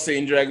we've all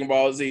seen Dragon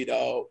Ball Z,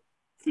 dog.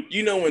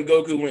 You know when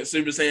Goku went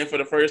Super Saiyan for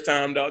the first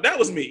time, dog? That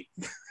was me.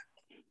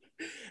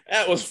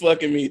 That was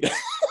fucking me, dog.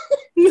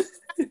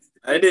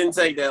 It didn't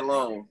take that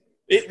long.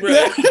 It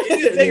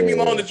didn't take me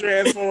long to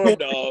transform,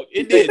 dog.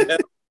 It did.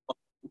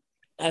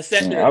 I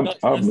sat there and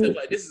thought to myself,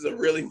 like, this is a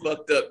really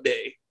fucked up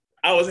day.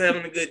 I was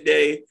having a good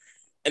day.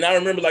 And I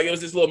remember, like, it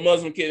was this little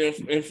Muslim kid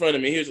in front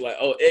of me. He was like,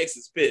 oh, X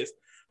is pissed.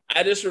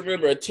 I just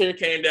remember a tear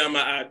came down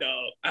my eye,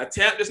 dog. I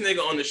tapped this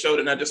nigga on the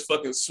shoulder and I just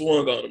fucking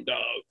swung on him,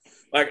 dog.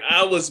 Like,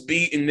 I was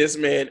beating this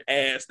man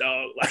ass,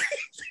 dog.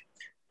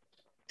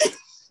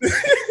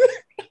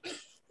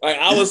 Like,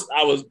 I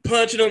was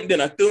punching him, then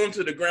I threw him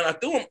to the ground. I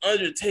threw him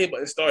under the table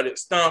and started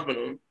stomping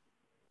him.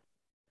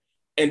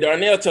 And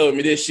Darnel told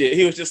me this shit.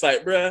 He was just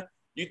like, bruh,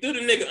 you threw the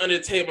nigga under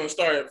the table and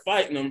started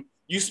fighting him.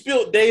 You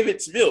spilled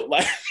David's milk.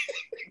 Like,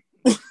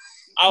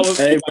 I was.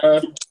 Hey,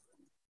 bro.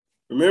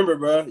 Remember,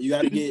 bro, you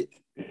got to get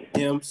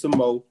him some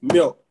more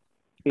milk.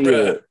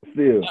 Bruh,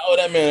 I owe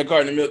that man a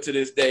carton of milk to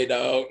this day,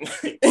 dog.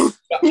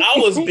 I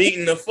was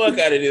beating the fuck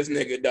out of this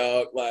nigga,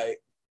 dog.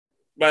 Like,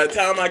 by the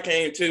time I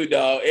came to,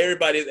 dog,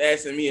 everybody's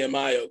asking me, am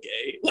I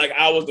okay? Like,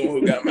 I was the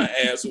one who got my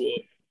ass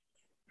whooped.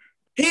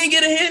 He didn't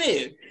get a hit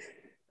in.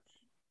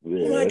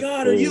 Yeah, oh my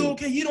God, are you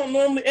okay? You don't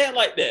normally act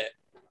like that.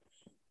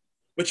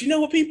 But you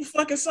know what people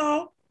fucking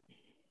saw?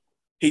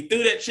 He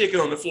threw that chicken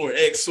on the floor and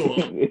X saw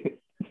him.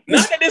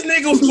 Not that this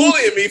nigga was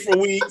bullying me for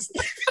weeks.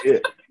 Yeah.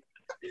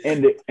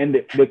 And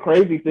the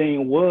crazy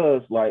thing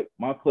was, like,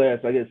 my class,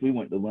 I guess we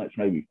went to lunch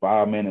maybe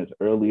 5 minutes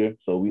earlier.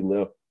 So we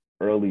left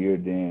earlier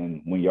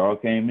than when y'all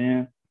came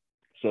in.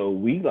 So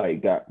we,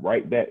 like, got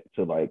right back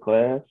to, like,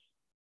 class.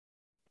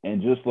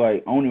 And just,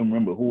 like, I don't even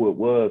remember who it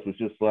was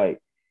just like,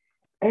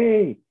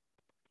 hey,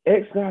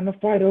 X got in a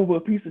fight over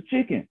a piece of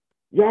chicken.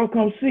 Y'all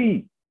come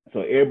see.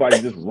 So everybody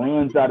just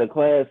runs out of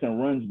class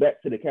and runs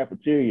back to the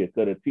cafeteria.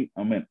 So I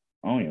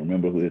don't even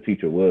remember who the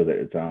teacher was at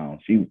the time.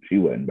 She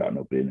wasn't about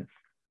no business.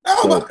 I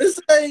was about to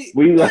say,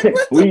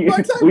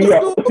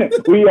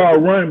 we all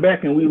run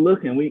back and we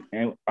look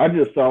and I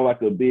just saw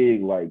like a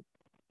big like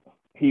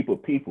heap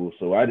of people,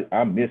 so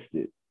I missed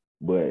it.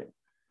 But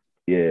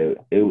yeah,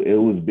 it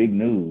was big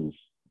news.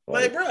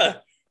 Like, bruh,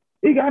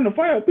 he got in a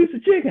fight, a piece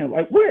of chicken.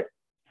 Like, what?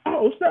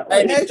 Oh, stop!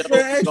 Like, extra,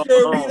 read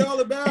all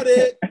about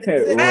it.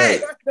 Hey,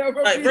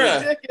 like,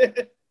 bruh.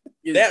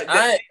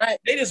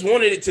 They just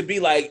wanted it to be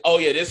like, oh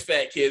yeah, this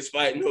fat kid's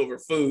fighting over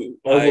food.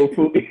 Like,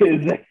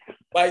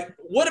 like,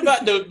 what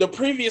about the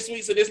previous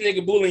weeks of this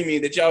nigga bullying me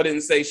that y'all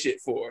didn't say shit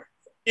for?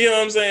 You know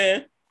what I'm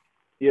saying?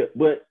 Yeah,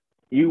 but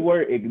you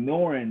were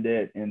ignoring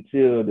that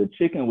until the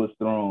chicken was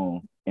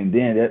thrown, and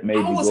then that made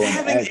you go into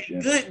action. I was having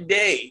a good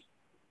day.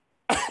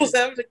 I was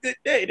having a good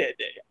day that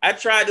day. I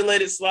tried to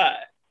let it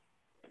slide.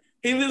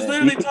 He was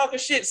literally talking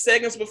shit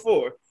seconds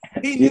before.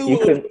 He knew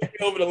what was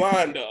pushing over the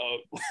line, dog.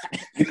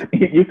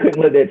 You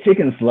couldn't let that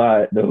chicken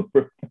slide, though.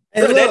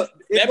 Hey,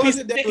 that piece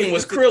of chicken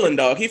was Krillin,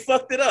 dog. He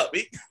fucked it up.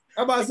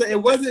 I'm about to say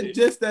it wasn't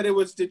just that it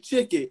was the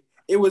chicken.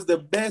 It was the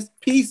best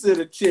piece of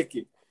the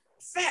chicken.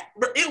 Fat,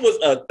 bro. It was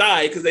a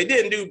thigh because they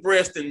didn't do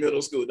breast in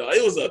middle school, dog.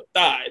 It was a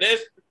thigh.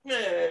 That's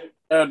man.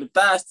 The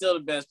thigh's still the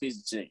best piece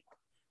of chicken,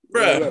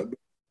 Bro.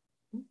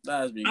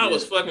 Thighs be I good.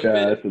 was fucking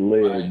That's pissed. a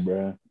leg,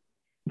 bro.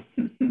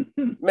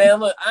 Man,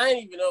 look, I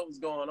didn't even know what was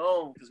going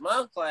on because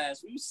my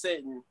class, we was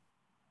sitting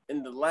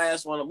in the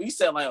last one. We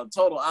sat like on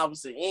total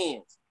opposite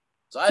ends.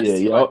 So I just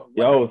see y'all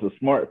like was a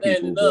smart people,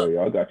 standing bro. up.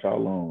 Y'all got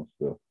y'all on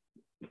stuff.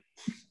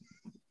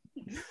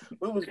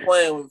 We was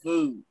playing with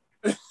food.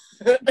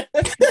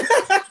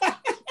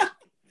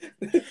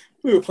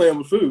 We were playing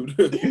with food.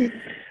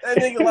 That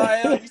nigga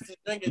Lyle used to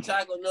drink a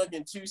chocolate milk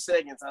in 2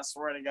 seconds. I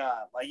swear to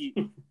God, like he.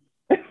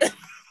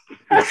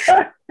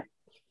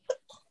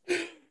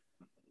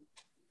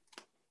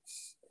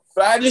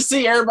 But I just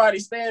see everybody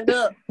stand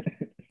up,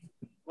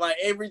 like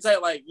every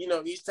time, like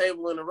each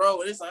table in a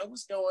row, and it's like,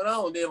 what's going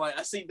on? And then like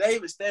I see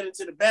David standing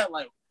to the back,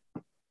 like,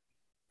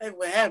 hey,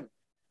 what happened?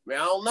 Man,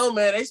 I don't know,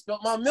 man. They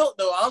spilled my milk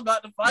though. I was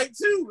about to fight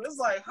too. It's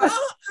like, huh?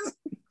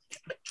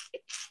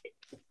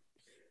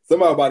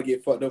 Somebody about to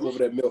get fucked up over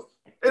that milk.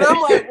 And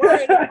I'm like,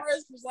 why? The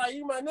first was like,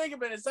 you my nigga,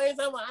 but at the same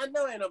time, like, I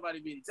know ain't nobody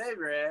beat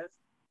Xavier ass.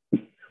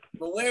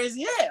 But where is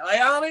he at?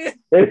 Like, I don't even.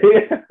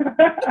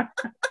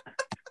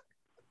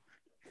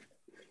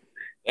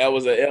 That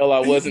was an L I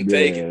wasn't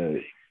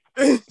taking.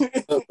 That's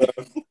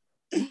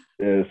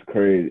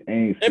crazy.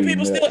 And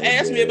people still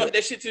ask me about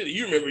that shit too.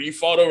 You remember you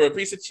fought over a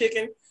piece of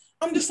chicken?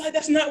 I'm just like,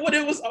 that's not what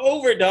it was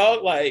over,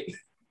 dog. Like,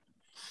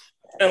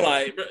 and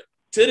like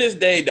to this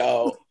day,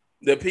 dog,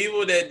 the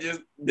people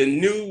that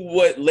knew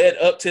what led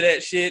up to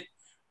that shit,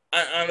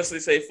 I honestly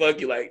say, fuck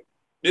you. Like,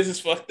 this is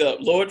fucked up.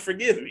 Lord,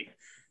 forgive me.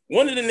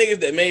 One of the niggas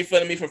that made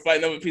fun of me for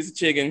fighting over a piece of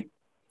chicken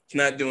is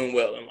not doing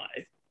well in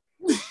life.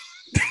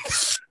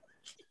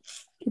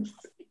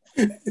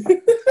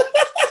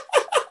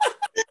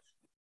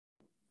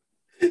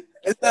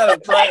 It's not a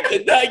prank. I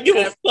did not give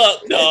a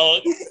fuck,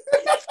 dog.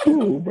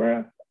 Ooh,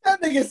 bro.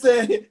 That nigga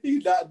said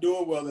he's not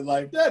doing well in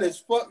life. That is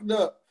fucked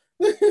up.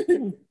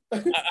 I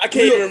can't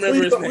even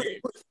remember his name.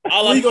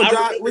 I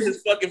remember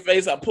his fucking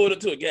face. I pulled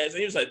it to a gas, and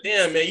he was like,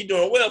 "Damn, man, you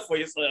doing well for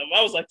yourself."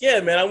 I was like, "Yeah,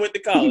 man, I went to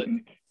college,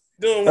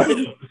 doing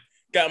well,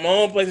 got my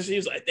own place." And she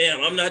was like,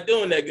 "Damn, I'm not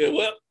doing that good."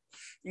 Well,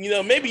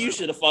 maybe you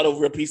should have fought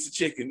over a piece of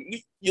chicken.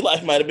 Your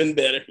life might have been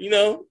better,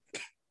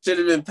 Should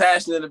have been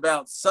passionate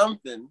about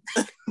something.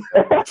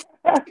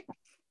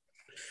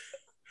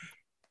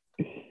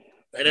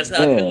 And that's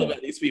how I feel about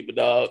these people,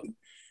 dog.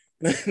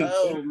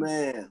 Oh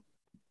man,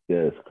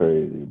 that's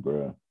crazy,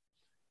 bro.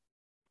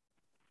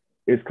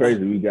 It's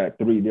crazy. We got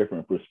 3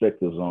 different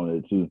perspectives on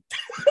it too.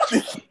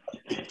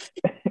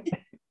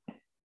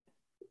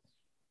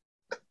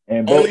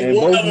 And only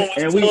one of them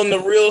was telling the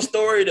real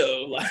story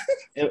though. Like,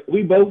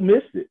 we both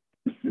missed it,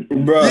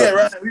 bro. Yeah,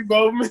 right. We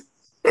both missed.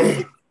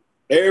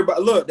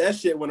 Everybody, look, that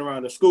shit went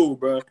around the school,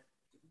 bro.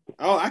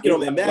 I can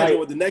only imagine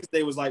what the next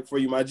day was like for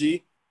you, my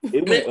G.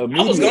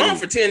 I was gone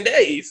for 10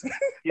 days.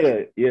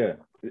 Yeah. You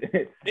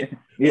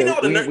know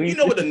what the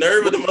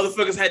nerve of the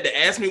motherfuckers had to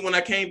ask me when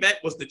I came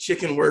back? Was the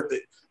chicken worth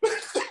it?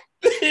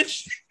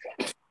 Bitch.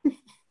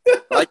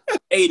 Like,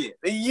 ate it.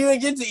 You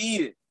didn't get to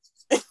eat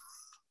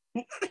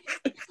it.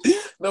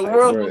 The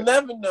world will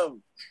never know.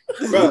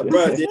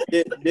 Bro,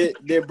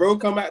 did bro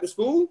come back to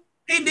school?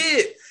 He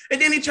did. And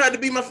then he tried to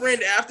be my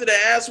friend after the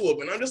ass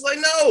whooping. I'm just like,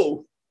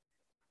 no.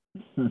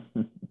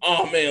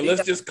 Oh, man,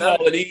 let's just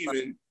call it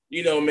even.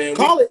 Man.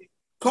 Call it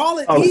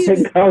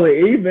even. Call it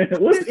even.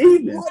 What's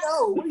even?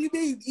 What do you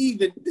mean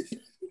even?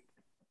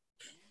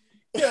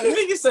 Yeah,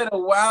 nigga said the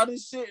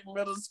wildest shit in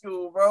middle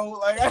school, bro.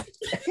 Like,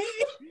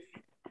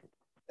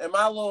 in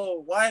my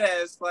little white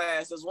ass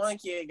class, this one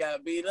kid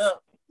got beat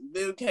up.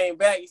 Dude came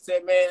back. He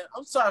said, "Man,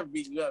 I'm sorry for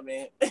beating you up,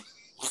 man."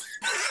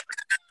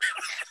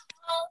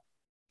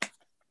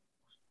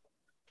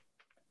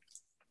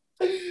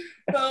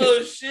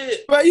 Oh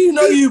shit! But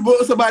you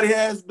booked somebody's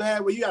ass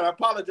bad when you gotta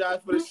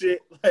apologize for the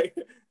shit. Like,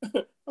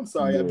 I'm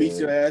sorry, I beat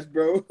your ass,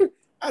 bro.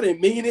 I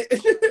didn't mean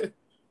it.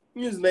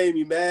 You just made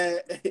me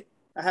mad.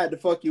 I had to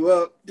fuck you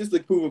up just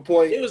to prove a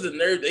point. It was the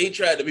nerve that he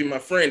tried to be my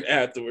friend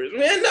afterwards.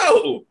 Man,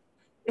 no.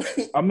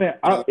 I mean,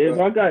 if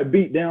I got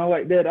beat down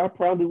like that, I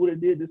probably would have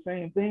did the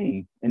same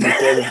thing in the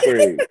 7th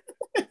grade.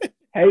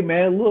 Hey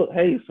man, look.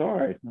 Hey,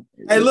 sorry.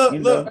 Hey, look.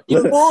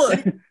 You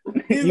won.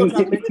 He's gonna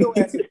try to make your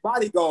ass his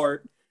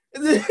bodyguard.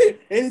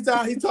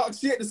 Anytime he talks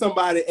shit to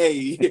somebody,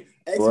 hey,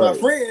 ask my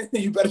friend,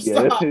 you better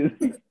stop.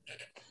 Man,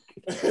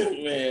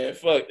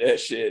 fuck that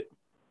shit.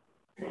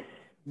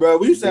 Bro,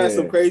 we used to have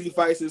some crazy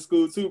fights in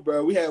school too,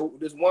 bro. We had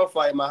this one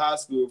fight in my high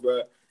school,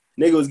 bro.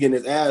 Nigga was getting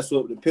his ass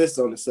whooped and pissed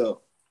on himself.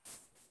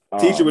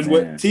 Teacher was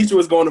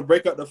going to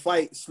break up the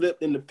fight,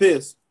 slipped in the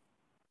piss.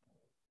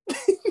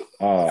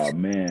 Oh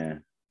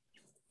man.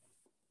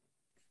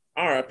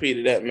 R.I.P.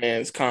 to that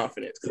man's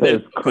confidence.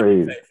 That's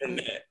crazy. From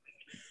that.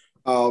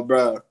 Oh,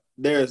 bro,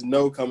 there is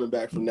no coming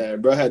back from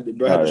that. Bro had to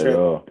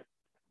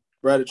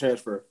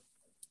transfer.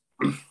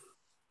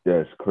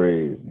 That's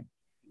crazy.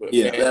 But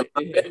Yeah. man,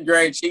 My fifth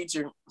grade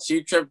teacher,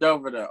 she tripped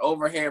over the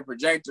overhead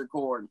projector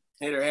cord,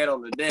 hit her head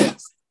on the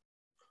desk.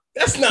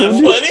 that's not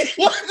funny.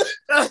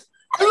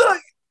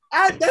 Look,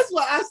 that's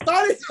why I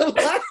started to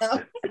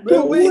laugh.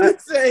 But when you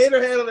said hit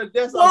her head on the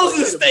desk,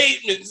 Closing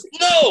statements.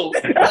 No.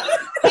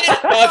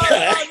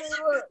 Okay.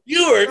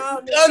 You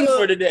are done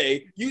for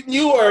today.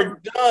 You are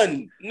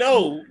done.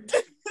 No.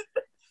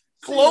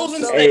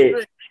 Closing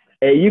statements.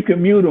 Hey, you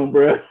can mute them,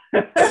 bro.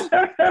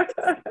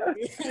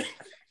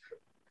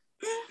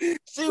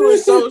 She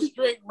was so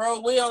strict, bro.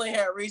 We only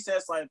had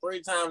recess like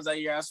 3 times a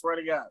year. I swear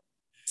to God.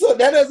 So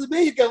that doesn't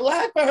mean you can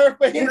laugh at her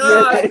for hitting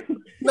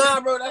Nah,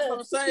 bro. That's what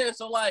I'm saying.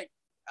 So like,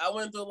 I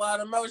went through a lot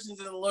of emotions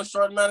in a little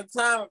short amount of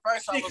time. At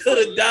first, She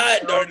could have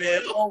died,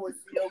 Darnel. Oh, was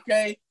she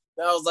okay?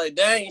 And I was like,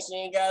 dang, she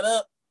ain't got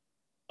up.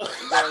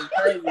 That was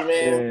crazy,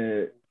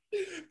 man.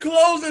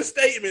 Closing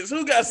statements.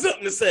 Who got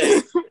something to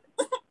say?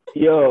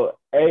 Yo,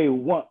 hey,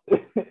 one.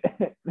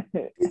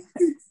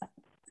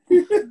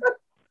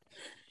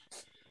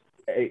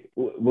 Hey,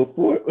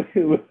 before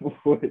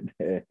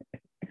that,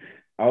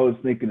 I was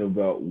thinking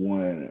about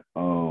one.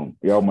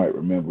 Y'all might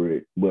remember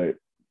it, but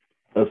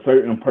a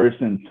certain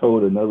person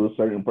told another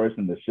certain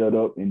person to shut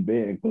up in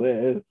bed in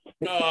class.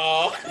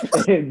 Oh.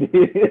 And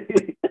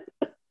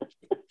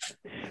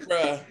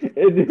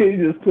then he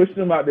just pushed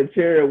him out the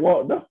chair and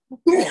walked out.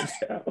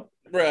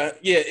 Bruh,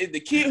 yeah, the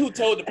kid who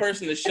told the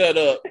person to shut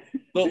up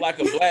looked like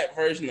a black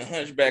version of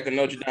Hunchback of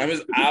Notre Dame.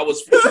 His eye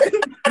was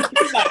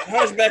like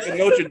Hunchback of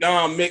Notre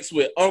Dame mixed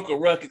with Uncle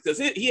Ruckus because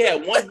he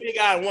had one big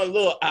eye and one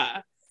little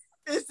eye.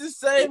 It's the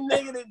same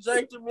nigga that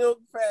drank the milk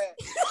fast.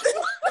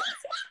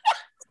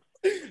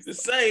 The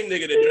same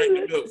nigga that drank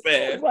the milk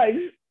fast. Like,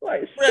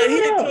 bruh,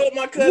 he had told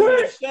my cousin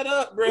to shut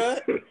up,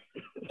 bruh.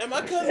 And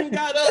my cousin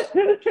got up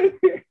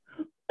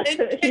and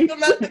kicked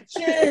him out the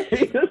chair.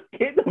 He just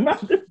kicked him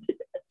out the chair.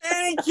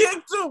 And he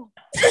kicked him.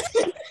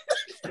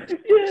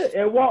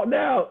 Yeah, and walked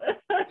out.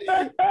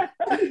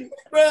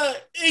 Bruh,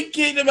 he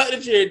kicked him out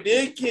the chair,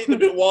 then kicked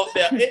him and walked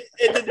out. And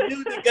the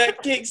dude that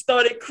got kicked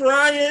started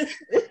crying.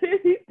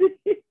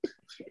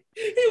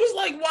 He was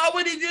like, why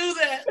would he do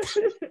that?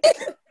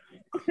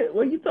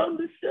 Well, you told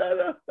him to shut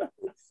up.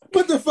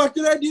 What the fuck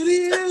did I do to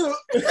you?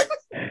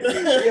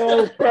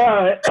 Yo,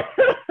 pride.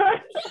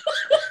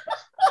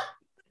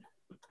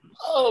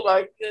 Oh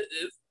my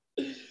goodness.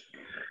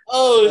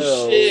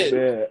 Oh shit.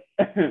 Man.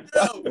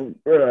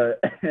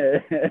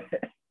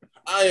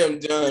 I am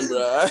done,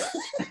 bro.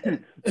 You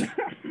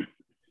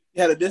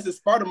had a This Is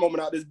Sparta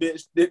moment out this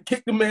bitch. They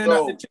kicked the man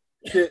out the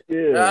chair.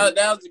 Yeah.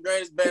 That was the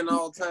greatest band of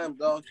all time,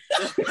 dog.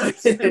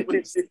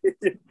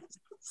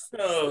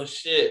 Oh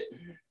shit.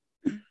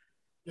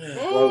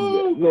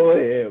 Go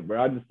ahead,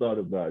 bro. I just thought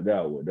about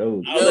that one.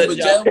 But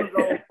Jay was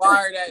on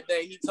fire that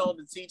day. He told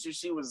the teacher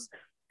she was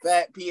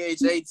fat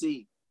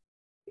PHAT.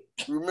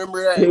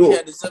 Remember that? We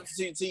had the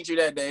substitute teacher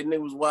that day, and it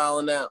was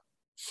wilding out.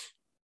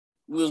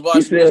 We was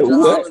watching Mr.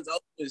 Holland's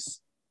Opus.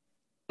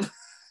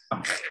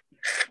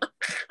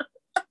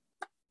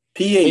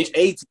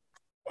 PHAT.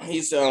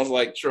 He sounds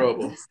like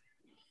trouble.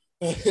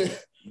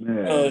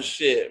 Oh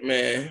shit,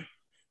 man.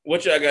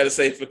 What y'all got to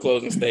say for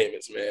closing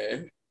statements,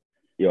 man?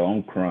 Yo,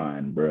 I'm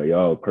crying, bro.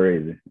 Y'all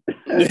crazy.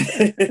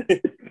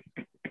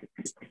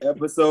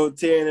 Episode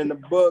 10 in the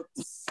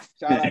books.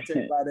 Shout out to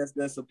everybody that's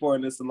been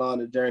supporting us along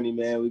the journey,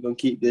 man. We're going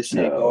to keep this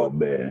shit going.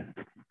 Man.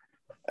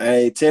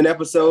 Hey, 10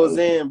 episodes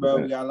in,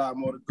 bro. We got a lot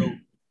more to go.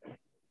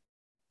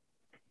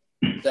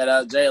 Shout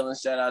out Jalen.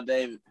 Shout out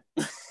David.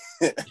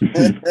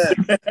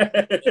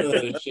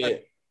 Oh,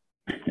 shit.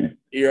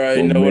 You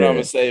already know what I'm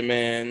going to say,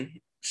 man.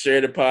 Share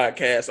the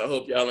podcast. I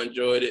hope y'all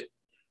enjoyed it.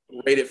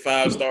 Rate it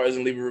 5 stars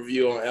and leave a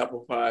review on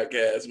Apple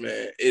Podcasts,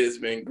 man. It has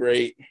been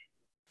great.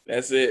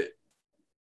 That's it.